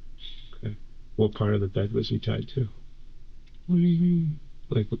 Okay. What part of the bed was he tied to? What do you mean?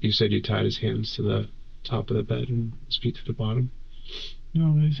 Like you said, you tied his hands to the top of the bed and his feet to the bottom?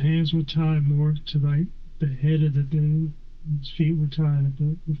 No, his hands were tied more to like the head of the bed. His feet were tied at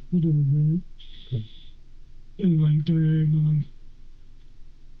the foot of the bed. Okay. And like diagonally.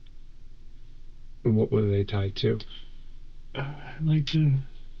 And what were they tied to? Like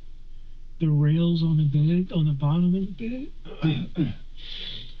the rails on the bed, on the bottom of the bed.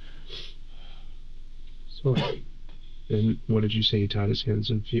 So, and what did you say you tied his hands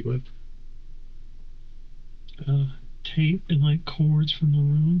and feet with? Tape and like cords from the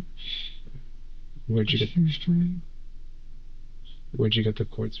room. Where'd you get shoestring? Where'd you get the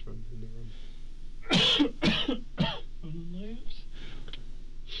cords from in the room? From the lamps.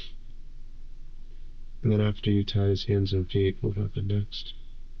 And then after you tied his hands and feet, what happened next?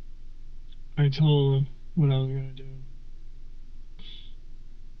 I told him what I was gonna do.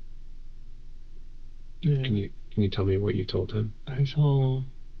 Yeah. Can you tell me what you told him? I told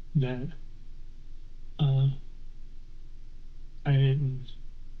him that I didn't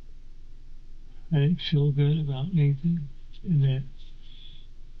I didn't feel good about Nathan, and that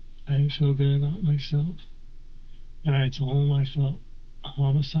I didn't feel good about myself. And I told him I felt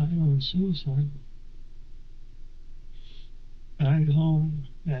homicidal and suicidal. And I told him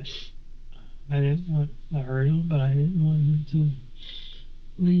that I didn't want to hurt him, but I didn't want him to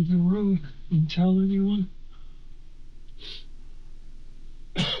leave the room and tell anyone.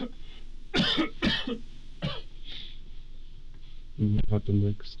 What happened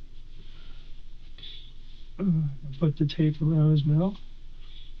next? I put the tape around his mouth,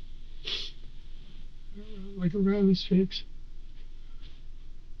 like around his face,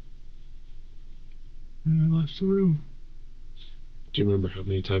 and I left the room. Do you remember how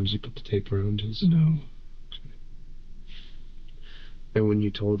many times you put the tape around his? No. And when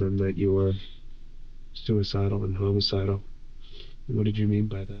you told him that you were suicidal and homicidal, what did you mean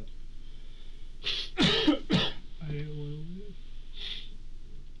by that? I didn't want to live.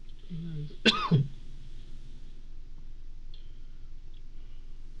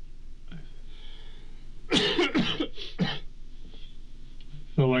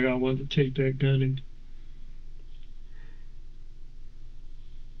 I felt like I wanted to take that gun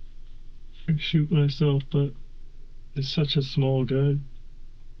and shoot myself, but it's such a small gun.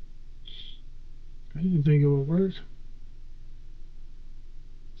 I didn't think it would work.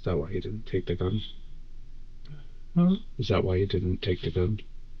 Is that why you didn't take the gun? Huh? Is that why you didn't take the gun?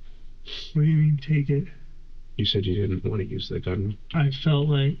 What do you mean, take it? You said you didn't want to use the gun. I felt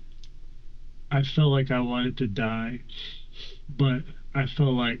like I wanted to die, but I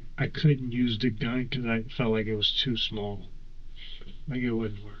felt like I couldn't use the gun because I felt like it was too small. Like it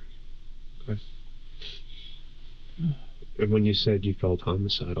wouldn't work. Okay. And when you said you felt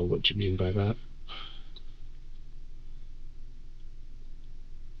homicidal, what do you mean by that?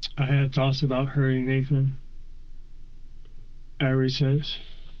 I had thoughts about hurting Nathan ever since.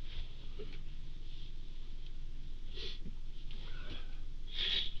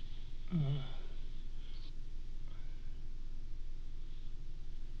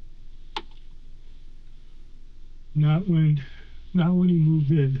 Not when he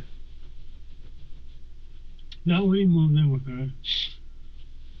moved in. Not when he moved in with her.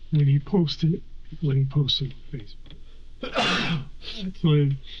 When he posted on Facebook. That's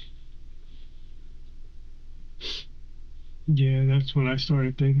when. Yeah, that's when I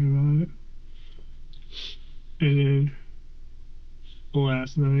started thinking about it. And then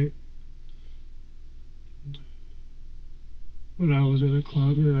last night, when I was in a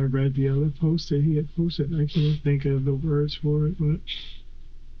club and I read the other post that he had posted, I can't think of the words for it, but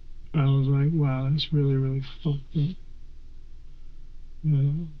I was like, wow, that's really, really fucked up.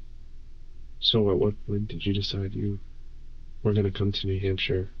 Yeah. So at what point did you decide you were going to come to New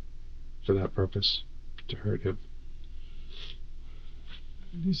Hampshire for that purpose, to hurt him?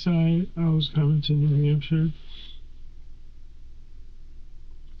 I decided I was coming to New Hampshire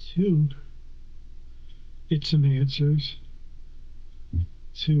to get some answers,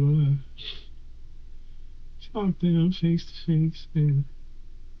 to talk to them face to face and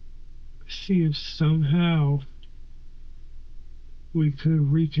see if somehow we could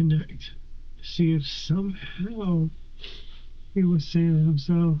reconnect. See if somehow he was saying to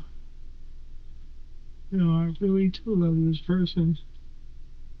himself, you know, I really do love this person.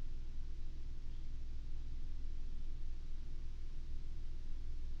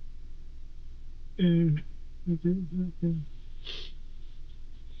 And it didn't happen.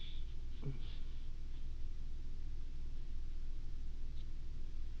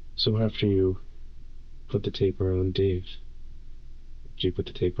 So after you put the tape around Dave, did you put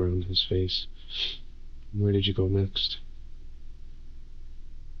the tape around his face? Where did you go next?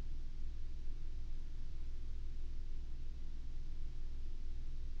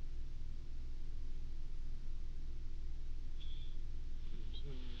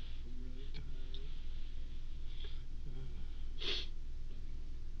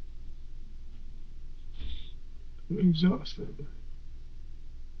 I'm exhausted.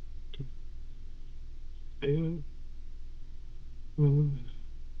 And I don't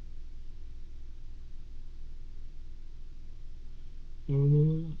know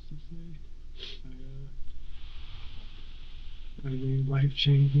what else to say. I made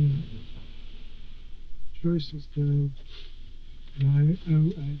life-changing choices today, and I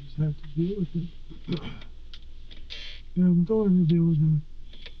just have to deal with it. And I'm going to deal with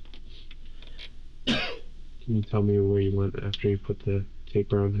it. Can you tell me where you went after you put the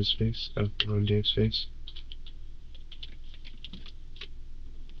tape around his face, around Dave's face?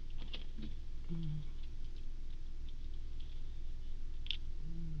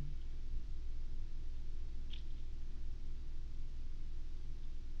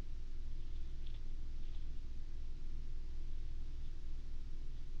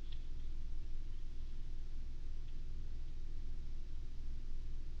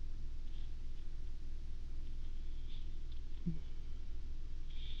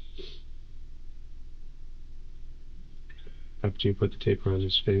 After you put the tape around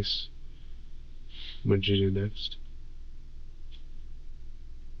his face, what did you do next?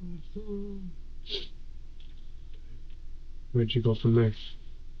 Where'd you go from there?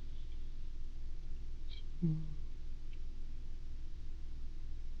 I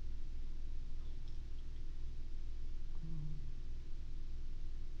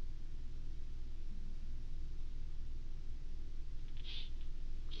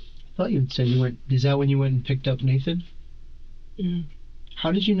thought you had said you went. Is that when you went and picked up Nathan? Yeah.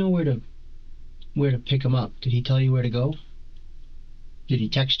 How did you know where to pick him up? Did he tell you where to go? Did he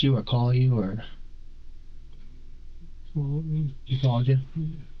text you or call you or? Called me. He called you.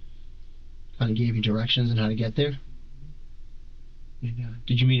 Yeah. Kind of gave you directions on how to get there. Yeah.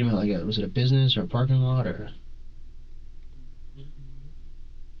 Did you meet him at was it a business or a parking lot or?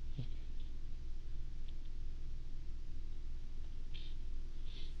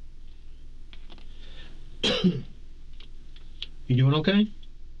 You doing okay?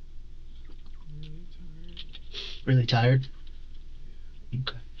 Really tired?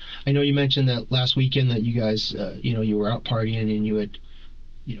 Okay. I know you mentioned that last weekend that you guys, you were out partying and you had,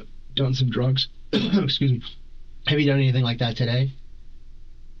 done some drugs. Excuse me. Have you done anything like that today?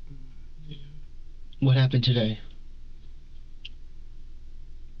 Yeah. What happened today?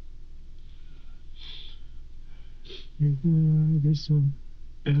 I did some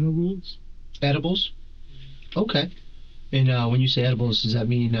edibles. Edibles? Okay. And when you say edibles, does that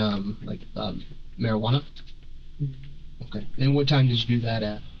mean marijuana? Yeah. Okay. And what time did you do that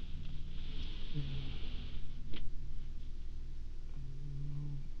at?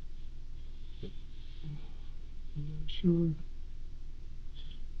 I'm not sure.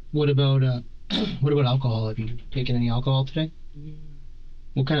 What about what about alcohol? Have you taken any alcohol today? Yeah.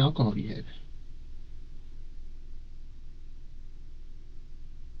 What kind of alcohol have you had?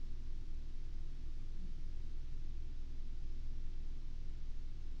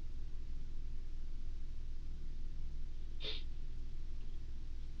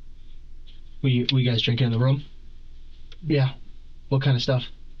 Were you guys drinking in the room? Yeah. What kind of stuff?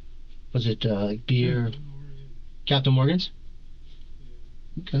 Was it like beer? Captain Morgan's?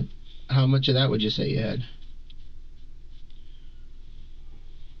 Okay. How much of that would you say you had?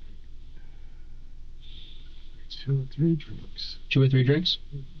 2 or 3 drinks. 2 or 3 drinks?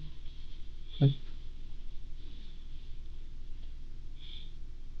 Okay.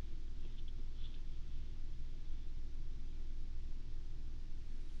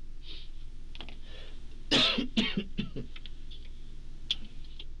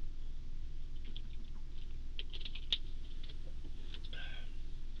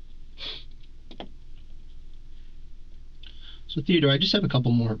 So Theodore, I just have a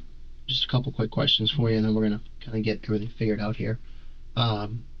couple quick questions for you, and then we're gonna kind of get everything figured out here.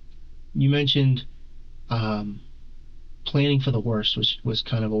 You mentioned planning for the worst was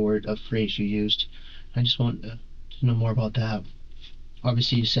kind of a phrase you used. I just want to know more about that.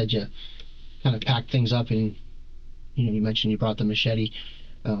 Obviously, you said you kind of packed things up, and you mentioned you brought the machete.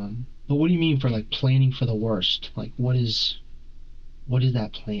 But what do you mean for like planning for the worst? Like, what is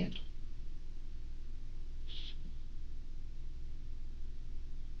that plan?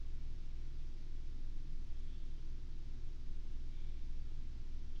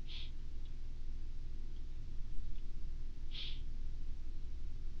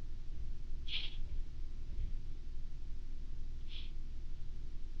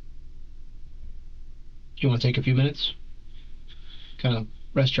 Do you want to take a few minutes? Kind of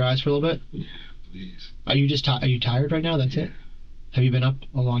rest your eyes for a little bit? Yeah, please. Are you tired right now? That's it? Have you been up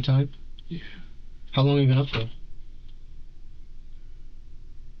a long time? Yeah. How long have you been up for?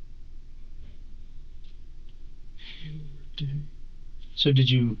 So did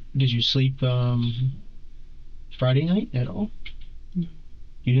you sleep Friday night at all? No.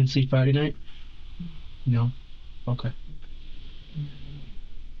 You didn't sleep Friday night? No. Okay.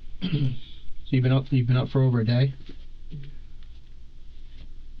 So you've been up for over a day?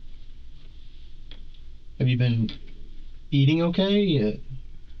 Have you been eating okay?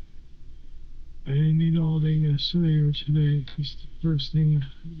 I didn't eat all day yesterday or today. It's the first thing I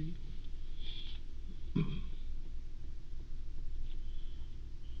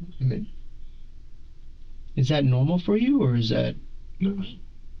eat. Is that normal for you, or is that No.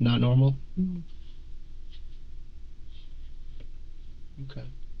 not normal? No. Okay.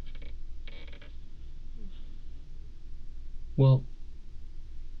 Well,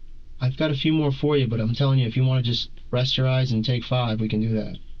 I've got a few more for you, but I'm telling you, if you want to just rest your eyes and take 5, we can do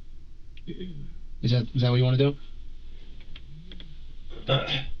that. Yeah. Is that what you want to do?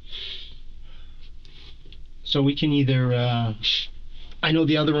 So we can either I know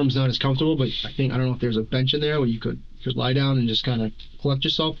the other room's not as comfortable, but I don't know if there's a bench in there where you could lie down and just kind of collect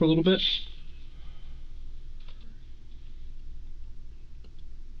yourself for a little bit.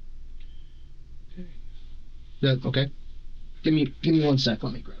 Yeah, okay. Give me 1 sec.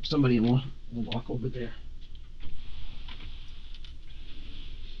 Let me grab somebody and we'll walk over there.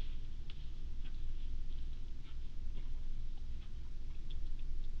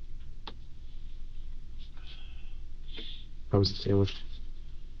 How was the sandwich?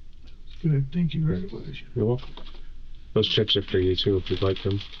 Good. Thank you very much. You're welcome. Those chips are for you too, if you'd like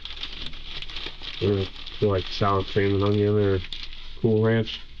them. Or if you like sour cream and onion or Cool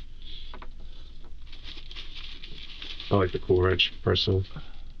Ranch. I like the Cool Ranch personally.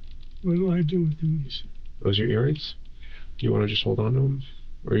 What do I do with these? Those are your earrings? Do you want to just hold on to them?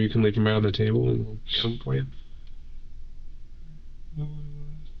 Or you can leave them right on the table and we'll get them for you. Well,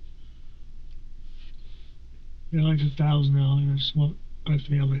 they're like $1,000. I just want my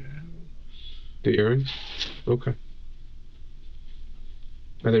family to have them. The earrings? Okay.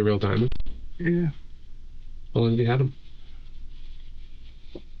 Are they real diamonds? Yeah. How long have you had them?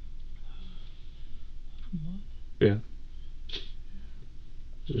 Yeah.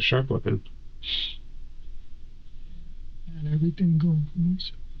 It's a sharp weapon. And everything going for me.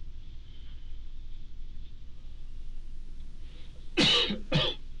 So. Do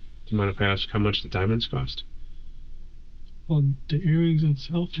you mind if I ask how much the diamonds cost? Well, the earrings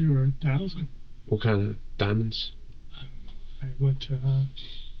themselves were $1,000. What kind of diamonds? I went to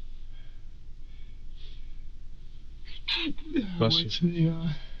Bless you.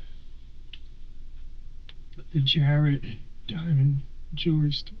 The Jarrett Diamond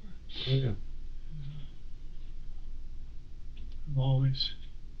Jewelry Store. Oh yeah. I've always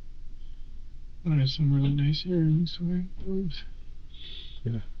wanted some really nice earrings. So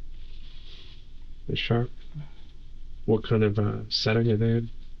Yeah. They're sharp. What kind of setting are they in?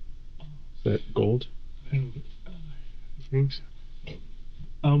 Is that gold? I think so.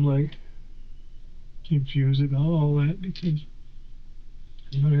 I'm like confused about all that because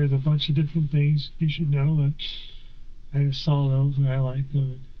there's a bunch of different things you should know, but I just saw those and I liked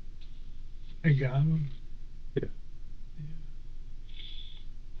them. And I got them. Yeah.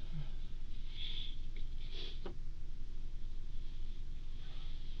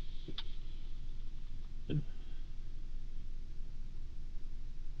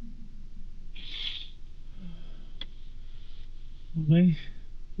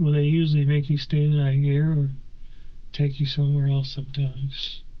 Will they usually make you stay the night here or take you somewhere else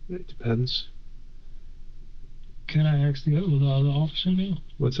sometimes? It depends. Can I actually go with the other officer now?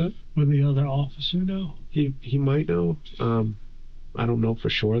 What's that? With the other officer now? He might know. I don't know for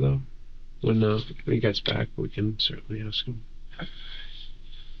sure though. When he gets back, we can certainly ask him.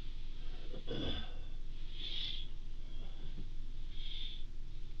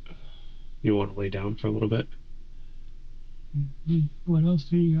 You want to lay down for a little bit? What else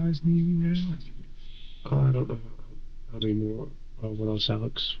do you guys need me now? I don't know how many more. What else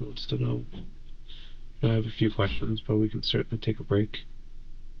Alex wants to know? I have a few questions, but we can certainly take a break.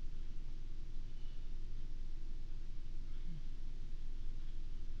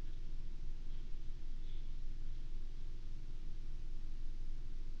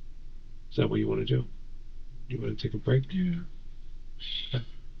 Is that what you want to do? You want to take a break? Yeah. Okay.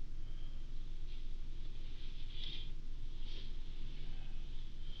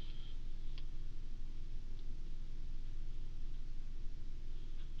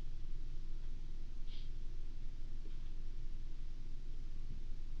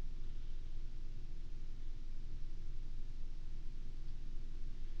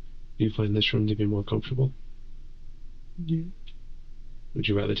 Do you find this room to be more comfortable? Yeah. Would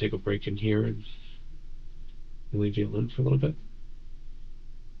you rather take a break in here and leave you alone for a little bit?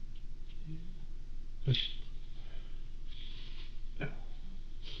 Yeah.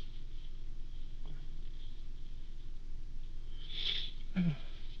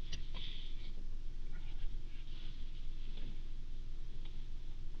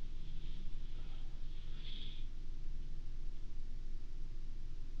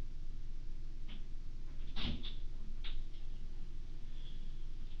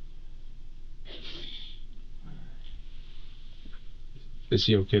 Is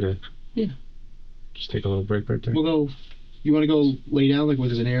he okay to? Yeah. Just take a little break right there. We'll go. You want to go lay down, like where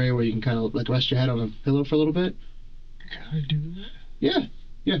there's an area where you can kind of like rest your head on a pillow for a little bit? Can I do that?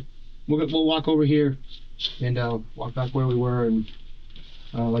 Yeah. We'll walk over here and walk back where we were, and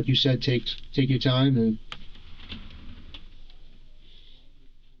like you said, take your time and.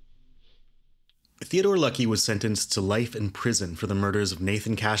 Theodore Lucky was sentenced to life in prison for the murders of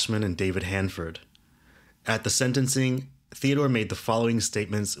Nathan Cashman and David Hanford. At the sentencing, Theodore made the following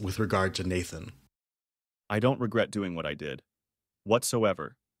statements with regard to Nathan. I don't regret doing what I did.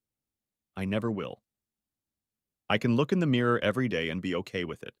 Whatsoever. I never will. I can look in the mirror every day and be okay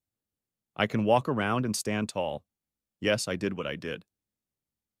with it. I can walk around and stand tall. Yes, I did what I did.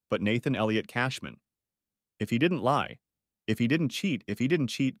 But Nathan Elliott Cashman, if he didn't lie, if he didn't cheat,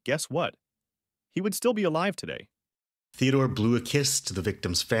 guess what? He would still be alive today. Theodore blew a kiss to the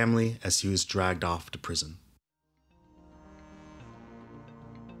victim's family as he was dragged off to prison.